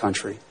in this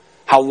country.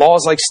 How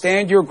laws like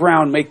Stand Your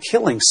Ground make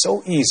killing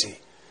so easy,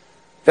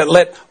 that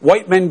let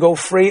white men go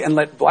free and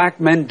let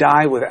black men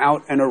die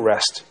without an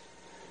arrest.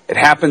 It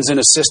happens in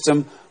a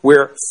system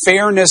where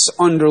fairness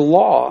under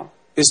law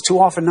is too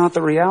often not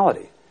the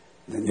reality.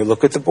 And then you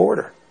look at the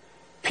border.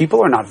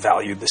 People are not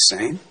valued the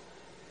same.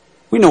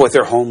 We know what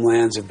their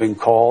homelands have been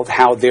called,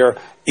 how their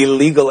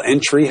illegal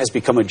entry has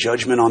become a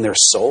judgment on their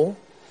soul.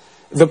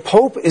 The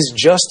Pope is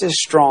just as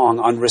strong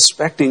on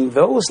respecting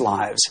those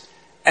lives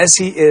as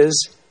he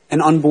is an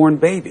unborn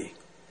baby.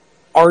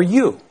 Are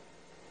you?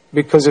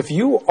 Because if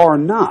you are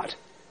not,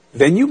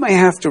 then you may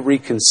have to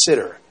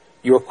reconsider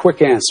your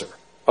quick answer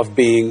of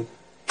being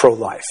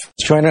pro-life.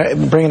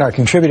 Bring in our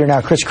contributor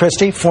now, Chris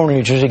Christie, former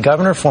New Jersey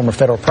governor, former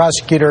federal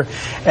prosecutor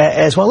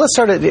as well. Let's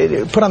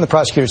put on the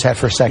prosecutor's hat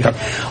for a second.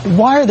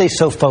 Why are they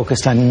so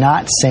focused on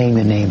not saying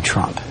the name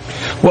Trump?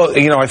 Well,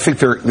 I think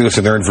they're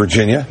in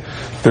Virginia.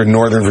 They're in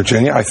Northern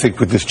Virginia. I think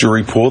with this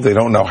jury pool, they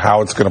don't know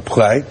how it's going to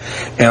play.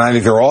 And I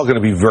think they're all going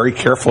to be very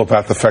careful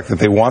about the fact that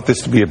they want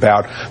this to be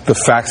about the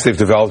facts they've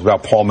developed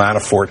about Paul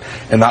Manafort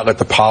and not let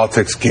the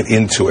politics get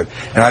into it.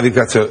 And I think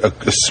that's a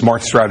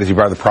smart strategy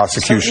by the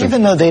prosecution. So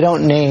even though they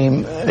don't name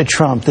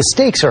Trump, the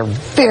stakes are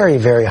very,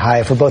 very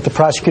high for both the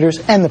prosecutors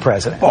and the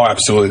president. Oh,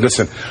 absolutely.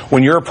 Listen,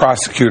 when you're a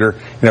prosecutor,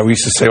 we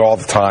used to say all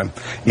the time,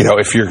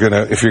 if you're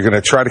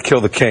gonna try to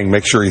kill the king,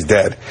 make sure he's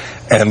dead.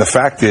 And the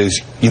fact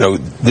is,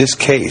 this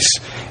case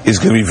is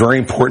going to be very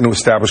important to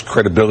establish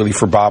credibility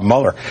for Bob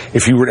Mueller.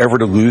 If he were ever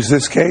to lose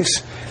this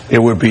case,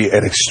 it would be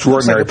an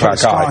extraordinary black eye.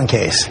 Strong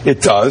case.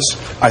 It does.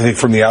 I think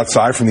from the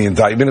outside, from the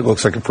indictment, it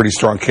looks like a pretty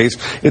strong case.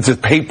 It's a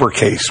paper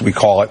case, we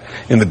call it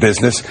in the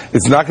business.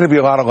 It's not going to be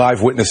a lot of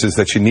live witnesses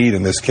that you need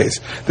in this case.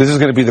 This is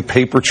going to be the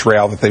paper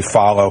trail that they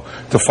follow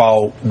to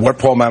follow what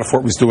Paul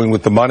Manafort was doing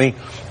with the money,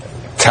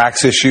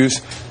 tax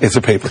issues, it's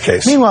a paper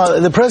case.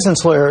 Meanwhile, the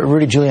president's lawyer,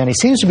 Rudy Giuliani,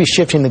 seems to be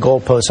shifting the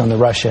goalposts on the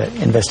Russia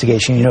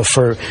investigation. You know,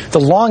 for the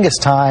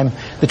longest time,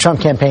 the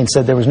Trump campaign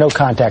said there was no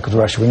contact with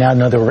Russia. We now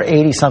know there were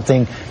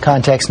 80-something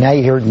contacts. Now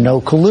you hear no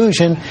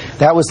collusion.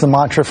 That was the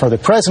mantra for the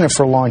president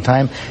for a long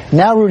time.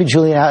 Now Rudy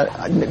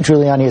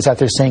Giuliani is out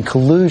there saying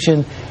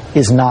collusion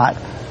is not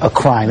a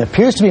crime. It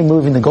appears to be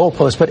moving the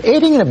goalposts, but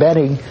aiding and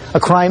abetting a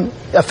crime,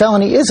 a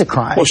felony, is a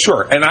crime. Well,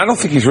 sure, and I don't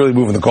think he's really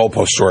moving the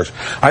goalposts, George.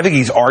 I think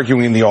he's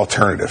arguing the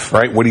alternative,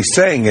 right? What he's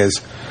saying is,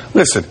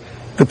 listen,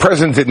 the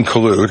president didn't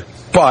collude,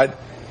 but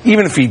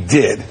even if he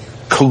did,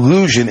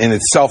 collusion in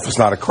itself is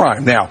not a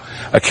crime. Now,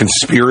 a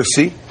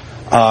conspiracy,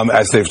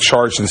 as they've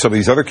charged in some of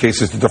these other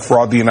cases, to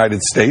defraud the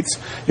United States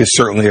is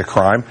certainly a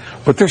crime,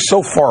 but they're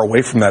so far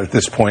away from that at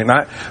this point. And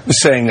I was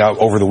saying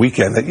over the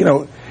weekend that, you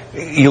know,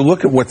 you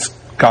look at what's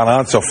gone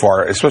on so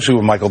far, especially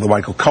with the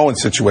Michael Cohen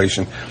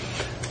situation.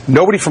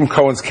 Nobody from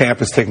Cohen's camp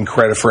has taken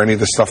credit for any of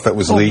the stuff that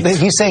was leaked.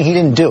 He's saying he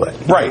didn't do it.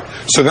 Right.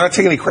 So they're not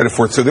taking any credit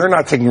for it, so they're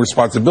not taking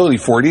responsibility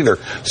for it either.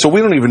 So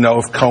we don't even know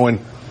if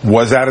Cohen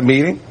was at a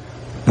meeting,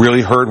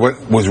 really heard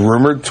what was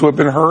rumored to have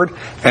been heard,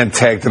 and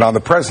tagged it on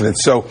the president.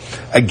 So,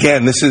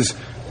 again, this is,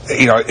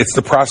 you know, it's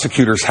the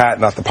prosecutor's hat,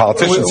 not the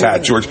politician's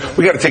hat, George.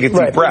 We got to take a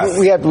deep breath.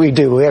 We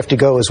do. We have to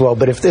go as well.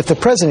 But if the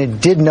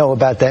president did know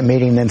about that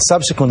meeting, then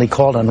subsequently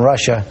called on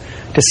Russia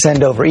to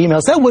send over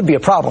emails, that would be a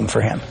problem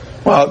for him.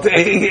 Well,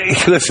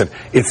 listen,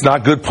 it's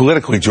not good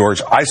politically,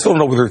 George. I still don't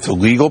know whether it's a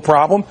legal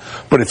problem,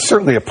 but it's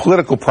certainly a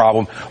political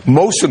problem,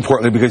 most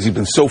importantly because he's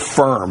been so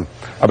firm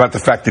about the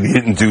fact that he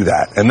didn't do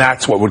that, and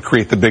that's what would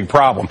create the big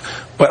problem.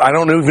 But I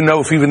don't even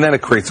know if even then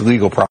it creates a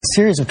legal problem. A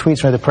series of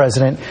tweets from the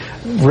president,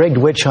 rigged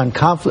witch hunt,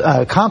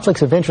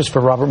 conflicts of interest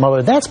for Robert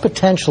Mueller. That's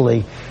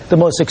potentially the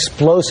most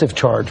explosive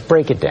charge.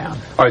 Break it down.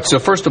 All right, so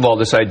first of all,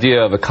 this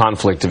idea of a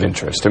conflict of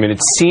interest. I mean,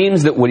 it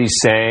seems that what he's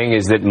saying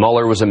is that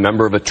Mueller was a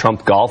member of a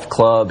Trump golf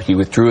club. He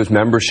withdrew his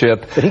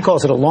membership. But he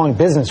calls it a long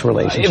business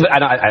relationship. I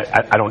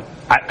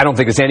don't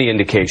think there's any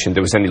indication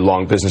there was any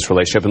long business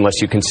relationship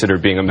unless you consider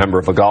being a member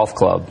of a golf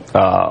club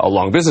a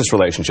long business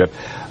relationship.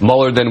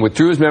 Mueller then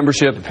withdrew his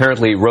membership.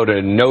 Apparently he wrote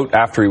a note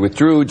after he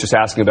withdrew just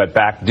asking about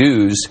back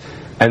dues,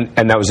 and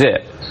that was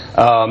it.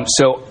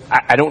 So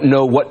I don't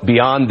know what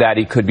beyond that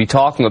he could be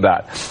talking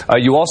about.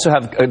 You also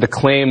have the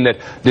claim that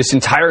this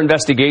entire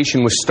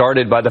investigation was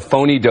started by the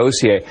phony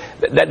dossier.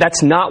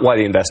 That's not why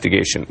the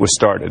investigation was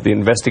started. The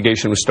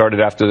investigation was started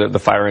after the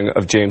firing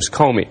of James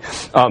Comey.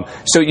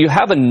 So you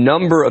have a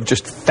number of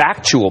just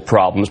factual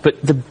problems,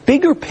 but the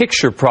bigger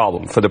picture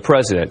problem for the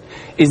president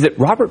is that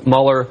Robert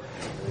Mueller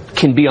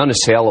can be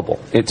unassailable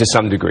to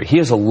some degree. He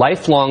is a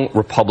lifelong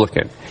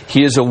Republican.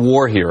 He is a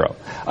war hero.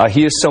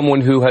 He is someone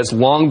who has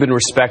long been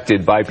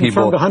respected by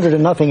people. From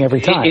 100-0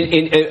 every time.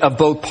 Of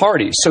both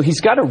parties. So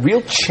he's got a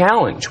real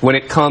challenge when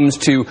it comes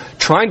to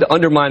trying to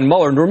undermine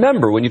Mueller. And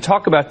remember, when you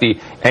talk about the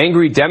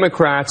angry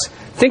Democrats,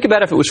 think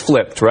about if it was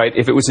flipped, right?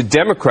 If it was a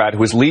Democrat who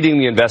was leading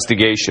the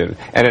investigation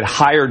and had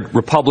hired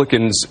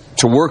Republicans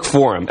to work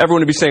for him,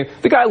 everyone would be saying,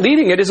 the guy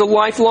leading it is a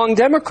lifelong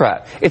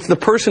Democrat. It's the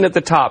person at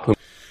the top who...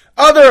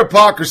 Other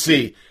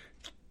hypocrisy.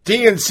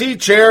 DNC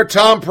chair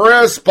Tom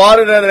Perez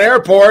spotted at an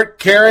airport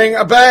carrying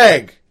a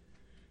bag.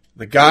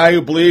 The guy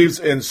who believes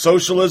in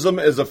socialism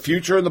as a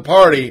future in the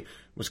party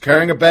was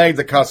carrying a bag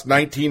that cost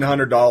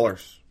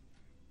 $1,900.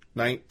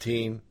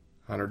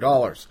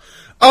 $1,900.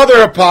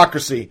 Other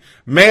hypocrisy.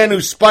 Man who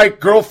spiked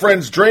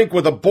girlfriend's drink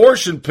with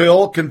abortion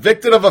pill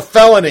convicted of a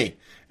felony.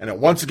 And it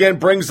once again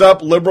brings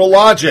up liberal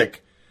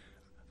logic.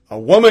 A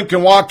woman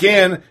can walk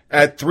in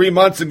at 3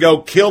 months and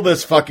go, kill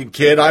this fucking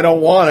kid, I don't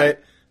want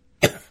it.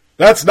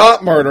 That's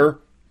not murder.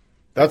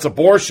 That's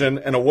abortion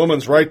and a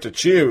woman's right to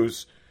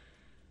choose.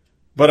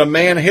 But a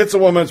man hits a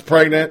woman that's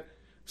pregnant,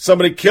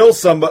 somebody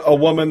kills a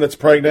woman that's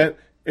pregnant,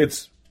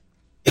 it's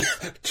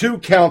 2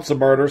 counts of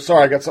murder.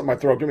 Sorry, I got something in my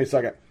throat. Give me a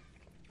second.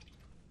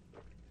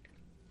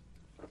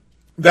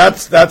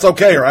 That's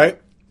okay,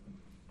 right?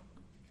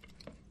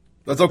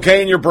 That's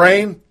okay in your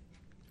brain?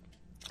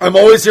 I'm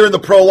always hearing the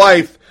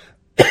pro-life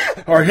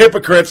are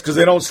hypocrites because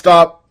they don't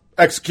stop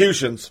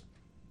executions.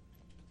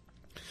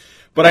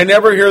 But I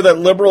never hear that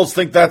liberals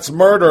think that's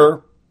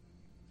murder,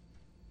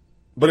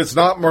 but it's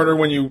not murder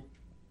when you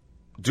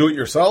do it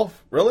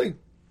yourself? Really?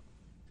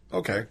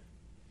 Okay.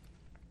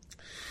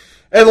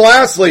 And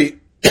lastly,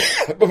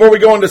 before we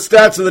go into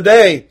stats of the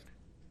day,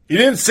 you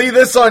didn't see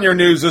this on your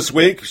news this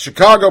week.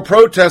 Chicago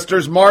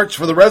protesters march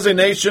for the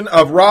resignation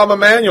of Rahm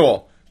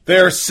Emanuel. They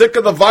are sick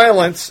of the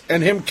violence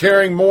and him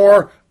caring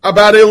more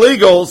about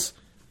illegals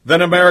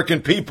than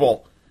American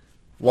people.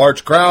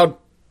 Large crowd.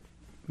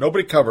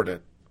 Nobody covered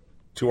it.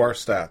 To our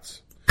stats.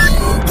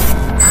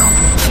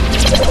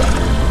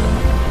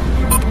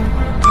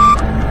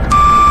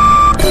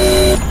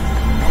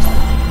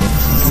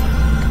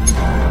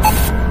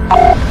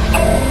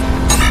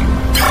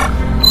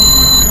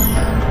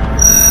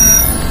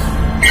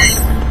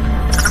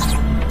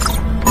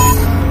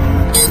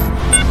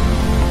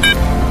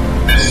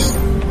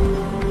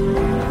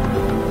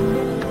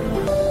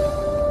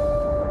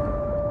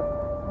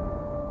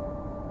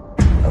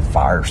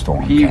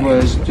 firestorm. He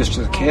was just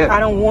a kid. I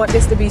don't want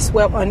this to be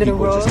swept under the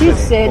rug. He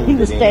said he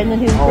was standing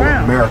his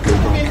ground. America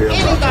don't care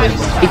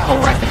about He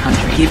polarized the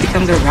country. He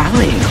becomes a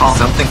rallying call.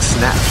 Something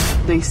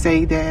snapped. They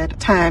say that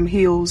time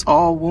heals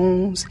all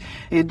wounds.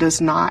 It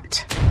does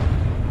not.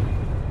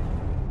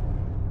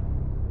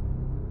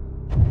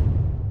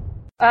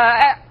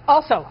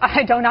 Also,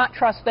 I do not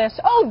trust this.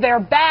 Oh, they're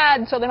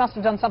bad, so they must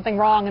have done something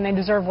wrong and they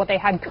deserve what they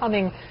had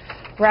coming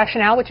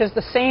rationale, which is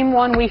the same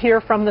one we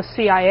hear from the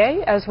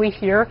CIA as we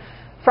hear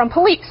from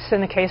police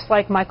in a case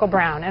like Michael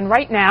Brown. And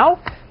right now,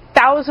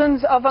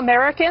 thousands of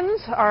Americans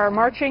are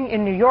marching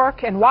in New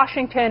York and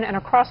Washington and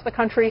across the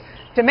country,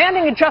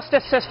 demanding a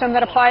justice system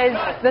that applies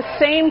the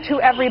same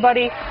to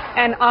everybody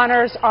and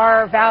honors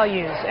our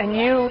values. And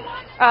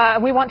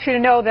we want you to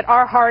know that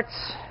our hearts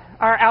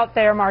are out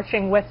there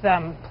marching with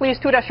them. Please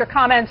tweet us your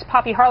comments.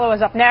 Poppy Harlow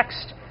is up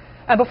next.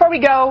 Before we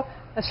go,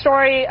 a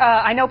story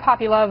I know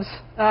Poppy loves,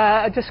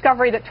 a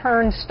discovery that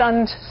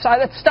stunned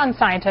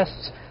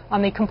scientists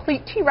on the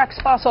complete T-Rex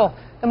fossil,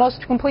 the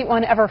most complete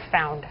one ever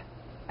found,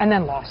 and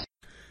then lost.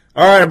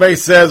 All right, everybody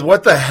says,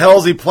 what the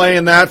hell's he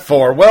playing that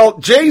for? Well,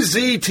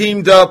 Jay-Z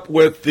teamed up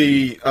with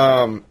the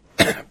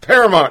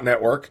Paramount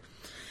Network,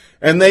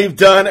 and they've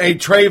done a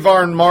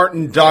Trayvon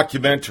Martin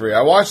documentary.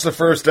 I watched the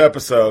first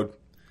episode,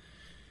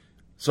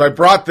 so I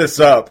brought this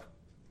up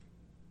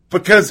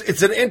because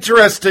it's an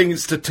interesting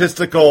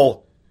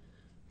statistical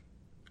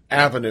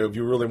avenue if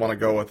you really want to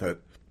go with it.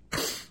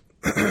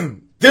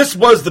 This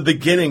was the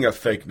beginning of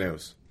fake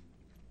news.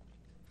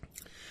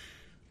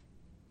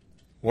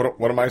 What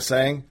am I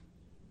saying?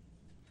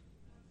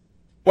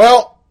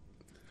 Well,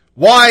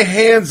 why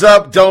hands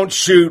up, don't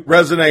shoot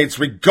resonates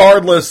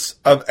regardless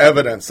of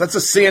evidence. That's a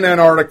CNN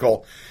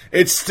article.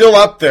 It's still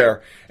up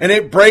there. And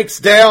it breaks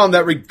down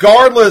that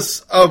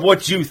regardless of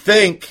what you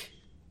think,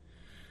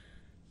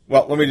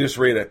 well, let me just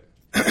read it.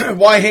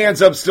 Why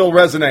hands up still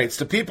resonates.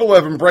 To people who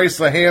have embraced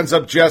the hands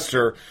up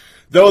gesture,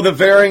 though the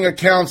varying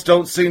accounts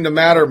don't seem to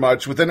matter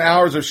much, within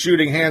hours of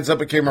shooting, hands up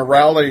became a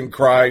rallying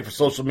cry for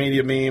social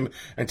media meme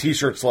and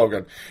t-shirt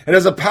slogan. It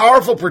is a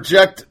powerful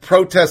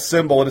protest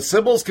symbol, and its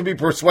symbols can be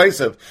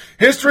persuasive.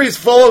 History is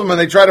full of them, and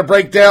they try to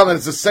break down that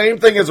it's the same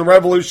thing as the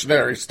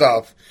revolutionary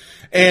stuff.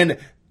 And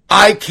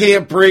I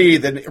can't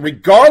breathe, and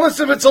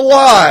regardless if it's a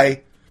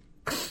lie,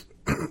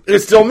 it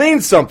still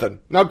means something.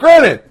 Now,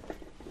 granted,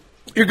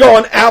 you're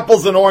going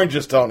apples and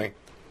oranges, Tony.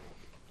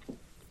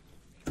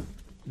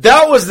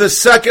 That was the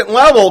second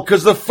level,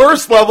 because the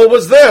first level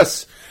was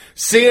this.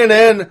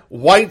 CNN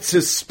whites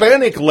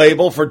Hispanic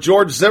label for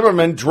George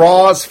Zimmerman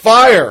draws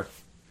fire.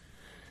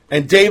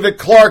 And David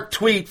Clark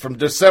tweet from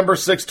December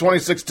 6,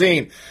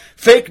 2016.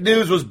 Fake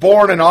news was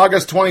born in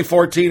August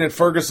 2014 in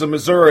Ferguson,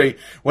 Missouri,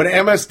 when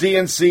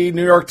MSDNC,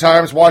 New York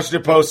Times,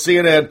 Washington Post,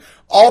 CNN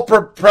all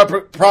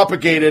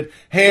propagated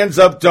hands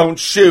up, don't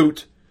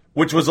shoot,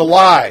 which was a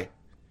lie.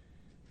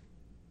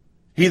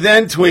 He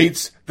then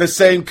tweets the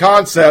same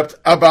concept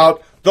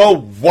about the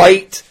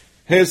white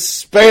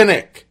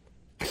Hispanic.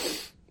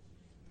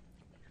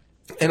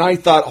 And I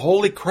thought,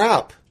 holy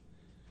crap,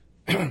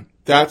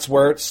 that's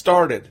where it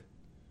started.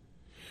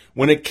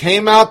 When it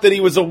came out that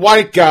he was a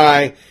white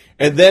guy,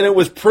 and then it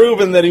was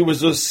proven that he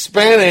was a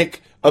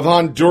Hispanic of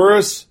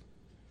Honduran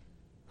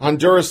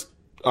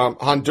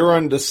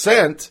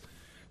descent,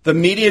 the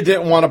media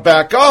didn't want to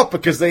back off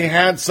because they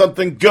had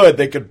something good.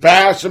 They could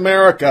bash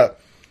America.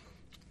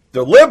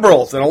 They're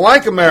liberals. They don't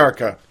like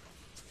America.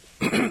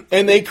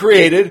 And they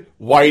created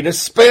white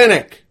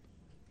Hispanic.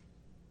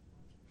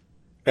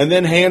 And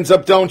then hands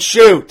up, don't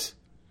shoot.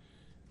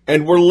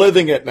 And we're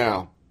living it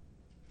now.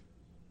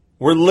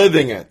 We're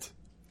living it.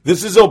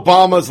 This is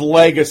Obama's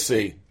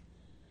legacy.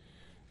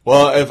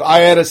 Well, if I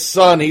had a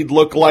son, he'd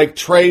look like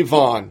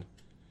Trayvon.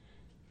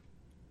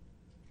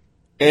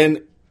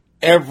 And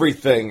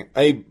everything.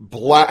 A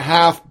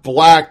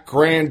half-black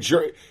grand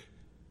jury.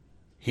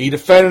 He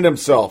defended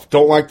himself.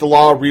 Don't like the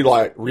law,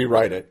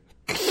 rewrite it.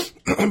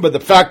 But the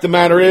fact of the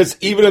matter is,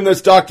 even in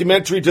this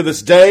documentary to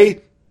this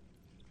day,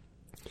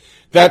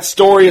 that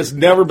story has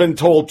never been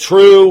told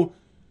true.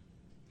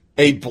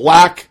 A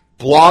black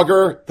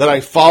blogger that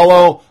I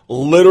follow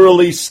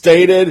literally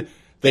stated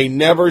they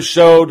never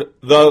showed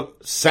the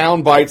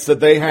sound bites that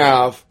they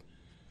have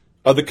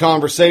of the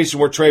conversation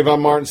where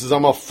Trayvon Martin says,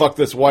 I'm going to fuck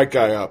this white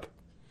guy up.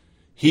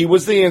 He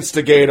was the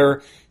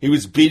instigator. He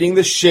was beating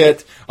the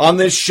shit. On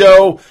this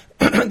show,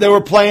 they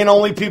were playing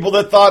only people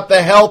that thought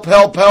the help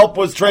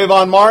was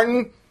Trayvon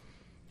Martin.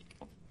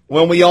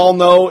 When we all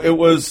know it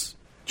was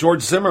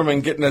George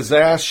Zimmerman getting his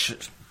ass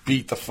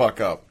beat the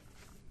fuck up.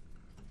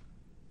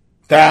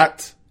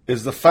 That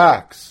is the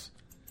facts.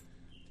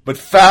 But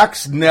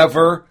facts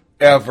never,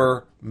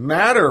 ever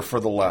matter for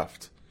the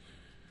left.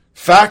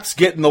 Facts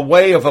get in the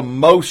way of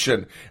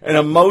emotion, and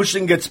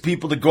emotion gets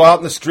people to go out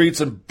in the streets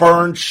and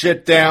burn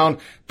shit down,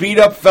 beat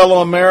up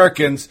fellow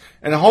Americans,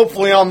 and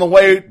hopefully on the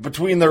way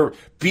between their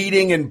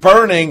beating and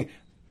burning,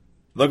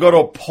 they'll go to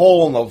a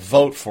poll and they'll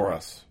vote for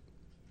us.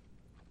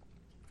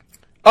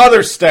 Other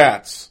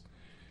stats.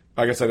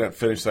 I guess I didn't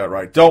finish that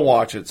right. Don't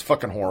watch it. It's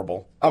fucking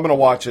horrible. I'm going to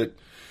watch it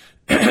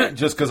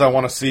just because I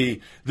want to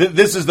see.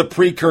 This is the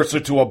precursor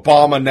to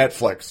Obama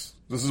Netflix.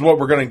 This is what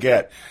we're going to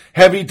get.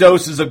 Heavy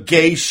doses of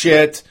gay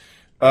shit,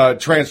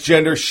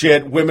 transgender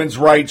shit, women's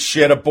rights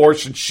shit,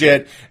 abortion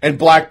shit, and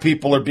black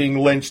people are being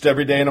lynched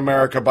every day in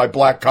America by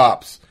black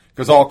cops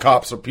because all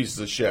cops are pieces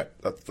of shit.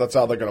 That's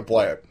how they're going to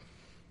play it.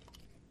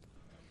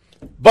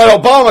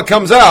 But Obama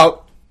comes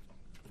out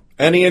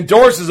and he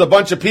endorses a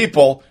bunch of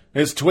people.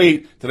 His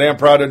tweet, today I'm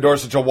proud to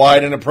endorse such a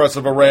wide and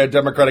impressive array of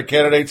Democratic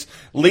candidates,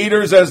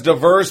 leaders as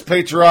diverse,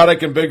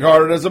 patriotic, and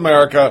big-hearted as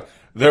America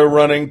they're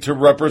running to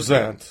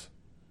represent.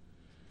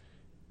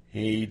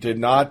 He did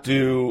not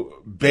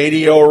do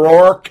Beatty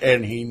O'Rourke,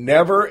 and he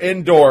never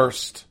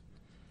endorsed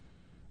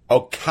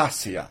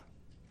Ocasio.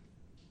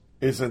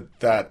 Isn't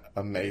that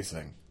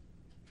amazing?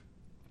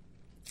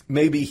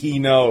 Maybe he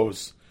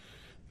knows,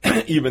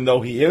 even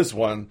though he is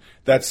one,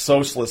 that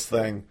socialist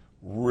thing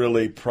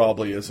really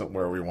probably isn't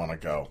where we want to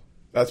go.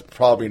 That's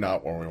probably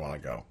not where we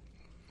want to go.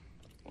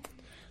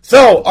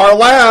 So, our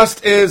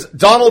last is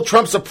Donald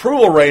Trump's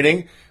approval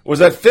rating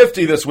was at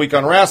 50 this week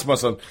on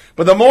Rasmussen.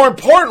 But the more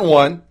important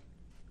one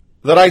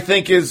that I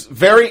think is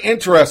very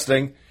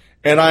interesting,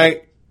 and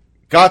I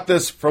got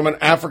this from an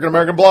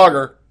African-American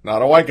blogger,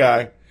 not a white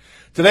guy.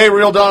 Today,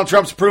 real Donald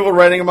Trump's approval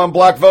rating among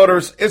black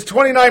voters is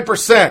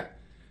 29%.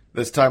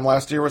 This time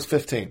last year was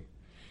 15%.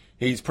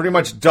 He's pretty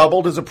much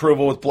doubled his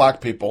approval with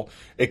black people.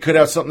 It could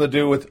have something to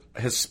do with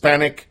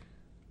Hispanic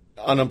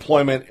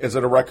unemployment is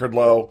at a record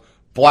low.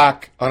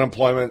 Black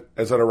unemployment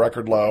is at a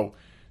record low.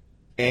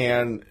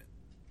 And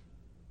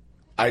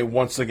I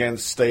once again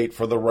state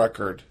for the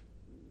record,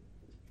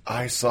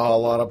 I saw a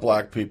lot of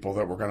black people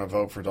that were going to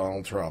vote for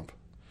Donald Trump.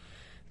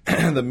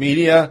 The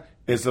media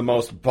is the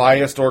most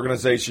biased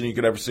organization you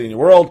could ever see in the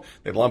world.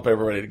 They lump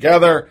everybody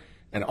together.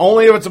 And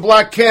only if it's a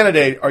black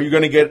candidate are you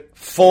going to get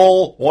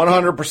full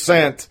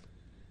 100%.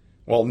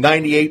 Well,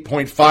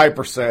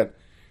 98.5%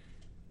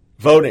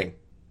 voting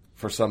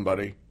for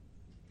somebody,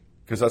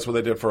 because that's what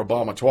they did for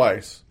Obama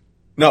twice.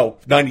 No,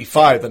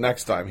 95 the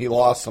next time. He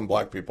lost some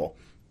black people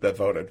that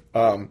voted.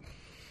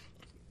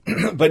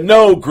 But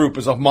no group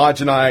is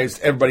homogenized.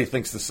 Everybody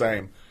thinks the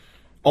same.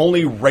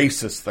 Only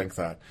racists think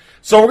that.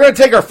 So we're going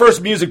to take our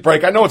first music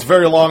break. I know it's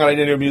very long and I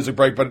didn't do a music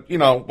break, but, you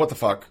know, what the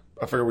fuck.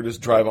 I figure we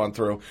just drive on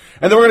through.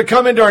 And then we're going to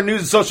come into our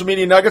news and social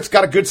media nuggets.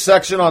 Got a good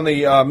section on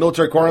the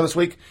military corner this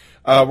week.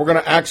 We're going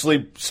to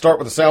actually start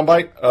with a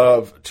soundbite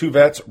of two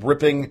vets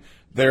ripping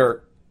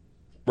their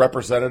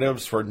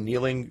representatives for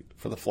kneeling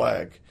for the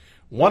flag.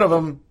 One of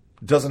them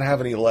doesn't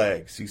have any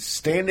legs. He's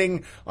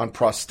standing on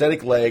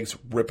prosthetic legs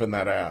ripping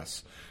that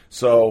ass.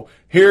 So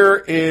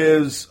here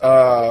is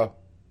the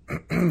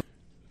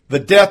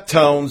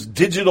Deftones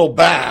Digital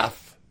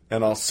Bath,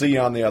 and I'll see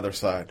you on the other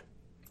side.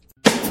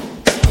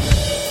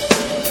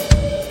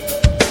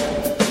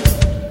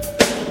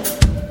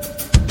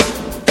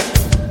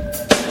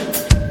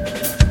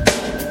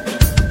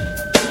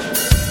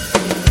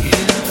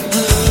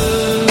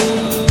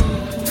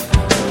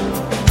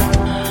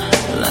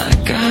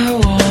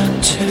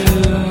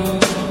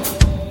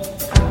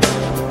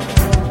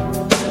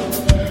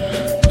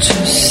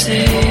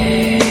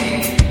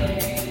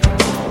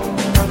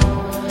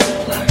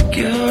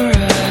 Your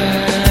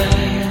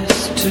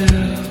eyes do.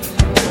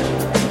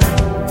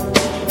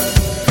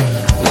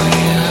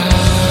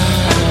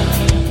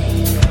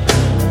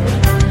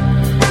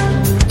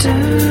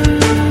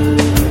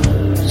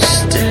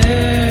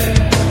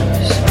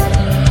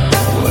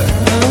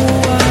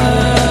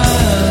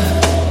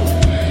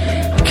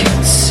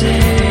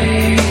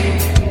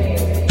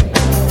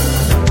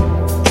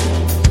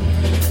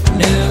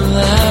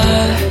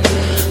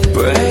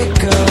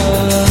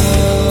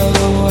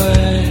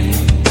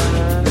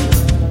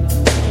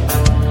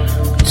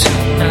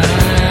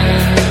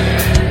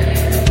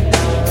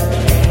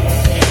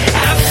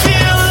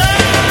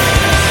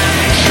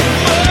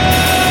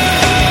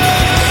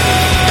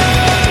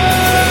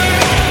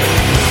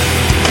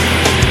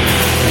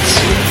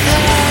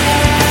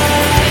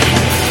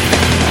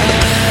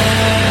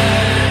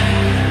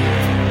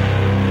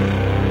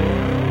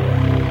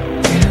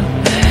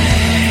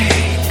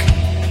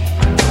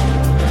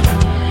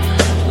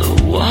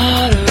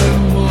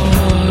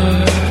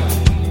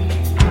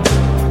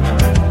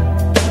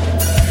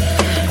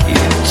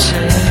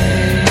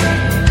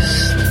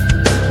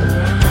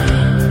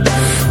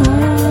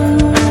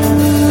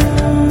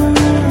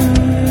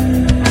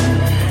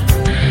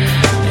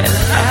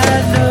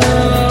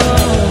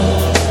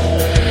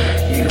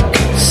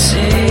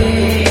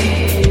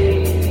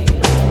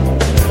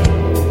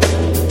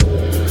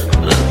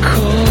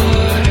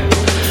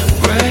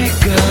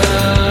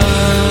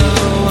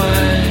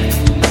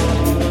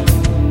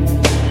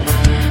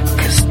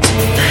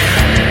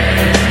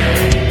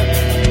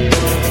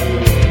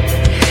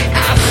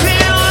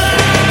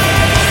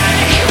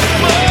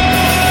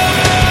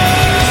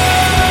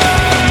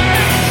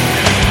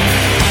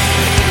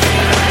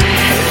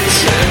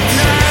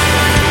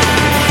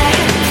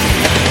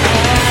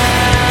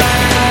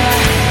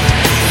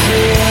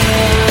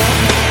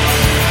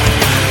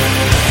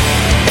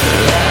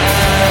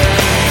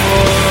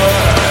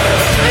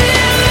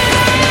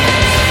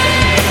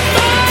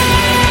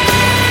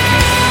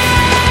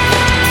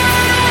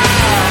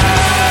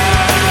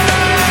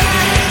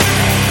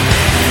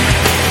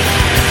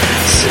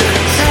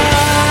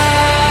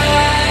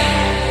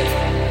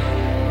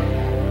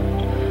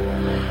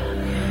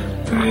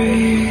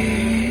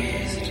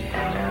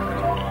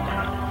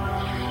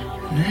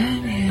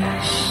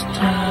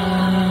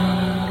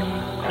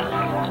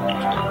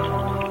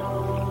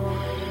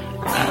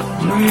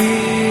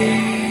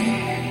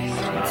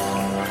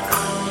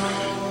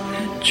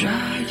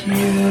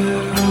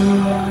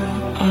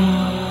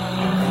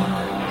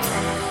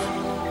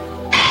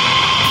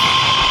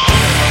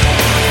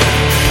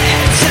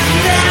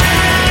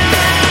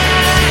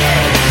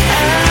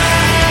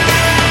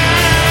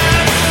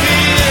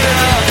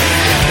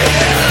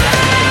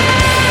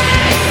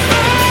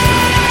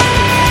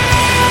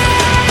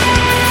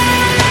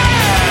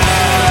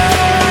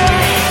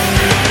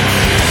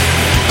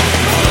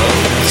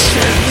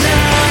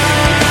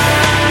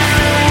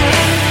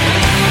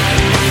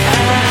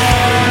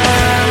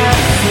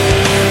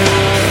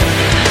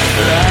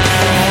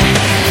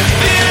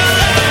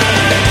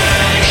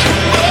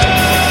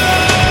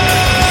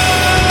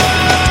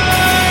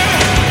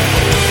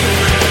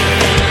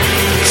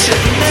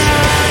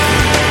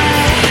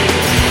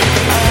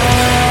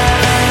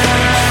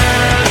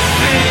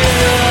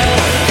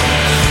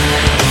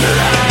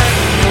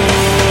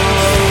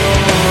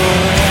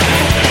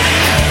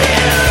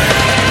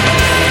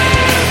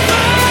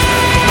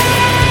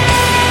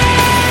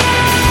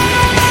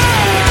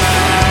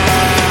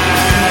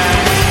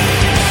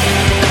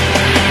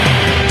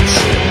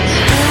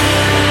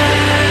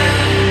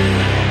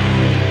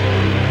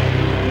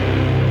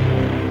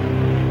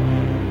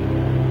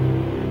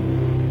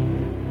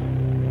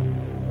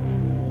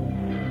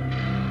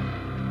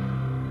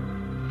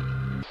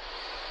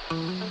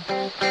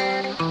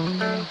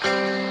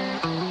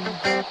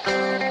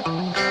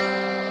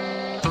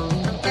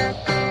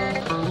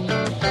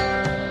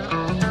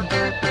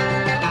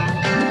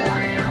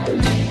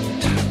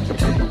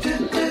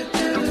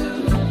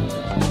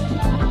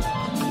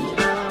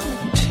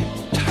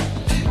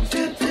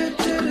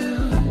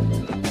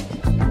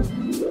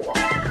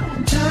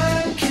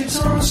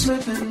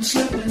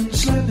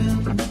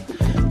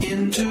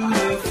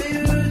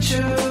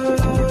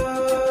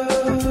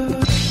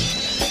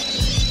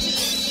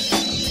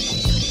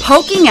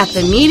 Poking at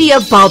the media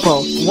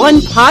bubble, one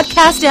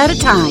podcast at a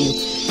time.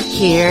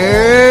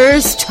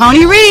 Here's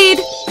Tony Reed.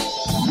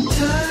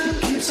 Time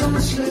keeps on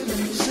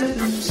slipping,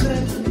 slipping,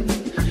 slipping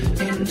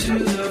into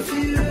the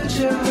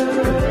future.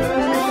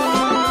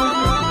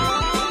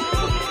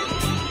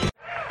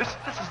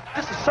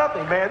 This is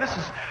something, man.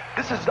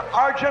 This is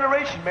our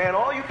generation, man.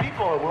 All you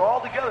people, we're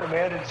all together,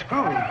 man. It's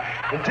groovy.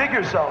 And dig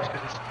yourselves,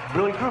 because it's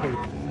really groovy.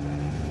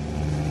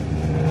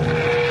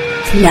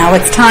 Now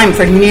it's time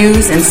for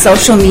news and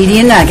social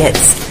media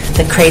nuggets.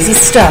 The crazy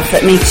stuff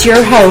that makes your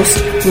host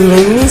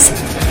lose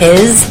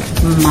his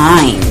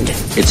mind.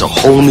 It's a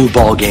whole new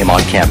ball game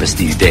on campus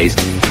these days,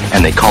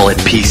 and they call it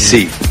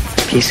PC.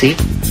 PC?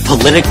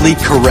 Politically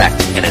correct.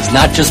 And it's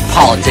not just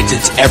politics,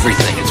 it's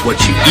everything. It's what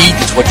you eat,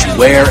 it's what you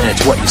wear, and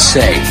it's what you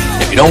say.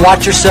 If you don't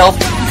watch yourself,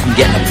 you can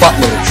get in a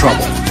buttload of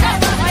trouble.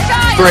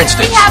 For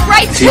instance, we have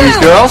rights see these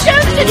girls?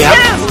 Yep.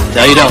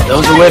 No, you don't.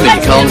 Those are women.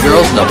 You call them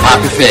girls, and they'll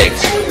pop your figs.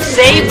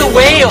 Save the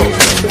whales.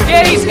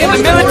 Gays in the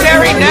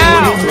military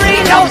now.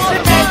 Free Nelson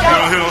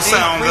Mandela.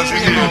 Sound that's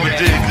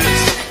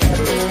ridiculous.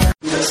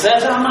 It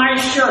says on my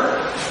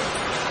shirt,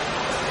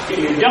 if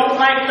you don't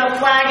like the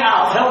flag,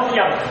 I'll help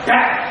you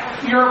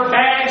pack your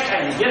bags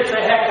and get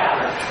the heck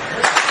out of it.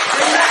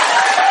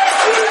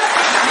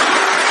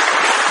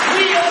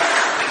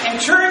 And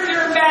turn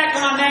your back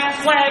on that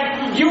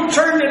flag. You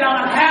turned it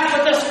on half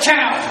of this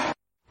town.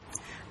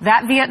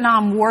 That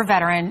Vietnam War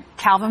veteran,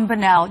 Calvin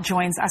Bonnell,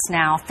 joins us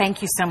now.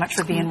 Thank you so much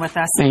for being with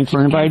us. Thank you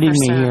for inviting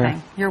me here.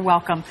 You're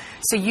welcome.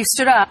 So you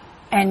stood up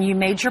and you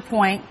made your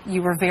point.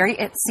 You were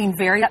it seemed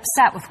very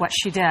upset with what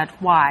she did.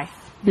 Why?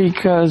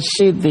 Because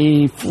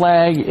the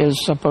flag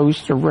is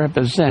supposed to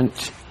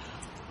represent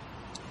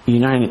the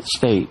United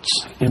States.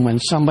 And when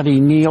somebody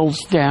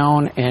kneels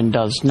down and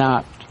does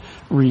not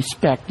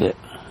respect it,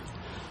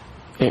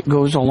 it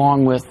goes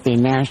along with the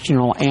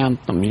national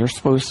anthem. You're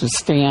supposed to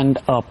stand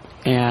up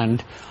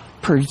and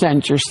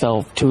present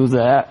yourself to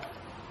that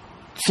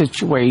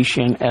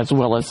situation as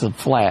well as the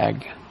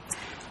flag.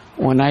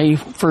 When I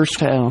first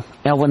had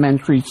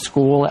elementary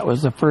school, that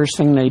was the first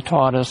thing they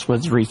taught us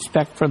was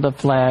respect for the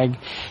flag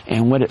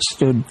and what it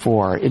stood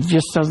for. It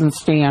just doesn't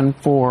stand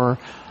for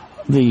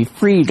the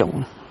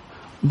freedom,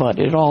 but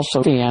it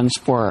also stands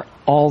for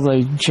all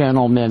the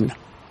gentlemen,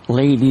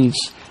 ladies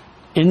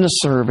in the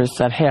service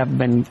that have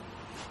been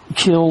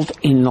killed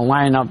in the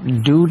line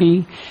of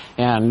duty.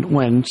 And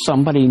when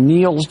somebody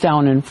kneels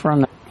down in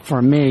front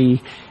for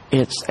me,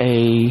 it's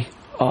a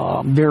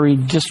very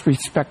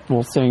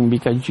disrespectful thing,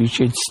 because you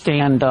should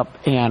stand up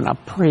and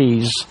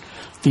appraise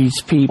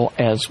these people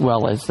as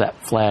well as that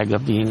flag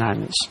of the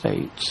United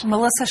States.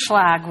 Melissa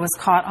Schlag was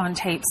caught on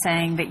tape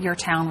saying that your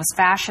town was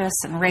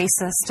fascist and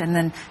racist, and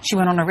then she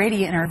went on a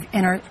radio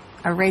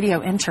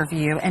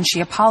interview and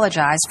she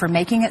apologized for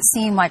making it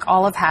seem like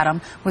all of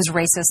Haddam was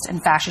racist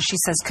and fascist. She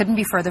says couldn't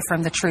be further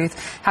from the truth.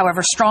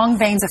 However, strong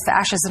veins of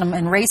fascism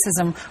and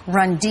racism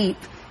run deep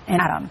in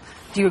Haddam.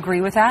 Do you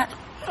agree with that?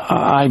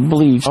 I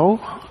believe so.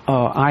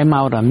 I'm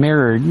out of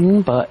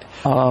Meriden, but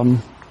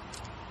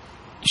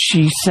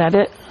she said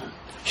it.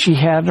 She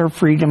had her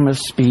freedom of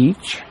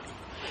speech.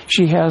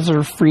 She has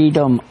her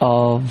freedom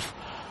of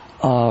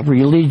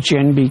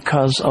religion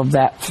because of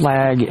that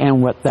flag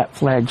and what that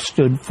flag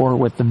stood for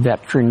with the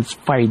veterans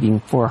fighting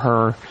for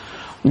her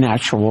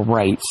natural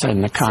rights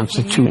and the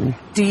Constitution.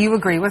 Do you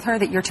agree with her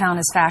that your town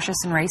is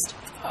fascist and racist?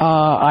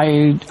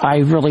 I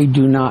really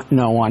do not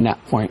know on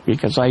that point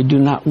because I do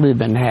not live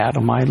in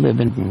Haddam. I live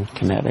in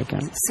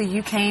Connecticut. So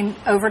you came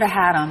over to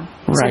Haddam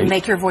Right. to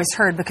make your voice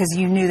heard because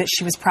you knew that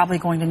she was probably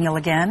going to kneel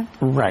again?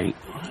 Right.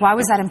 Why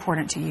was that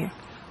important to you?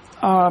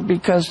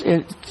 Because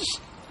it's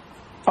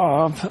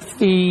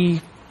the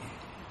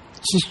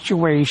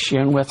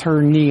situation with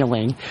her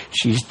kneeling.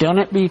 She's done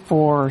it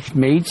before,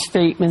 made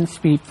statements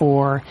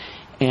before,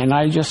 and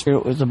I just feel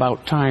it was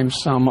about time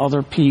some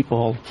other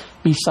people,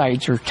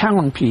 besides her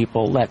town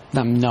people, let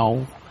them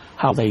know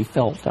how they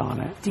felt on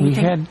it.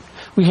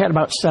 We had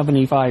about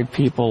 75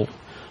 people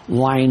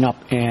line up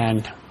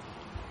and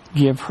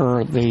give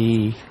her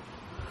the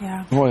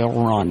royal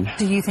run.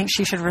 Do you think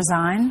she should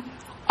resign?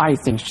 I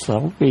think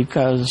so,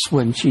 because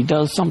when she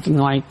does something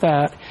like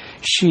that,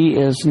 she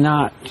is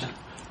not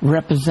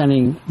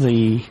representing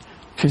the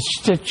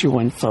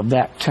constituents of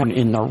that town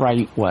in the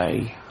right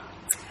way.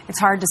 It's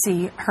hard to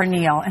see her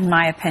kneel, in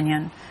my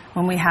opinion,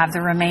 when we have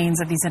the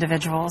remains of these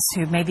individuals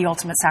who made the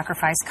ultimate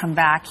sacrifice come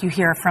back. You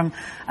hear from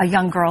a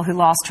young girl who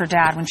lost her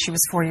dad when she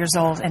was 4 years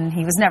old, and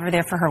he was never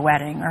there for her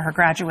wedding or her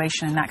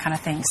graduation and that kind of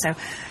thing. So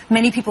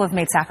many people have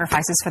made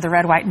sacrifices for the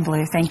red, white, and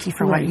blue. Thank you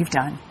for what you've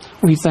done.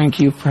 We thank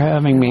you for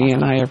having me,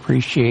 and I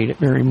appreciate it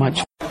very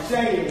much.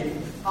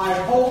 Saying, I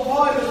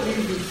wholeheartedly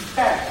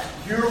respect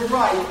your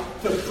right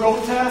to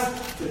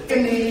protest, to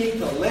kneel,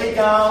 to lay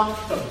down,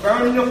 to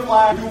burn your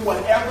flag, do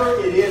whatever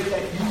it is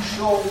that you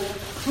show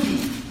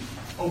please.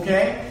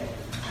 Okay?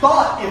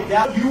 But if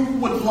that you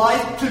would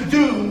like to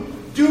do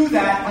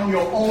that on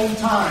your own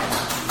time.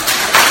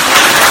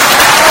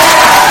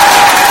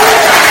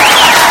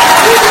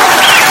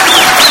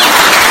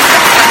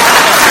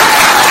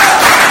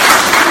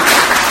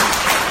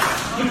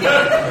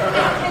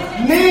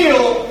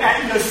 Kneel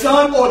at your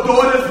son or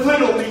daughter's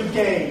Little League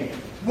game.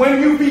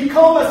 When you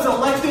become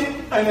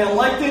an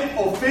elected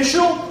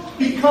official,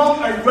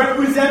 become a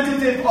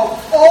representative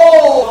of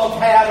all of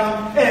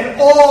Haddam and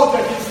all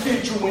the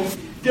constituents.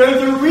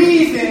 There's a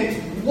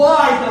reason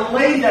why the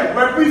lady that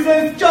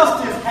represents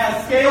justice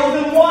has scales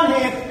in one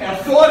hand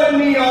and sword in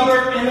the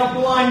other in a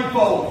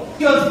blindfold.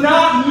 She does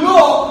not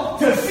look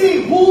to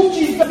see who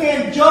she's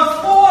standing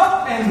just for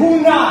and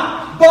who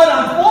not. But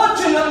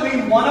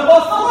unfortunately, one of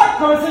us select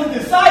persons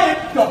decided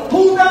to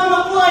pull down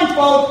the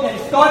blindfold and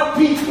start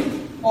peeking.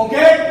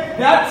 Okay?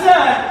 That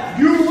said,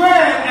 you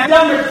ran as a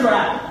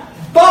Democrat.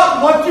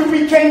 But once you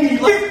became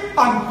elected,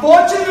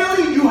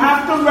 unfortunately, you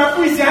have to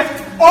represent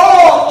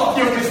all of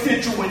your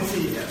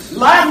constituencies. Yes.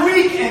 Last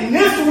week and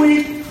this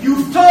week,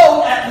 you've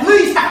told at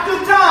least half the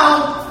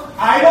town,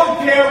 I don't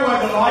care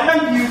whether I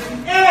am you,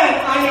 and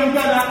I am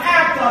going to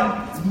act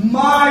on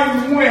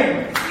my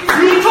whim.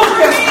 You took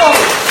an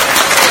oath.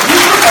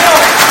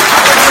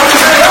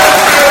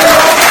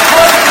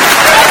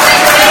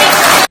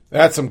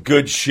 That's some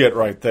good shit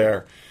right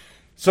there.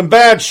 Some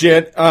bad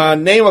shit.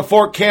 Name of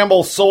Fort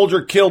Campbell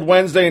soldier killed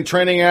Wednesday in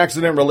training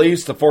accident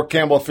released. The Fort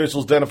Campbell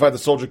officials identified the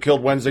soldier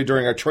killed Wednesday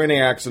during a training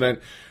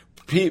accident.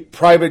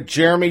 Private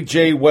Jeremy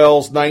J.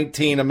 Wells,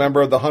 19, a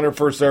member of the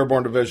 101st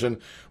Airborne Division.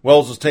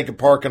 Wells was taking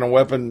part in a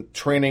weapon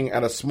training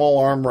at a small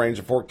arm range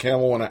at Fort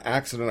Campbell when an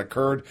accident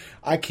occurred.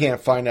 I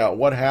can't find out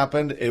what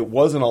happened. It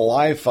wasn't a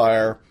live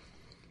fire.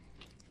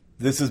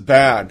 This is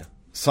bad.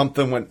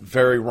 Something went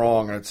very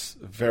wrong. It's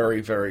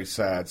very, very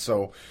sad.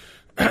 So,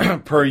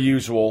 per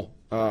usual,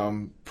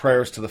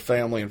 prayers to the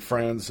family and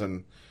friends,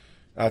 and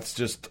that's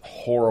just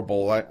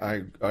horrible.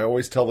 I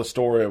always tell the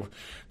story of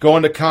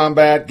going to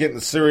combat, getting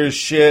serious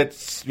shit,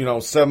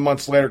 7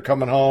 months later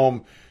coming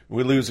home,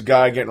 we lose a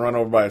guy getting run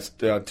over by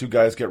two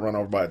guys get run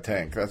over by a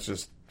tank. That's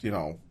just,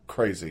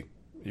 crazy.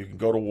 You can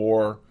go to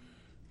war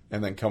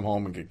and then come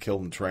home and get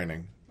killed in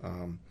training.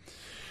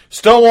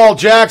 Stonewall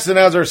Jackson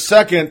as our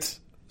second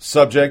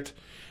subject.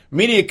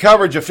 Media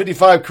coverage of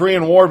 55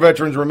 Korean War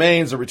veterans'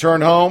 remains that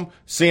returned home.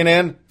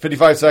 CNN,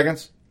 55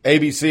 seconds.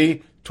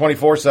 ABC,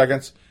 24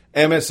 seconds.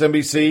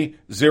 MSNBC,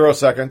 0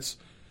 seconds.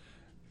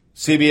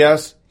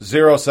 CBS,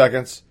 0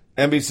 seconds.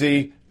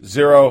 NBC,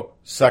 0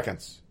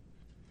 seconds.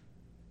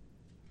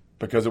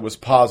 Because it was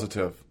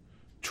positive.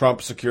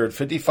 Trump secured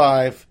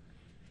 55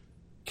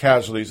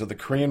 casualties of the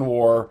Korean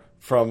War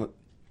from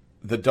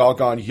the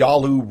doggone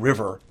Yalu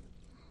River.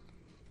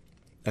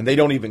 And they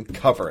don't even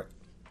cover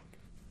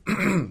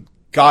it.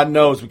 God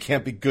knows we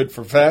can't be good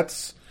for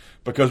vets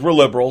because we're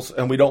liberals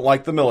and we don't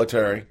like the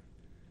military.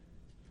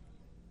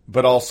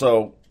 But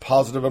also,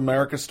 positive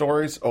America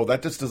stories? Oh,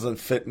 that just doesn't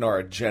fit in our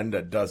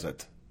agenda, does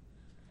it?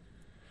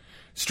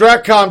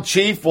 Stratcom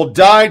chief will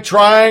die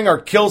trying or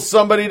kill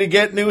somebody to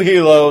get new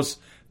helos.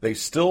 They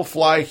still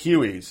fly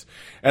Hueys.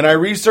 And I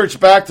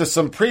researched back to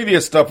some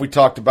previous stuff we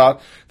talked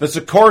about. The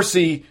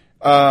Sikorsky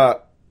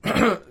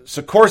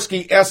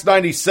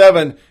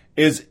S-97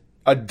 is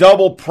a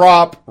double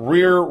prop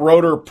rear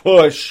rotor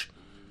push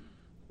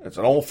It's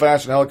an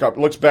old-fashioned helicopter.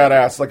 It looks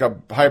badass, like a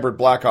hybrid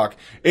Black Hawk.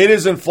 It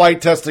is in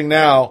flight testing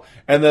now,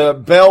 and the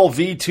Bell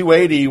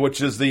V-280,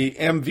 which is the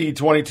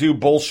MV-22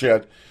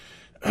 bullshit,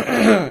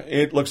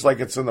 it looks like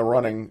it's in the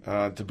running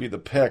to be the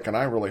pick, and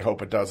I really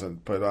hope it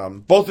doesn't. But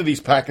both of these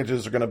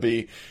packages are going to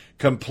be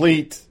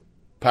complete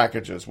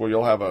packages where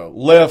you'll have a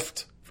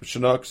lift for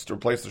Chinooks to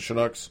replace the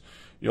Chinooks.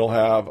 You'll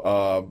have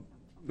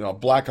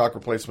Black Hawk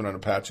replacement and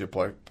Apache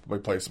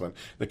replacement.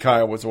 The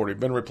Kiowa's already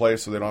been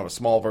replaced, so they don't have a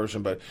small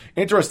version. But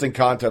interesting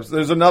concepts.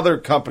 There's another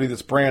company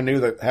that's brand new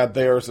that had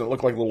theirs, and it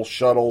looked like little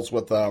shuttles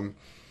with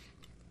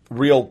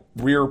real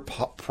rear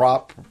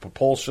prop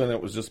propulsion.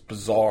 It was just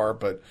bizarre,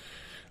 but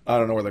I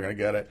don't know where they're going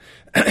to get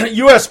it.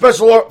 U.S.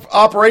 Special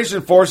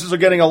Operation Forces are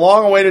getting a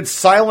long-awaited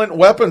silent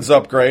weapons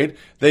upgrade.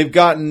 They've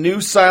gotten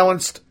new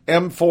silenced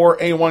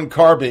M4A1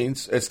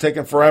 carbines. It's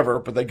taken forever,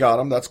 but they got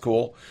them. That's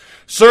cool.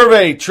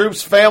 Survey,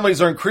 troops'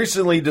 families are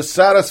increasingly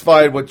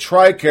dissatisfied with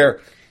TRICARE.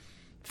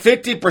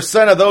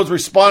 50% of those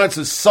respondents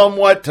is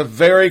somewhat to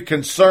very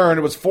concerned.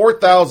 It was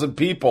 4,000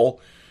 people.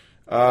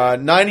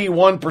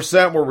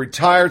 91% were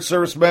retired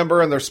service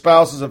member and their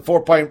spouses, and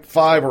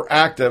 4.5% were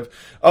active.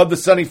 Of the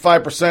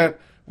 75%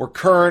 were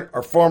current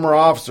or former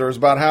officers.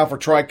 About half were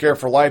TRICARE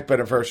for Life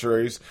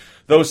beneficiaries.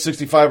 Those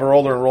 65 or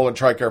older enrolled in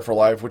TRICARE for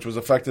Life, which was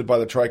affected by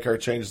the TRICARE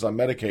changes on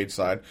Medicaid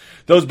side.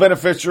 Those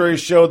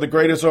beneficiaries showed the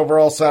greatest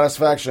overall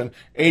satisfaction,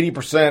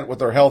 80% with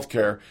their health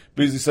care.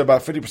 Beasley said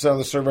about 50% of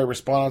the survey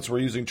respondents were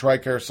using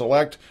TRICARE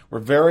Select, were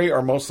very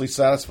or mostly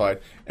satisfied,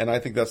 and I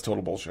think that's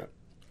total bullshit.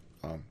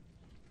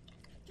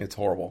 It's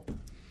horrible.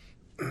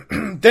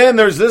 Then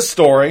there's this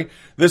story.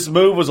 This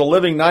move was a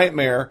living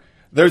nightmare.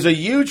 There's a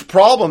huge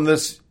problem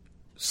this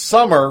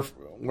summer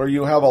where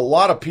you have a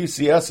lot of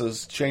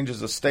PCSs,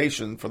 changes of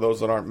station for those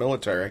that aren't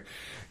military,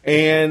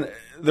 and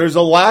there's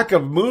a lack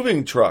of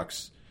moving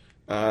trucks.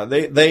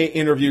 They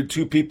interviewed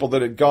two people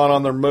that had gone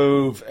on their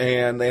move,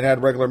 and they'd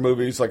had regular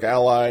movies like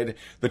Allied.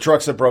 The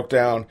trucks had broke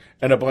down,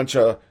 and a bunch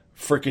of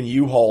freaking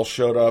U-Hauls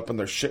showed up, and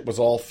their shit was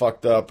all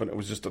fucked up, and it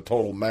was just a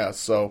total mess.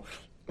 So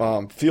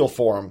feel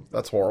for them.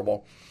 That's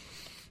horrible.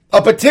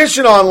 A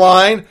petition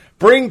online,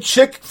 bring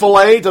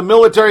Chick-fil-A to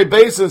military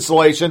base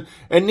installation,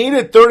 and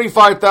needed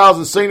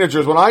 35,000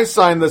 signatures. When I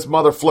signed this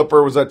mother flipper,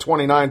 it was at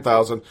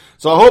 29,000.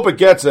 So I hope it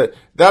gets it.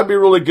 That'd be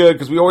really good,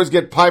 because we always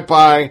get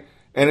pie,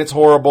 and it's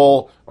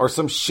horrible, or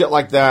some shit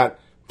like that.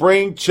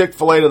 Bring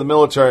Chick-fil-A to the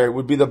military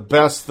would be the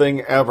best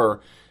thing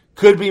ever.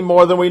 Could be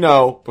more than we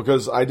know,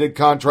 because I did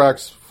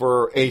contracts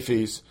for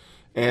AFIs,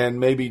 and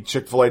maybe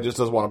Chick-fil-A just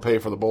doesn't want to pay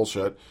for the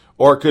bullshit.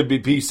 Or it could be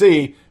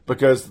PC,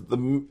 because the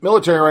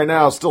military right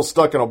now is still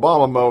stuck in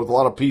Obama mode with a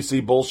lot of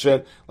PC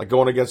bullshit, like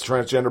going against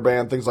transgender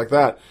ban, things like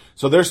that.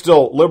 So they're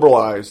still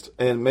liberalized,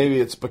 and maybe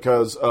it's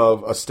because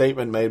of a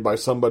statement made by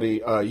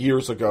somebody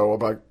years ago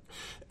about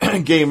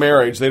gay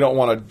marriage. They don't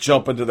want to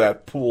jump into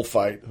that pool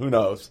fight. Who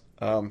knows?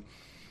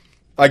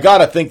 I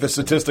gotta think the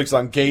statistics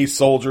on gay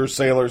soldiers,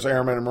 sailors,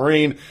 airmen, and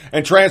Marine,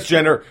 and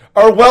transgender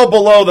are well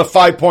below the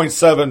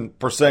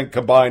 5.7%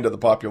 combined of the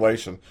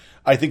population.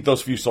 I think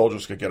those few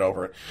soldiers could get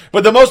over it.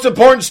 But the most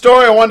important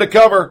story I wanted to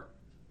cover,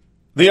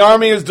 the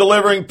Army is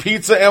delivering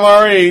pizza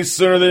MREs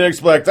sooner than you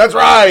expect. That's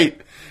right!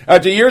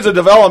 After years of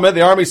development,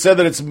 the Army said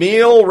that its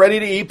meal,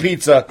 ready-to-eat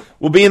pizza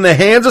will be in the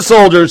hands of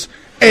soldiers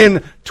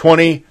in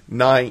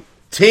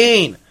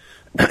 2019.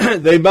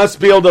 They must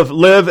be able to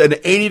live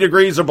at 80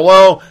 degrees or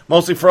below.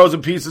 Mostly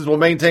frozen pizzas will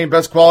maintain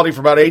best quality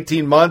for about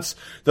 18 months,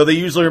 though they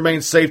usually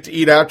remain safe to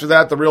eat after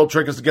that. The real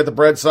trick is to get the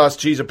bread, sauce,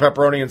 cheese, and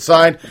pepperoni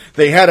inside.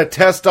 They had a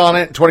test on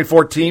it in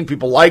 2014.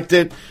 People liked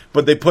it,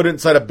 but they put it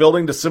inside a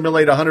building to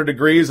simulate 100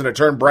 degrees, and it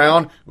turned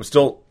brown. It was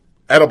still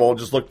edible. It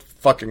just looked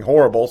fucking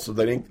horrible, so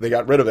they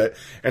got rid of it.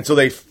 And so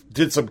they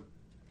did some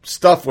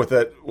stuff with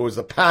it. It was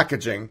the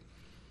packaging,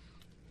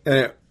 and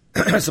it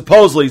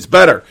supposedly it's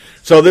better.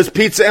 So this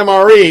pizza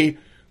MRE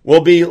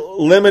will be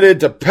limited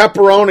to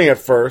pepperoni at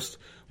first.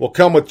 Will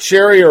come with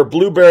cherry or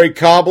blueberry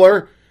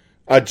cobbler,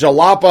 a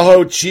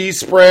jalapeno cheese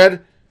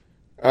spread,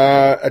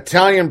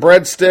 Italian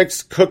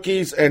breadsticks,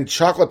 cookies, and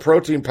chocolate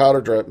protein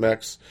powder drip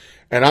mix.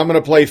 And I'm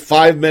going to play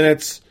 5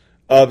 minutes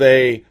of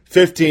a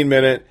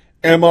 15-minute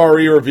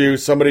MRE review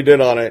somebody did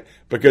on it,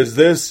 because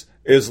this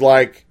is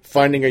like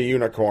finding a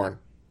unicorn.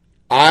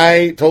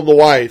 I told the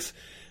wife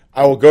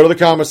I will go to the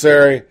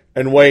commissary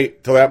and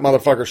wait till that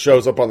motherfucker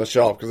shows up on the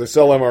shelf, because they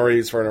sell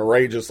MREs for an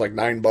outrageous like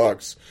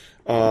 $9.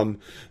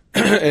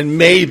 And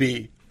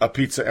maybe a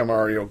pizza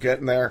MRE will get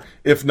in there.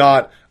 If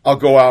not, I'll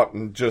go out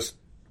and just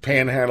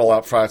panhandle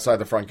outside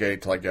the front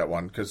gate till I get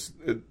one, because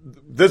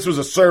this was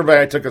a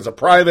survey I took as a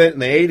private in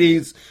the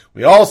 80s.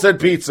 We all said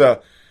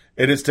pizza.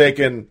 It has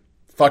taken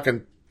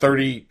fucking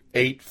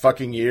 38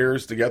 fucking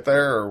years to get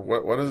there, or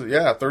what is it?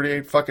 Yeah,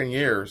 38 fucking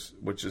years,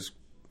 which is,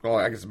 well,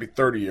 I guess it'd be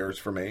 30 years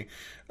for me.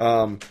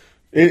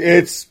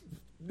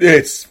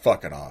 It's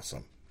fucking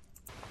awesome.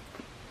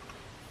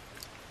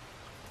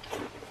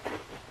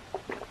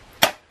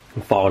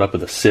 Followed up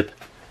with a sip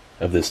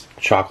of this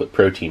chocolate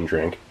protein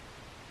drink.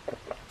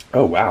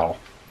 Oh, wow.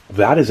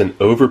 That is an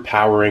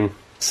overpowering,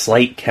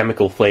 slight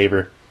chemical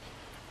flavor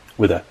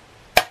with a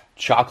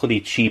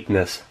chocolatey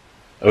cheapness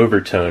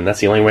overtone. That's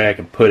the only way I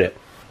can put it.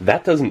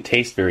 That doesn't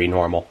taste very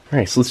normal.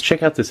 Alright, so let's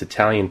check out this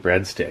Italian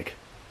breadstick.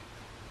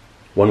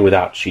 One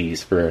without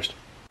cheese first.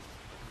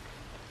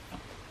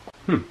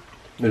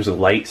 There's a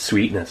light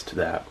sweetness to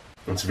that.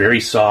 It's very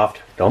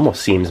soft. It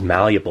almost seems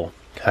malleable.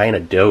 Kind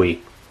of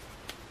doughy.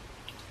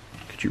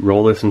 Could you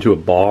roll this into a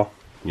ball?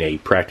 Yeah, you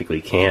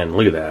practically can.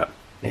 Look at that.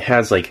 It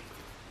has like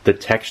the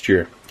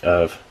texture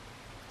of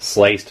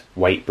sliced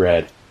white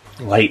bread.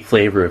 Light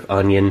flavor of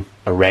onion,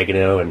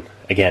 oregano, and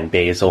again,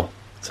 basil.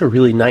 It's a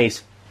really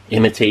nice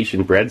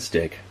imitation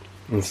breadstick.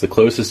 It's the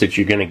closest that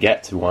you're going to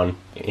get to one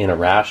in a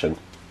ration.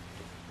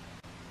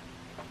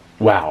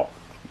 Wow.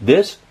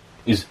 This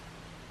is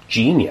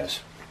genius.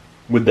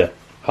 With the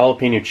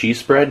jalapeno cheese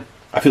spread,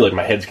 I feel like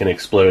my head's going to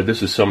explode.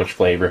 This is so much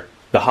flavor.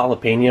 The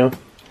jalapeno,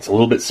 it's a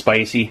little bit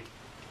spicy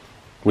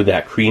with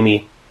that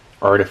creamy,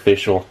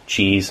 artificial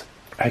cheese.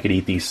 I could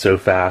eat these so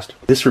fast.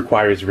 This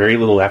requires very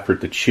little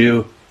effort to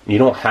chew. You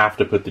don't have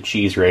to put the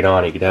cheese right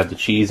on. You could have the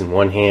cheese in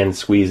one hand,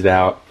 squeeze it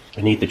out,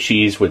 and eat the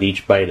cheese with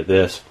each bite of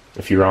this.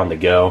 If you're on the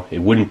go, it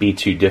wouldn't be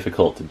too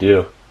difficult to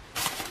do.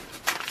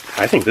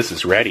 I think this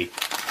is ready.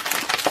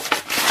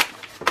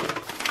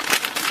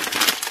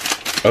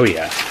 Oh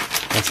yeah,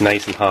 that's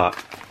nice and hot.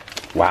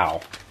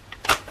 Wow.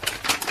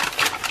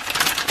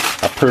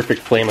 A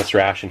perfect flameless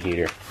ration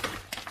heater.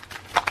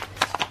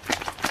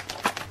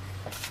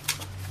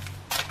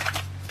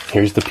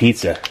 Here's the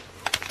pizza.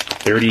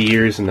 30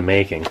 years in the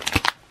making.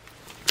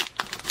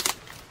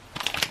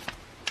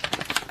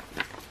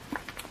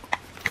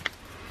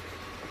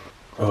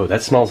 Oh,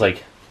 that smells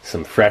like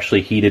some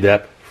freshly heated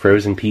up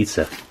frozen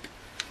pizza.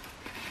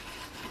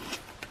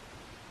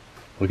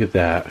 Look at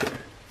that.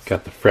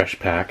 Got the fresh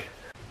pack.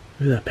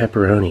 Look at that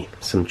pepperoni.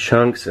 Some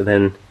chunks and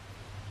then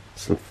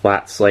some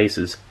flat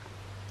slices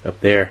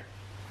up there.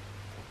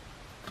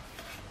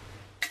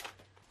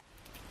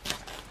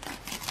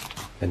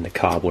 And the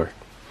cobbler.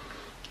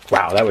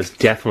 Wow, that was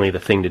definitely the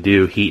thing to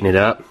do, heating it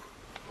up.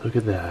 Look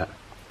at that.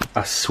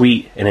 A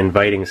sweet and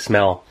inviting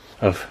smell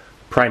of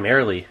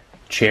primarily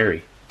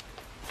cherry.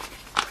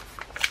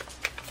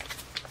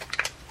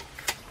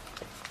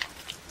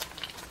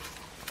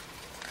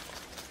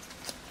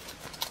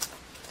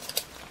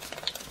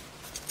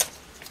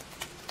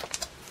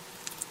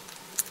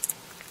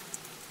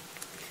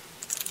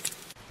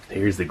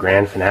 Here's the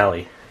grand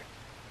finale.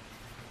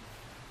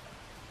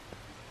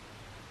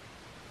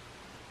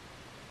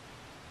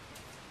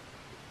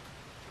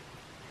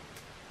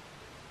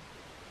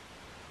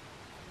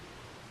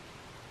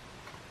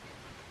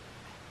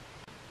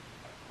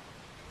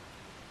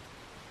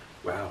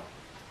 Wow.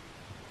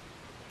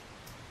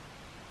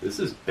 This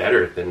is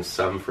better than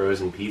some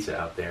frozen pizza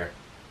out there.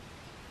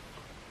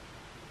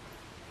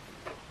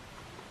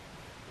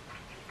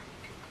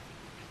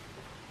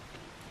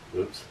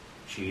 Whoops,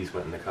 cheese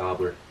went in the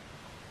cobbler.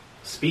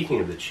 Speaking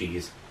of the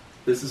cheese,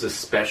 this is a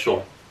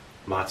special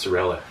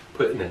mozzarella.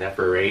 Put in an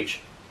FRH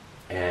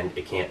and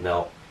it can't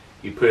melt.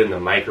 You put it in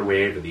the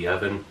microwave or the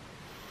oven,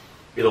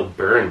 it'll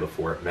burn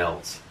before it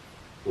melts.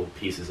 Little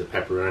pieces of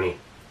pepperoni.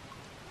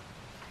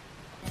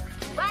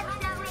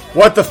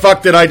 What the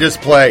fuck did I just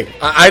play?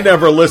 I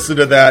never listened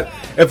to that.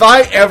 If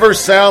I ever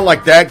sound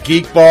like that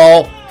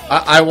geekball,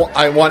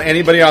 I want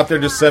anybody out there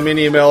to send me an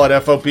email at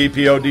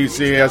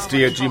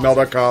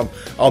foppodcast@gmail.com.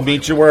 I'll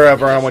meet you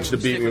wherever. I want you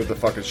to beat me with the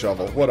fucking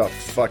shovel. What a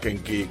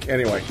fucking geek.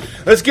 Anyway,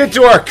 let's get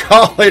to our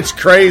college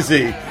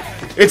crazy.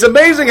 It's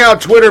amazing how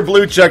Twitter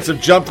blue checks have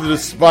jumped to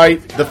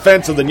the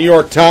defense of the New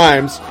York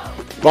Times.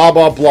 Blah,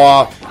 blah,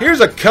 blah. Here's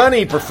a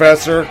Cunny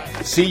professor,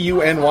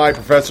 C-U-N-Y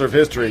professor of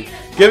history,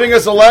 giving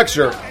us a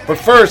lecture. But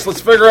first,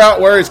 let's figure out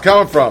where he's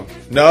coming from.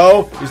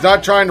 No, he's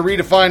not trying to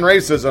redefine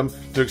racism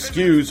to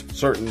excuse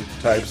certain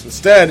types.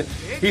 Instead,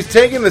 he's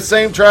taking the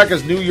same track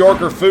as New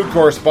Yorker food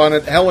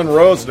correspondent Helen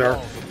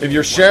Rosner. If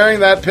you're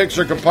sharing that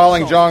picture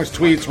compiling Jong's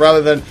tweets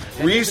rather than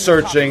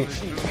researching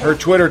her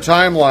Twitter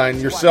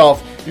timeline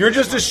yourself, you're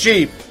just a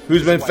sheep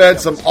who's been fed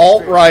some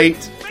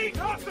alt-right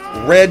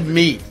red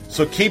meat.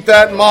 So keep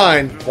that in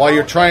mind while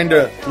you're trying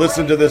to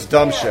listen to this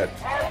dumb shit.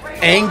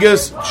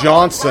 Angus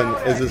Johnson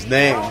is his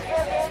name.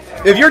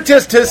 If you're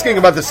tisk-tisking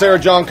about the Sarah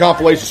Jong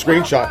compilation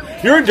screenshot,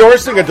 you're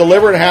endorsing a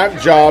deliberate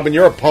hack job and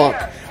you're a punk.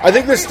 I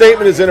think this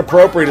statement is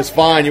inappropriate is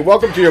fine. You're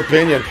welcome to your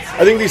opinion.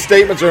 I think these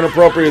statements are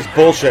inappropriate as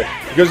bullshit.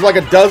 Because there's like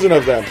a dozen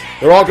of them.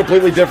 They're all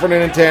completely different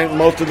in intent, and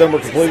most of them were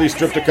completely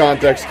stripped of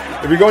context.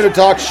 If you're going to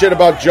talk shit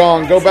about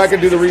Jong, go back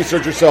and do the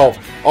research yourself.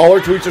 All her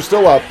tweets are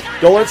still up.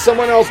 Don't let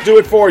someone else do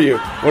it for you.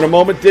 When a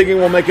moment digging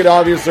will make it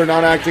obvious they're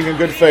not acting in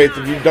good faith.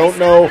 If you don't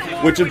know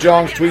which of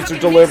Jong's tweets are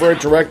deliberate,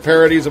 direct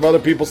parodies of other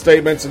people's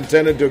statements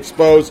intended to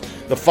expose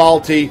the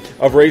faulty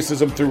of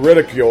racism through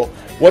ridicule,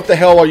 what the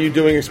hell are you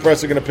doing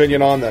expressing an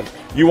opinion on them?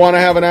 You want to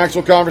have an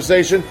actual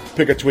conversation?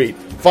 Pick a tweet.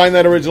 Find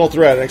that original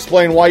thread and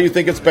explain why you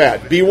think it's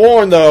bad. Be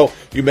warned, though,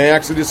 you may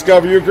actually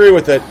discover you agree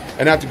with it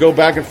and have to go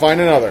back and find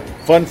another.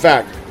 Fun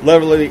fact,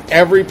 literally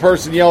every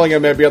person yelling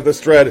at me about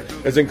this thread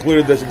has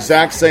included this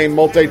exact same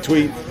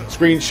multi-tweet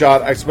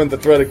screenshot I spent the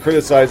thread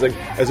criticizing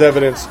as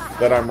evidence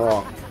that I'm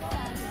wrong.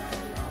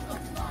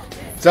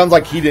 Sounds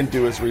like he didn't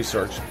do his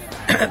research.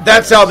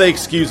 That's how they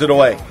excuse it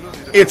away.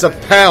 It's a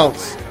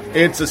pounce.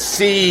 It's a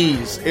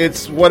seize.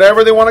 It's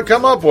whatever they want to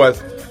come up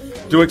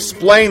with to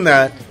explain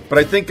that. But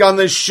I think on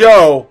this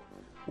show,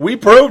 we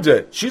proved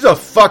it. She's a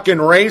fucking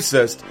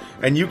racist.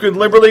 And you can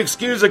liberally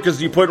excuse it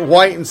because you put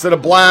white instead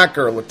of black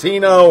or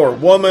Latino or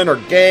woman or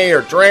gay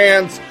or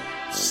trans.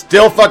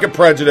 Still fucking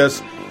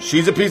prejudice.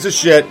 She's a piece of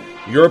shit.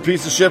 You're a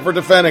piece of shit for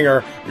defending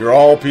her. You're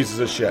all pieces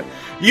of shit.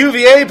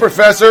 UVA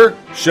professor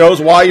shows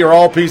why you're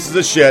all pieces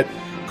of shit.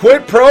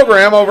 Quit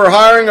program over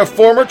hiring a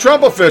former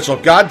Trump official.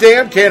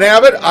 Goddamn, can't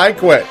have it. I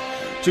quit.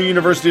 2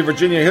 University of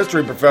Virginia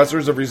history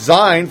professors have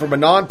resigned from a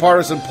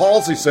nonpartisan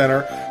policy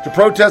center to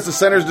protest the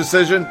center's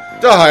decision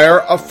to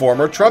hire a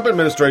former Trump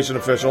administration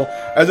official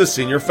as a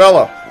senior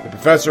fellow. The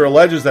professor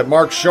alleges that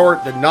Mark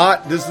Short did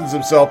not distance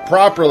himself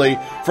properly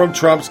from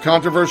Trump's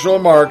controversial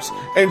remarks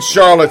in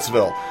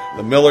Charlottesville.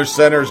 The Miller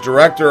Center's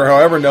director,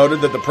 however, noted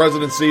that the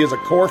presidency is a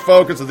core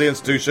focus of the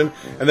institution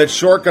and that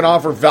Short can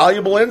offer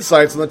valuable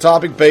insights on the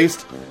topic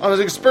based on his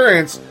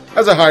experience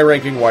as a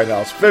high-ranking White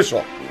House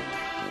official.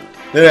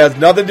 It has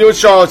nothing to do with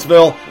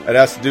Charlottesville. It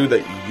has to do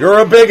that you're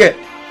a bigot.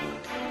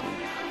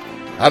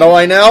 How do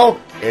I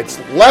know? It's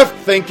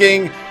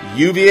left-thinking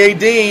UVA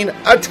dean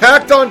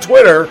attacked on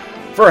Twitter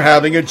for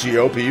having a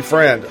GOP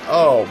friend.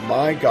 Oh,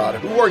 my God.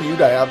 Who are you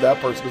to have that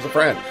person as a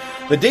friend?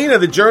 The dean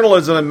of the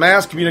journalism and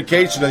mass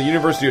communication at the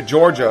University of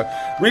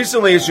Georgia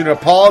recently issued an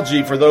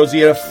apology for those he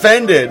had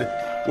offended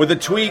with a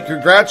tweet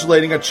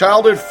congratulating a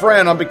childhood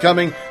friend on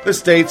becoming the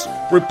state's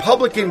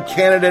Republican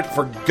candidate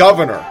for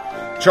governor.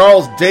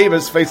 Charles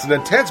Davis faced an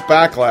intense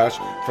backlash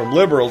from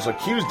liberals,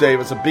 accused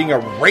Davis of being a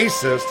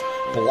racist,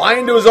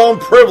 blind to his own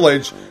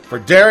privilege, for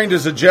daring to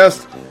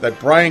suggest that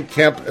Brian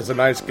Kemp is a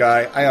nice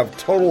guy. I have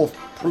total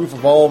proof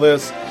of all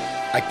this.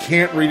 I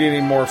can't read any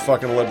more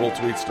fucking liberal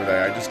tweets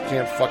today. I just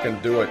can't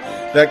fucking do it.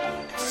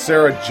 That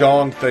Sarah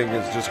Jong thing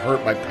has just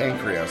hurt my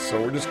pancreas,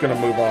 so we're just going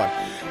to move on.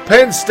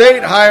 Penn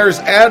State hires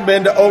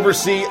admin to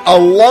oversee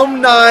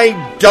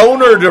alumni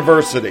donor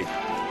diversity.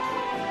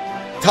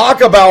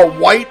 Talk about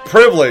white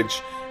privilege.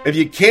 If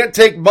you can't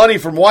take money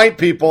from white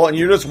people and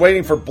you're just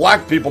waiting for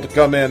black people to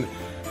come in,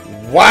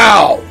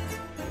 wow.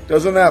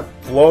 Doesn't that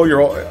blow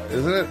your...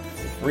 Isn't it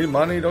free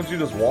money? Don't you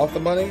just want the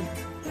money?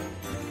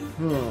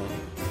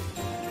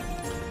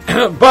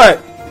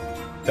 But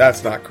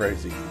that's not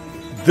crazy.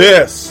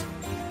 This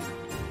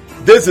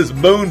is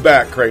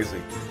moonbat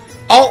crazy.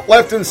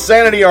 Alt-left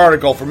insanity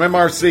article from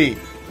MRC.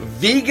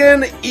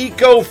 Vegan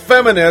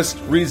eco-feminist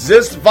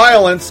resist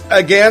violence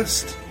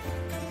against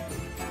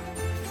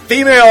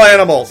female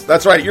animals.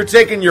 That's right. You're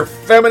taking your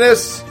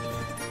feminist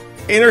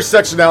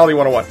intersectionality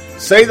 101.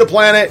 Save the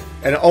planet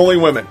and only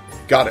women.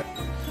 Got it.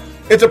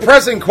 It's a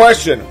pressing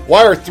question.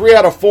 Why are 3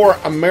 out of 4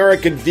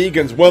 American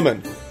vegans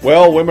women?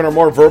 Well, women are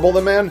more verbal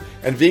than men,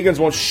 and vegans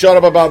won't shut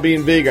up about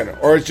being vegan.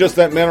 Or it's just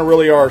that men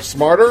really are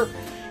smarter?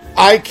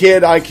 I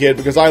kid,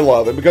 because I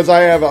love it, because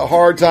I have a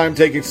hard time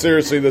taking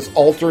seriously this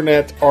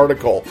alternate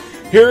article.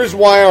 Here's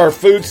why our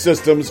food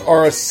systems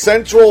are a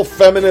central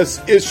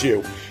feminist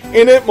issue.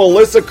 In it,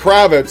 Melissa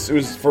Kravitz,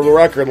 who's, for the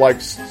record,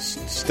 likes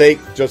steak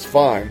just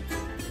fine,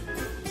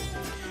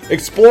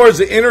 explores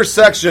the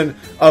intersection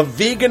of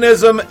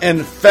veganism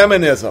and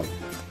feminism.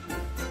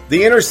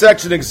 The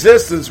intersection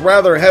exists and is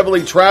rather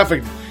heavily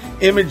trafficked.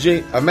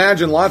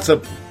 Imagine lots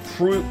of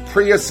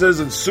Priuses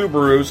and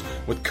Subarus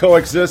with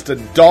coexist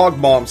and dog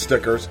mom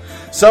stickers.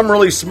 Some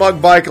really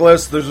smug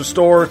bicyclists. There's a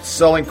store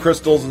selling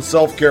crystals and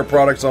self-care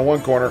products on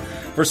one corner.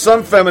 For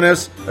some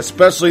feminists,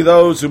 especially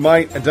those who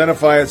might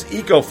identify as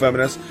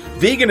eco-feminists,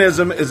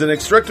 veganism is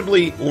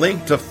inextricably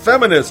linked to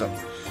feminism.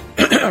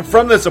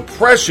 From this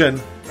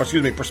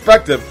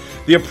perspective,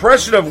 the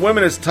oppression of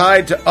women is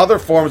tied to other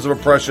forms of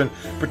oppression,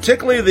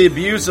 particularly the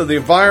abuse of the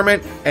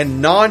environment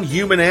and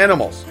non-human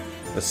animals.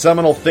 The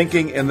seminal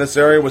thinking in this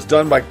area was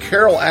done by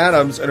Carol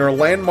Adams in her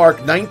landmark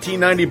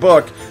 1990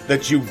 book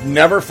that you've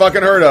never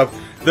fucking heard of,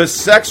 The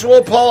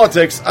Sexual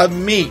Politics of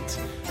Meat,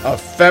 a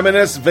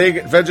feminist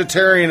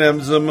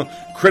vegetarianism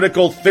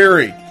critical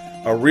theory.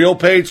 A real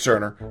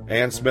page-turner.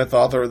 Ann Smith,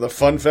 author of The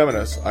Fun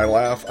Feminist. I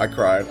laugh, I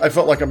cried. I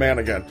felt like a man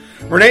again.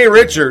 Renee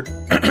Richards.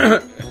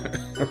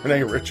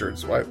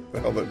 Why the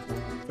hell did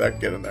that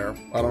get in there?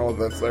 I don't know what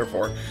that's there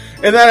for.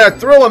 And then a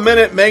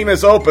thrill-a-minute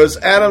magnus opus,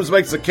 Adams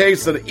makes the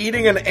case that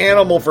eating an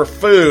animal for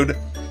food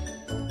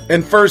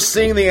and first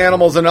seeing the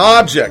animal as an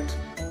object,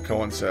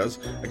 Cohen says,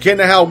 akin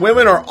to how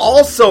women are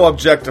also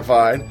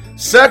objectified,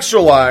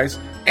 sexualized,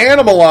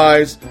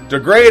 animalized,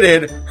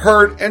 degraded,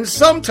 hurt, and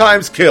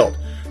sometimes killed.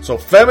 So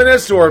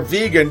feminists who are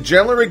vegan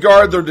generally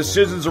regard their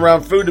decisions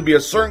around food to be a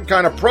certain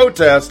kind of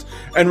protest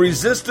and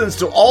resistance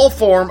to all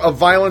form of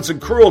violence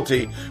and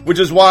cruelty, which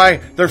is why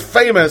they're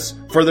famous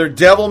for their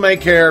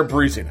devil-may-care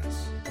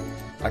breeziness.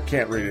 I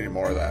can't read any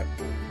more of that.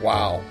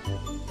 Wow.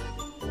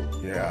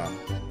 Yeah.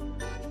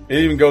 It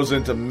even goes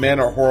into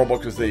men are horrible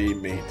because they eat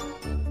meat.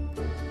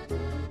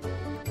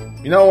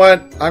 You know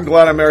what? I'm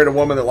glad I married a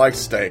woman that likes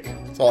steak.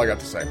 That's all I got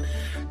to say.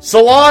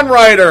 Salon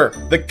writer.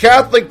 The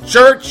Catholic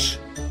Church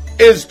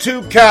is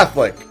too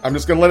Catholic. I'm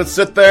just going to let it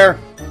sit there.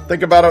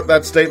 Think about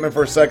that statement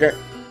for a second.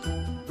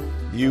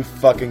 You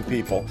fucking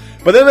people.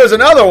 But then there's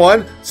another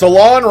one.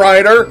 Salon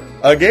writer,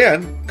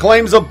 again,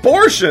 claims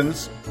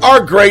abortions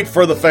are great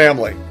for the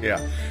family. Yeah.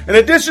 In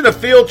addition to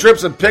field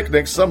trips and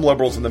picnics, some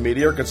liberals in the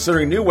media are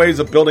considering new ways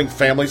of building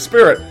family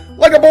spirit,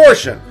 like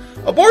abortion.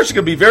 Abortion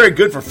can be very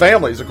good for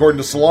families, according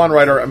to salon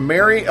writer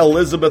Mary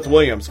Elizabeth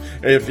Williams.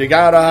 If you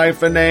got a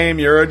hyphen name,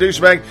 you're a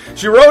douchebag.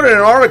 She wrote in an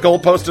article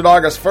posted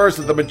August 1st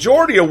that the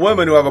majority of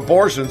women who have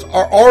abortions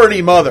are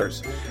already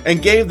mothers,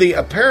 and gave the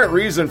apparent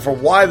reason for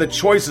why the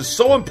choice is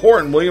so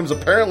important. Williams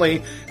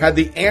apparently had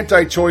the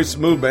anti-choice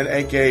movement,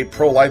 aka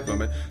pro-life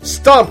movement,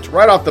 stumped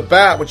right off the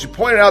bat when she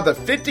pointed out that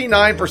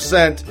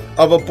 59%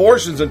 of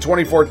abortions in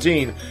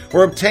 2014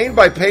 were obtained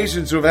by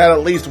patients who have had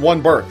at least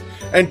one birth,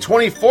 and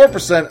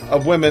 24%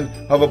 of women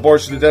of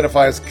abortion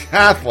identify as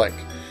Catholic.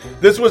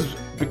 This was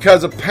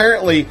because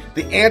apparently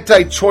the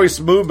anti-choice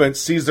movement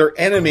sees their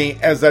enemy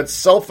as that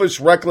selfish,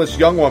 reckless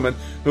young woman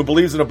who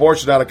believes in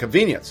abortion out of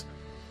convenience.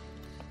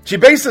 She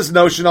based this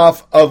notion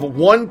off of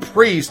one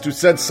priest who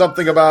said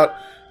something about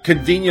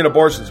convenient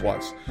abortions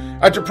once.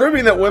 After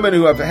proving that women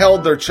who have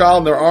held their child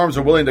in their arms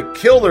are willing to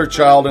kill their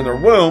child in their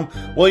womb,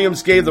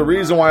 Williams gave the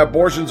reason why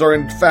abortions are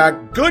in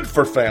fact good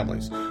for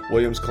families.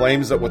 Williams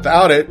claims that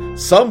without it,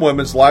 some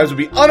women's lives would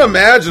be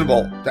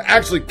unimaginable to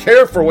actually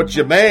care for what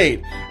you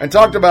made, and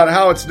talked about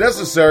how it's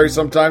necessary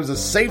sometimes the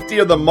safety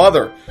of the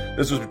mother.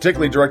 This was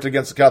particularly directed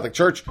against the Catholic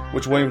Church,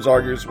 which Williams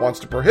argues wants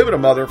to prohibit a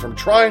mother from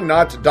trying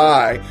not to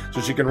die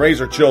so she can raise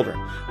her children.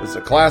 This is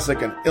a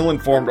classic and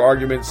ill-informed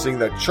argument, seeing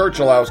that church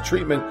allows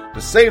treatment to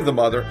save the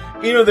mother,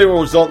 even if they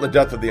will result in the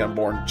death of the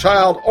unborn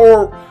child.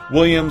 Or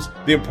Williams,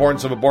 the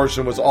importance of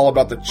abortion was all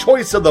about the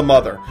choice of the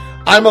mother.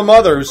 I'm a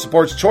mother who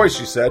supports choice,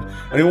 she said,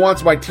 and who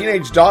wants my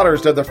teenage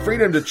daughters to have the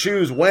freedom to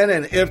choose when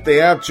and if they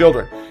have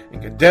children.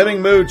 In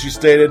condemning mood, she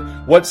stated,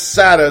 what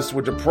sadist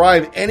would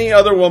deprive any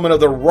other woman of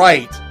the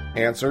right?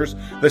 Answers,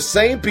 the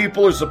same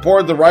people who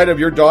supported the right of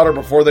your daughter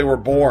before they were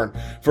born.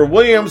 For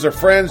Williams, her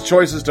friends'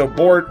 choices to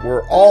abort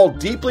were all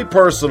deeply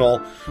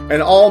personal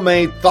and all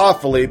made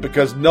thoughtfully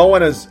because no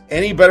one has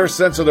any better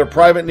sense of their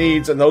private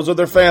needs and those of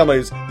their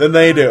families than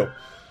they do.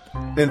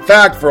 In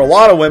fact, for a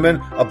lot of women,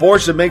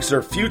 abortion makes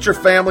their future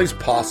families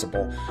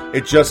possible.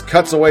 It just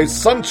cuts away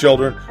some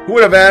children who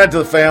would have added to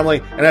the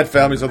family and had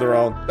families of their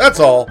own. That's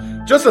all.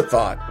 Just a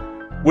thought.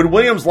 Would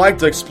Williams like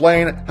to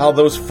explain how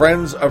those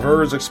friends of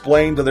hers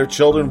explained to their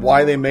children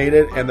why they made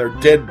it and their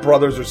dead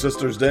brothers or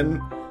sisters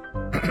didn't?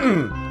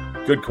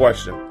 Good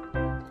question.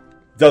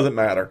 Doesn't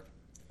matter.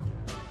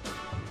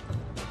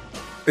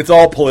 It's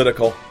all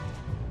political.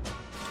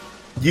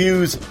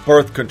 Use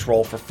birth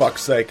control, for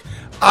fuck's sake.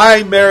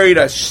 I married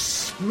a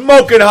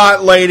smoking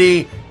hot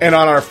lady, and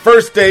on our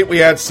first date we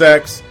had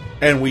sex,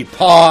 and we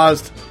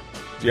paused.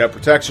 Do you have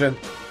protection?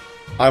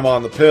 I'm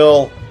on the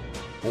pill.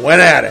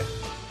 Went at it.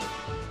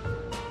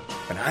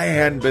 And I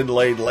hadn't been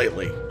laid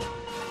lately.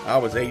 I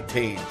was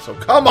 18, so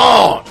come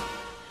on!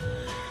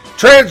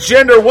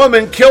 Transgender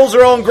woman kills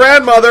her own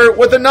grandmother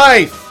with a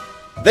knife.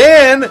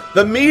 Then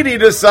the media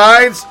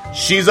decides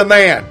she's a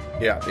man.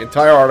 Yeah, the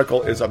entire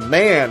article is a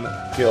man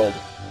killed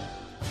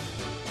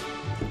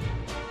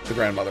the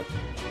grandmother.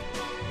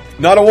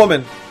 Not a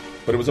woman,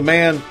 but it was a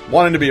man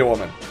wanting to be a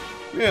woman.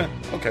 Yeah,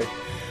 okay.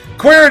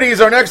 Queerity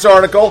is our next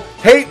article.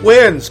 Hate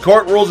wins.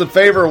 Court rules in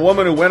favor of a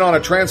woman who went on a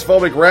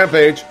transphobic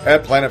rampage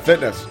at Planet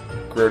Fitness.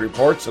 Queerity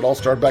reports it all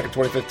started back in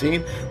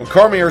 2015 when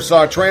Cormier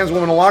saw a trans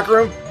woman in the locker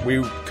room.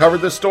 We covered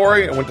this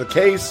story and went to the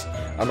case.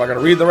 I'm not going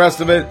to read the rest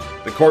of it.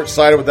 The court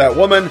sided with that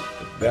woman.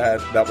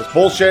 That was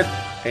bullshit,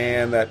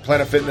 and that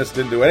Planet Fitness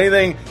didn't do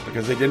anything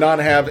because they did not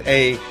have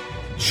a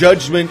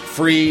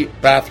judgment-free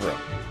bathroom.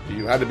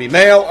 You had to be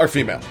male or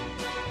female.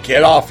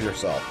 Get off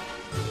yourself.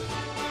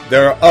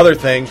 There are other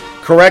things.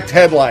 Correct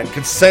headline.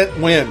 Consent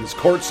wins.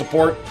 Court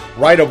support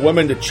right of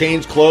women to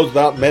change clothes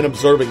without men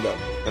observing them.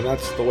 And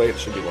that's the way it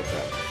should be looked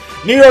at.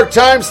 New York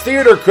Times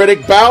theater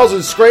critic bows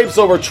and scrapes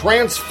over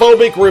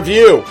transphobic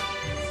review.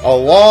 A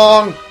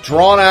long,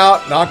 drawn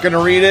out, not going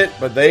to read it,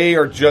 but they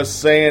are just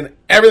saying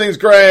everything's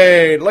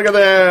great. Look at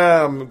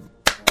them.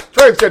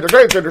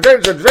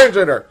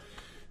 Transgender.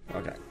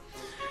 Okay.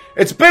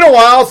 It's been a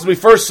while since we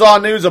first saw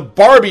news of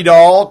Barbie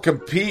doll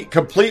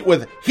complete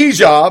with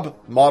hijab,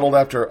 modeled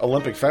after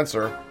Olympic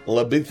fencer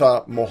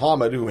Labitha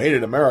Mohammed, who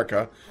hated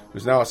America,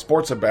 who's now a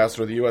sports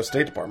ambassador of the U.S.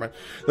 State Department.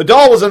 The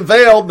doll was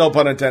unveiled, no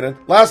pun intended,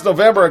 last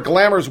November at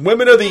Glamour's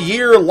Women of the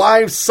Year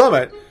Live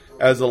Summit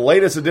as the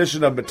latest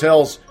edition of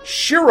Mattel's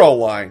Shiro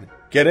line.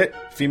 Get it?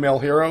 Female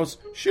heroes?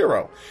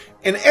 Shiro.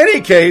 In any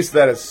case,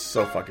 that is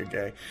so fucking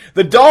gay.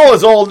 The doll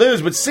is old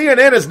news, but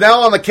CNN is now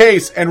on the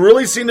case and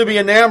really seem to be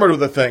enamored with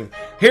the thing.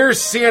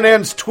 Here's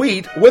CNN's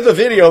tweet with a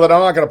video that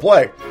I'm not going to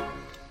play.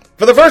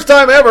 For the first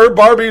time ever,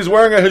 Barbie is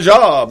wearing a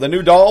hijab. The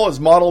new doll is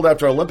modeled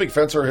after Olympic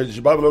fencer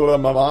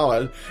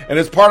Mohammed and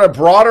is part of a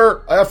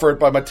broader effort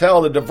by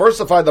Mattel to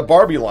diversify the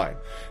Barbie line.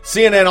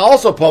 CNN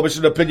also published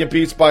an opinion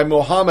piece by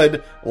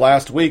Mohammed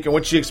last week in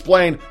which she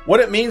explained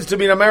what it means to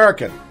be an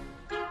American.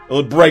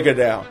 It'll break it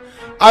down.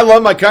 I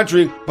love my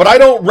country, but I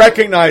don't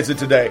recognize it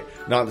today.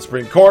 not in the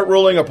Supreme Court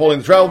ruling upholding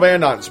the travel ban,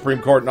 not in the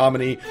Supreme Court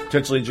nominee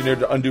potentially engineered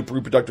to undo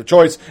reproductive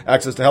choice,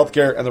 access to health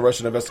care, and the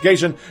Russian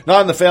investigation,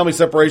 not in the family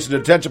separation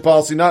and detention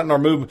policy, not in our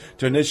move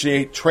to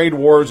initiate trade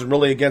wars and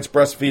really against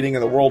breastfeeding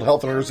and the World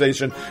Health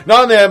Organization,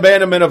 not in the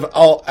abandonment of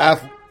all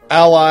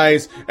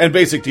allies and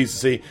basic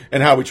decency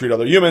and how we treat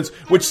other humans,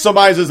 which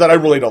surmises that I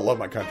really don't love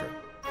my country.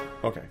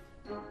 Okay.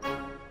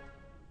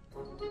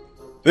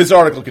 This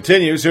article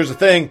continues. Here's the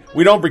thing.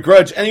 We don't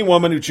begrudge any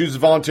woman who chooses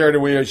voluntarily to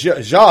wear a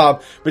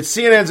hijab, but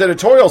CNN's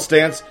editorial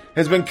stance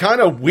has been kind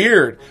of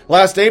weird.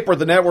 Last April,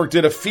 the network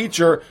did a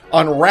feature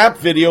on rap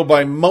video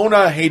by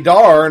Mona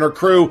Haydar and her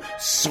crew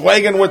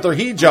swagging with their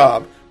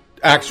hijab.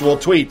 Actual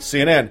tweet,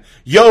 CNN.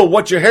 Yo,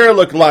 what your hair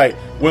look like?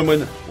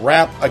 Women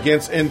rap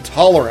against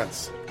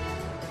intolerance.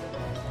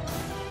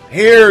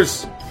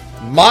 Here's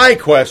my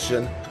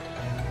question.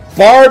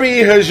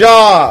 Barbie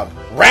hijab.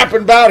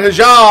 Rapping about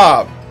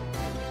hijab.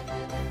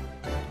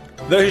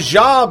 The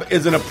hijab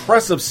is an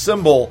oppressive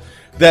symbol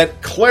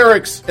that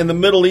clerics in the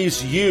Middle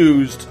East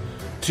used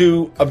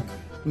to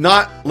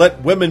not let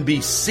women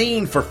be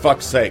seen, for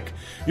fuck's sake.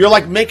 You're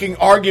like making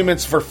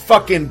arguments for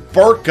fucking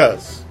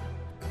burqas.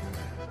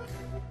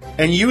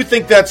 And you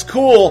think that's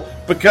cool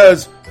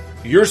because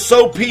you're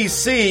so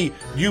PC,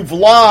 you've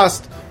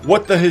lost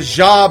what the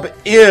hijab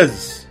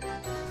is.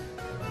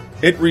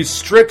 It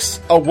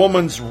restricts a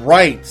woman's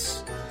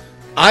rights.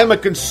 I'm a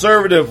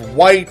conservative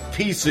white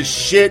piece of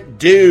shit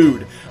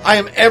dude. I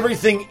am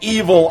everything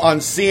evil on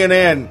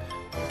CNN,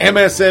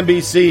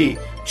 MSNBC,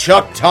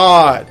 Chuck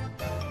Todd.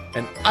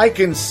 And I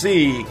can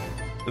see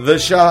the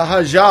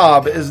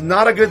hijab is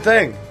not a good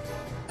thing.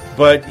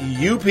 But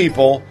you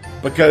people,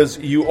 because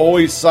you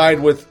always side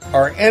with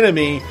our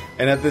enemy,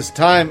 and at this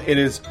time it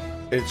is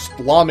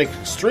Islamic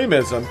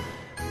extremism,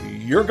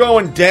 you're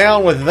going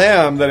down with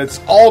them that it's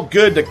all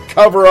good to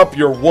cover up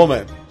your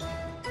woman.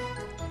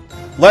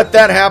 Let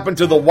that happen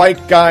to the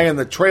white guy in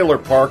the trailer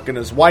park and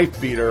his wife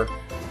beater,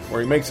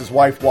 where he makes his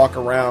wife walk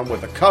around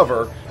with a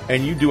cover,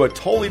 and you do a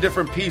totally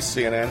different piece,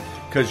 CNN,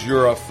 because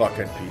you're a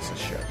fucking piece of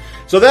shit.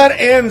 So that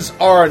ends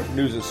our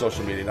news and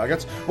social media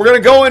nuggets. We're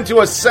going to go into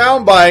a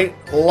soundbite,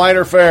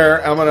 lighter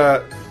fare. I'm going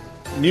to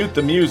mute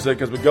the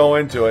music as we go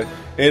into it.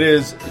 It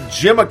is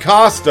Jim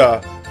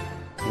Acosta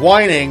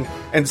whining,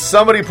 and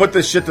somebody put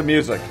this shit to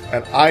music,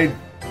 and I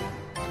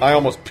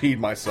almost peed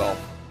myself.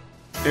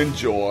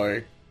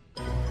 Enjoy.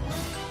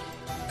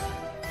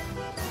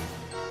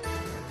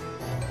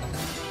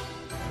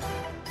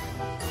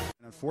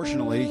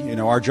 Unfortunately,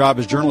 our job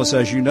as journalists,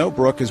 as you know,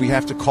 Brooke, is we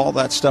have to call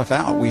that stuff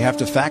out. We have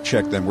to fact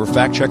check them. We're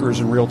fact checkers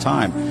in real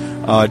time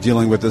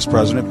dealing with this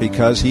president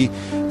because he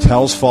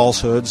tells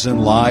falsehoods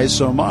and lies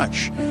so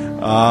much.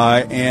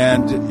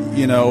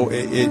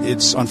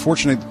 It's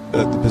unfortunate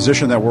the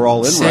position that we're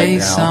all in right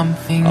now.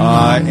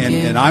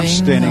 And I'm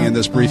standing in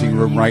this briefing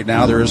room right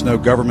now. There is no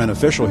government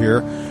official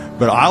here,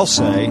 but I'll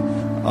say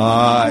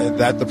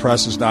that the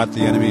press is not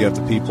the enemy of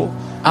the people.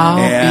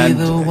 I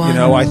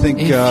think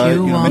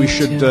we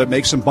should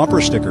make some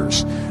bumper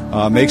stickers,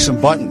 make some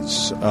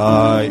buttons.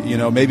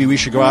 Maybe we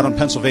should go out on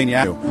Pennsylvania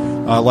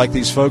Avenue, like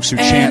these folks who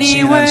chant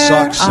CNN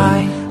sucks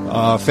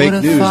and fake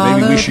news.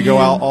 Maybe we should go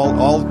out,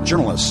 all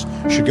journalists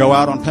should go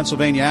out on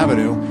Pennsylvania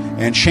Avenue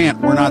and chant,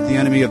 "We're not the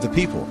enemy of the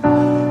people,"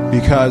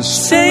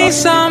 because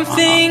I'm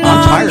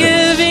tired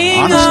of this.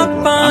 Honestly,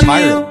 I'm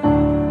tired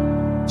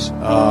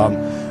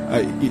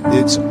of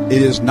this.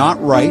 It is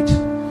not right.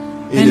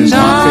 It is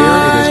not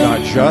fair, it is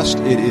not just,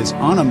 it is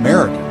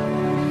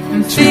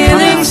un-American to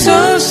come out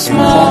so small.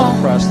 And call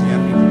the press the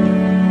enemy.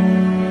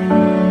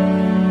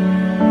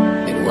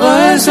 It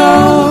was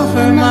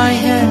over my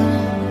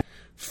head.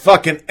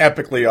 Fucking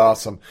epically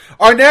awesome.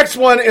 Our next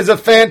one is a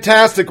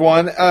fantastic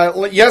one.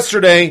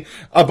 Yesterday,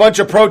 a bunch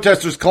of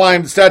protesters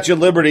climbed the Statue of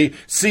Liberty.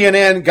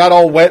 CNN got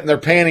all wet in their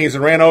panties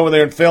and ran over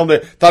there and filmed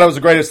it. Thought it was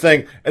the greatest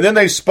thing. And then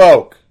they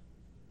spoke.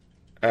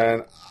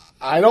 And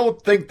I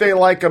don't think they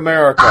like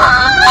America.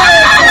 America!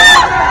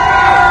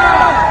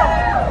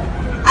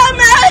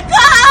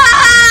 America!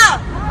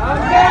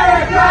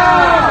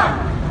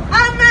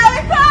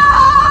 America!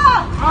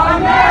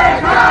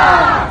 America!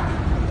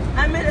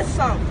 I made a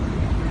song.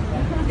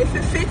 If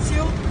it fits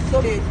you,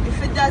 so good.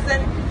 If it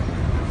doesn't,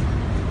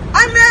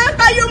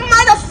 America, you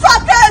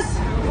motherfuckers!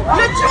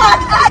 You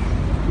drug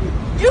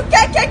addicts! You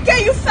KKK,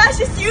 you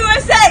fascist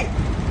USA!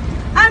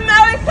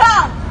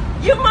 America,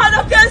 you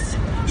motherfuckers!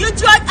 You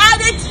drug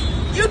addicts!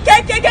 You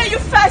KKK, you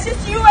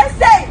fascist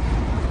USA!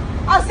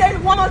 I'll say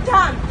it one more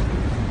time.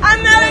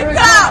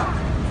 America!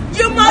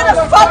 You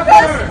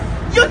motherfuckers!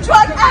 You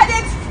drug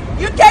addicts!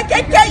 You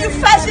KKK, you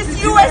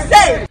fascist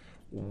USA!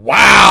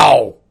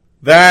 Wow!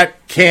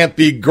 That can't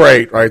be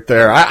great right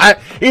there. Either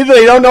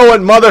they don't know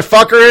what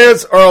motherfucker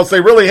is, or else they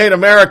really hate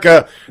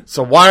America.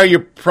 So why are you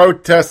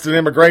protesting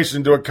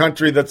immigration to a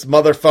country that's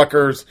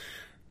motherfuckers,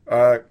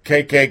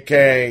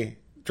 KKK,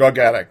 drug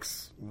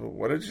addicts?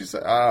 What did you say?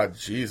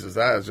 Jesus,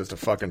 that is just a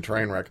fucking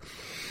train wreck.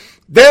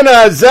 Then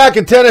Zach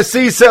in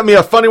Tennessee sent me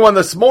a funny one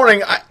this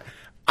morning.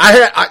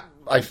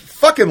 I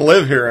fucking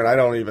live here and I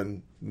don't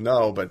even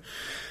know, but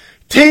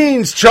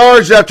Teens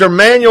charged after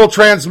manual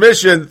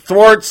transmission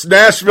thwarts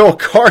Nashville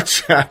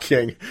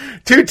carjacking.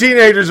 2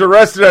 teenagers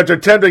arrested after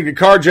attempting to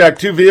carjack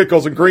 2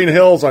 vehicles in Green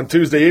Hills on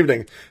Tuesday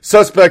evening.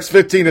 Suspects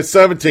 15 and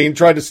 17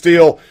 tried to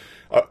steal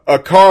a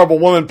car of a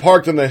woman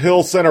parked in the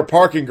Hill Center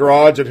parking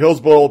garage at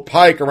Hillsborough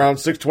Pike around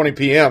 6:20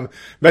 p.m.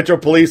 Metro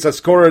Police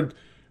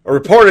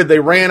reported they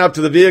ran up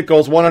to the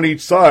vehicles, one on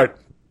each side,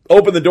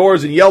 opened the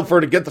doors and yelled for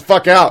her to get the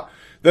fuck out.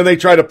 Then they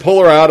tried to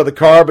pull her out of the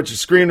car, but she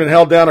screamed and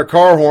held down her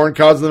car horn,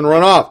 causing them to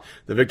run off.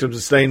 The victim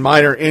sustained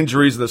minor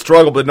injuries in the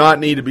struggle, but did not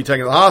need to be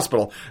taken to the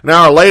hospital. An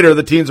hour later,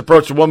 the teens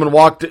approached a woman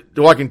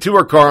walking to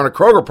her car in a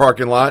Kroger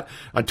parking lot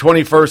on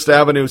 21st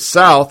Avenue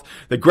South.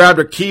 They grabbed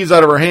her keys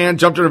out of her hand,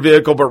 jumped in her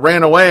vehicle, but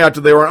ran away after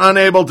they were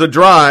unable to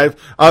drive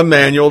a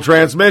manual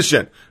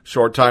transmission.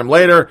 Short time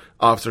later,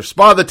 officers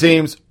spotted the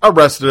teens,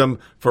 arrested them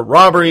for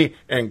robbery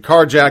and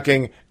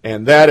carjacking,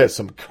 and that is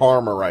some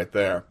karma right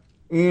there.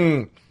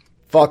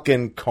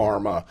 Fucking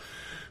karma.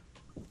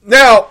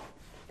 Now,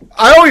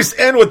 I always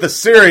end with the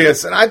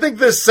serious, and I think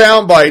this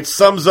soundbite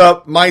sums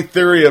up my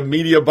theory of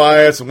media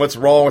bias and what's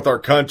wrong with our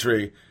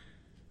country.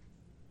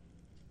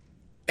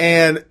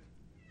 And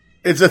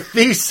it's a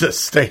thesis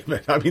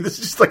statement. I mean, this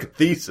is just like a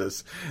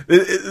thesis.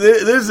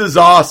 This is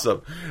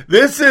awesome.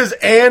 This is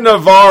Ann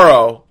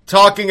Navarro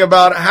talking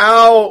about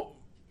how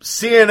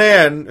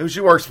CNN, who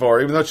she works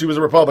for, even though she was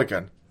a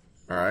Republican,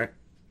 all right,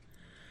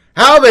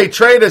 how they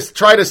try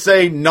to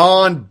say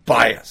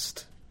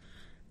non-biased.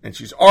 And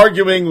she's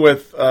arguing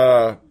with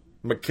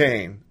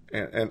McCain.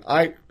 And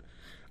I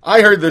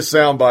heard this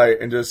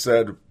soundbite and just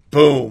said,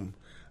 boom,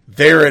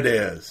 there it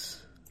is.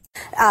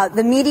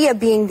 The media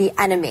being the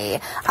enemy.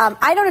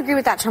 I don't agree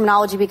with that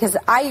terminology because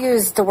I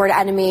use the word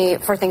enemy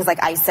for things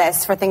like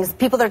ISIS, for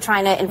people that are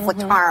trying to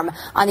inflict harm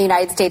on the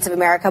United States of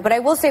America. But I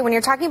will say when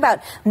you're talking about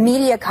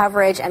media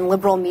coverage and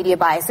liberal media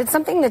bias, it's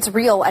something that's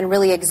real and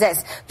really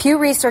exists. Pew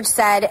Research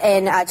said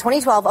in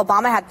 2012,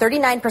 Obama had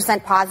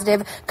 39%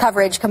 positive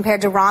coverage compared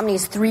to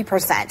Romney's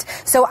 3%.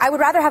 So I would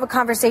rather have a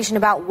conversation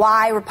about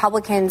why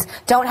Republicans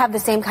don't have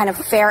the same kind of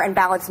fair and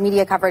balanced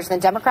media coverage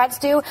than Democrats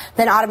do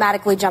than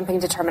automatically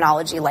jumping to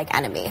terminology like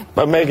enemy.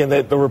 But Megan,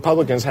 the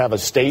Republicans have a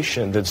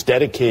station that's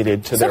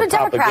dedicated to their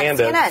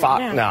propaganda.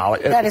 No,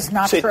 that is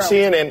not true.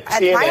 CNN,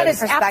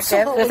 Listen,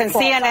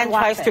 CNN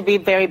tries to be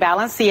very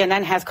balanced.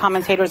 CNN has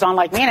commentators on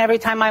like me, and every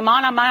time I'm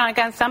on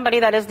against somebody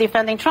that is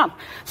defending Trump.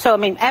 So, I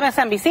mean,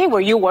 MSNBC, where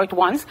you worked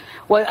once,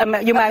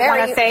 you might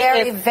want to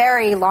say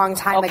very long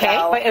time ago. Okay,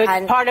 but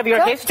it's part of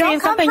your history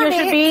and something you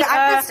should be.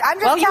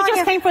 Well, you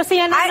just came for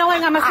CNN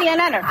knowing I'm a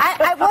CNNer.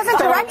 I wasn't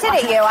directed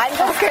at you. I'm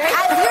just,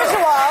 as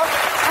usual.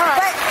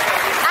 But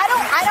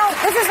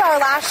this is our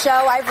last show.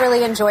 I've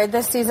really enjoyed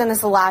this season. This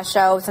is the last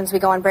show since we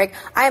go on break.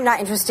 I am not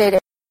interested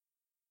in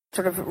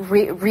sort of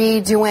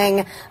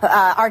redoing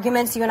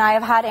arguments you and I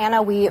have had,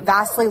 Anna. We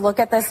vastly look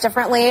at this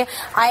differently.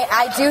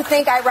 I do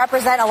think I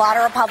represent a lot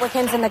of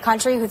Republicans in the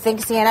country who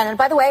think CNN, and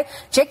by the way,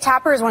 Jake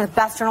Tapper is one of the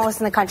best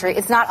journalists in the country.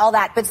 It's not all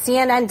that, but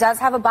CNN does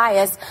have a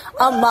bias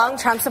among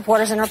Trump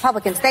supporters and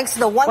Republicans, thanks to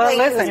the one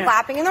lady who's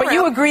clapping in the room. But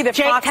you agree that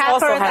Jake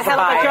Tapper is a hell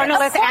of a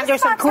journalist,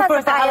 Anderson Cooper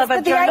is a hell of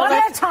a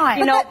journalist.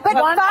 But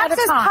Fox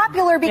is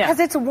popular because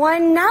it's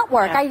one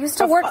network. I used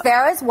to work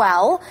there as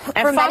well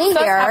for many years. And Fox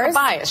does have a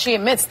bias. She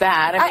admits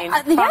that.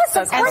 Yes,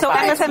 of course. And so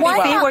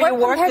MSNBC, where you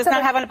work, does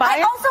not have a bias?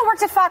 I also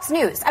worked at Fox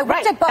News. I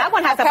worked at both. That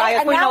one has a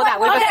bias. We know that.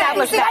 We've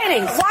established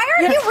that. Why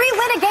are you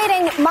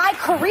relitigating my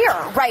career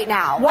right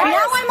now? Now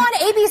I'm on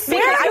ABC.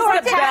 I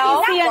worked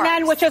at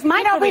CNN, which is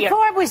my career.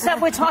 Before we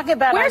said we're talking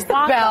about where's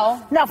the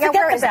bell? No,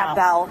 forget the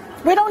bell.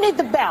 We don't need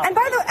the bell. And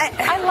by the way,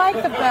 I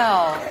like the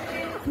bell.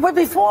 But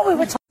before we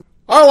were talking.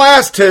 Our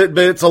last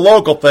tidbit, it's a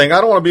local thing.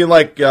 I don't want to be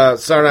like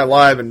Saturday Night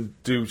Live and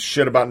do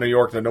shit about New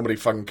York that nobody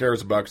fucking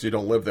cares about because you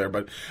don't live there.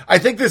 But I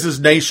think this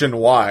is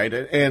nationwide.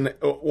 And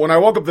when I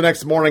woke up the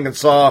next morning and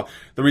saw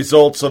the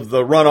results of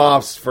the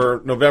runoffs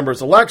for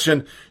November's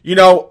election,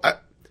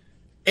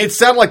 it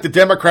sounded like the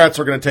Democrats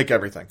were going to take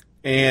everything.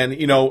 And,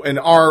 in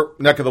our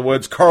neck of the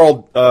woods,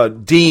 Carl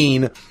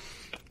Dean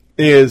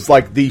is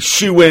like the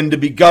shoe-in to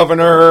be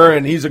governor,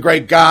 and he's a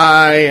great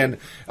guy, and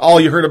all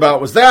you heard about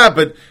was that.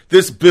 But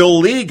this Bill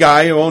Lee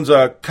guy who owns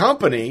a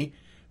company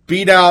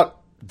beat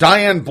out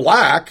Diane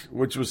Black,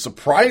 which was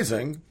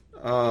surprising,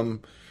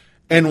 and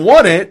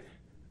won it.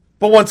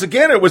 But once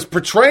again, it was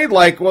portrayed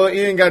like, well, he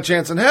ain't got a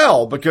chance in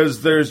hell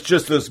because there's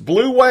just this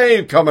blue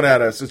wave coming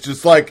at us. It's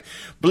just like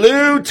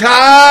blue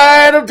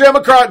tide of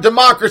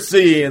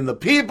democracy, and the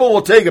people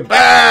will take it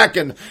back,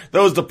 and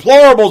those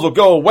deplorables will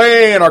go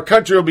away, and our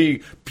country will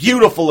be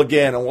beautiful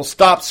again, and we'll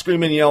stop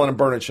screaming, yelling, and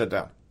burning shit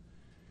down.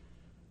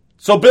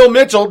 So Bill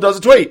Mitchell does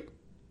a tweet,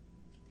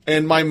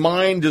 and my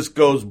mind just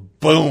goes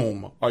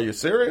boom. Are you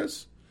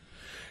serious?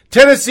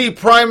 Tennessee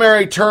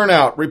primary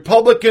turnout,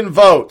 Republican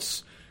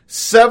votes,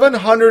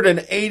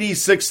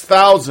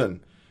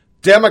 786,000.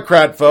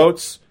 Democrat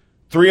votes,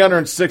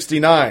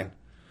 369.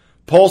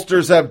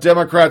 Pollsters have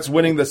Democrats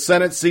winning the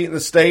Senate seat in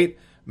the state.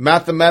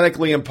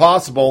 Mathematically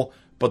impossible,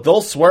 but they'll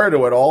swear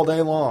to it all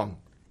day long.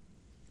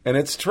 And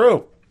it's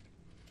true.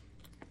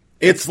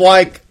 It's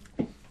like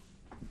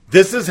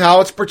This is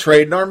how it's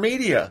portrayed in our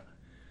media.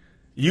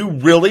 You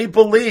really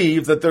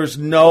believe that there's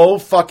no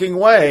fucking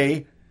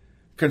way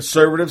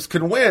conservatives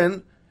can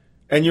win,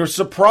 and you're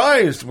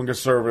surprised when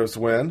conservatives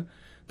win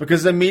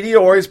because the media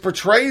always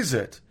portrays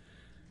it.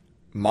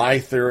 My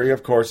theory,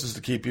 of course, is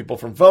to keep people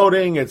from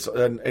voting. It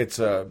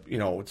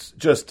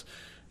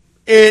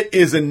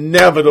is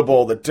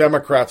inevitable that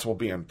Democrats will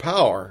be in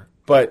power,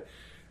 but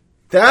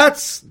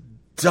that's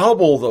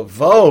double the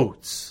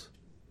votes.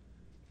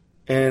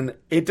 And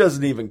it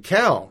doesn't even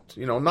count.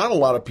 Not a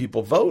lot of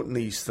people vote in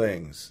these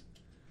things.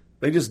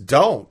 They just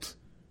don't.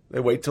 They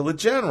wait till the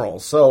general.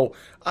 So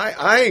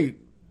I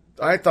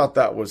thought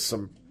that was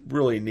some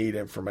really neat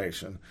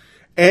information.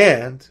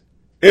 And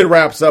it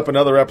wraps up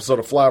another episode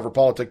of Flyover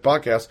Politics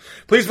Podcast.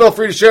 Please feel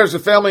free to share this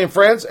with family and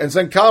friends and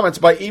send comments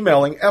by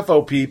emailing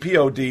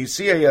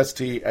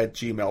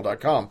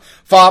foppodcast@gmail.com.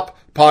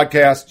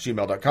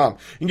 foppodcast@gmail.com.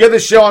 You can get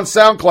this show on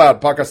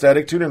SoundCloud, Podcast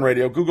Addict, TuneIn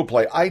Radio, Google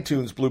Play,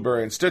 iTunes,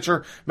 Blueberry, and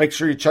Stitcher. Make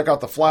sure you check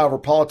out the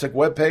Flyover Politics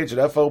webpage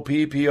at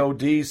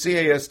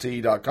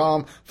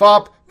foppodcast.com.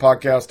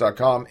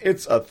 foppodcast.com.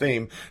 It's a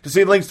theme. To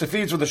see links to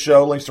feeds for the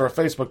show, links to our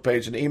Facebook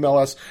page, and email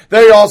us.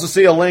 There you also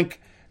see a link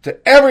to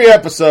every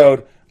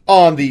episode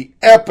on the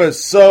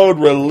episode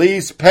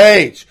release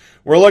page.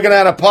 We're looking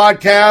at a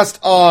podcast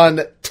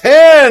on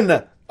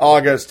 10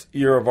 August,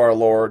 year of our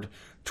Lord,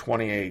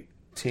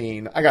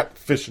 2018. I got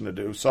fishing to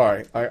do.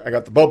 Sorry. I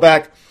got the boat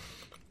back.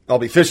 I'll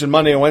be fishing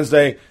Monday and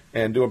Wednesday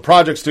and doing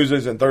projects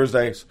Tuesdays and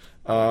Thursdays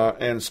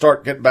and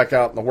start getting back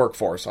out in the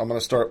workforce. I'm going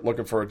to start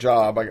looking for a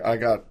job. I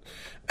got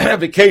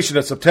vacation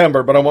in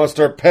September, but I want to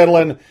start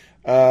pedaling.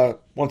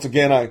 Once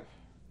again, I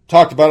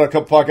talked about it a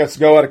couple podcasts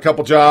ago. I had a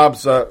couple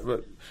jobs.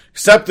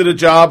 Accepted a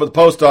job at the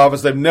post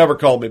office. They've never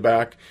called me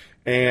back.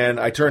 And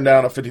I turned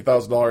down a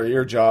 $50,000 a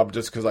year job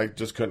just because I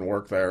just couldn't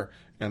work there.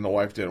 And the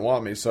wife didn't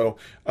want me. So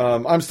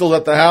I'm still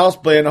at the house,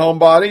 playing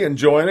homebody,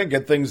 enjoying it,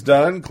 get things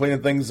done,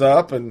 cleaning things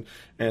up, and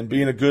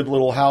being a good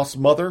little house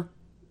mother.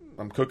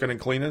 I'm cooking and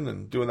cleaning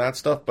and doing that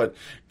stuff. But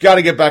got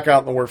to get back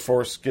out in the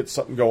workforce, get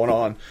something going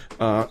on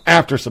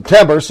after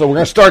September. So we're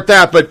going to start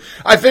that. But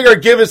I figure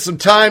I'd give us some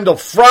time till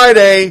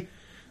Friday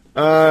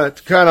to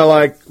kind of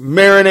like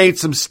marinate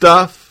some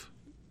stuff.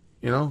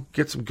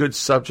 Get some good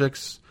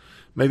subjects.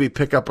 Maybe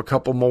pick up a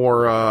couple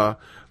more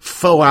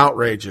faux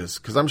outrages,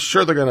 because I'm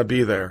sure they're going to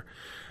be there.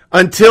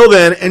 Until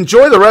then,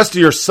 enjoy the rest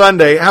of your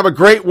Sunday. Have a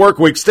great work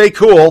week. Stay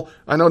cool.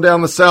 I know down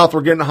in the South we're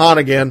getting hot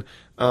again.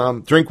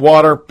 Drink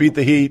water. Beat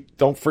the heat.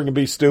 Don't freaking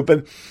be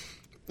stupid.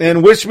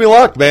 And wish me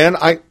luck, man.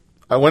 I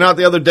went out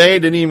the other day.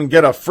 Didn't even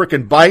get a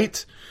freaking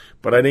bite.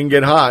 But I didn't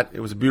get hot.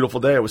 It was a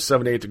beautiful day. It was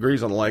 78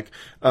 degrees on the lake.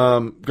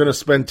 Going to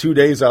spend 2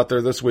 days out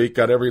there this week.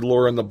 Got every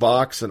lure in the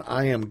box. And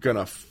I am going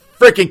to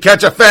freaking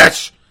catch a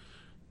fish.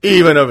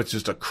 Even if it's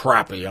just a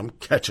crappie, I'm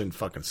catching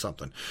fucking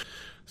something.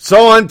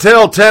 So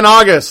until 10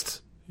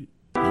 August,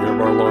 year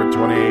of our Lord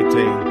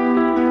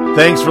 2018.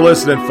 Thanks for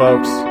listening,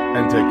 folks,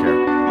 and take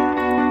care.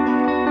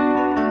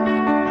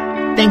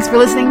 Thanks for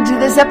listening to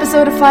this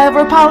episode of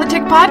Flyover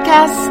Politics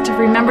Podcast.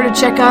 Remember to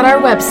check out our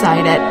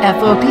website at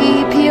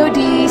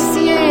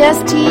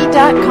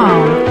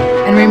foppodcast.com.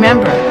 And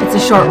remember, it's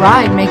a short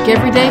ride. Make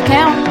every day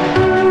count.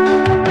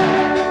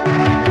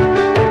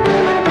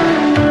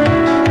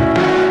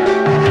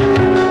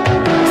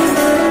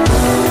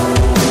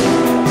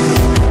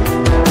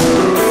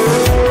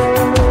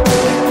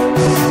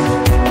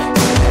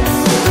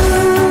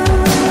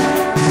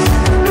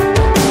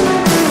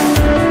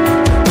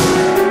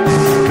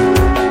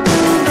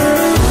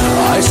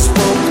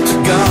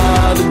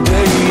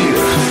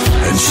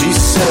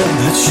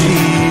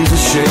 She's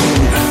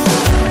ashamed.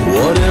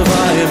 What have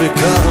I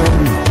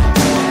become?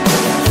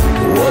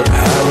 What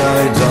have I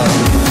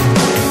done?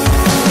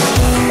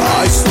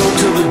 I spoke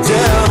to the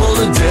devil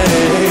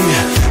today,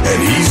 and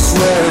he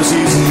swears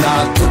he's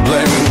not to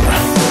blame.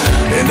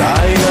 And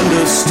I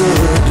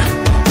understood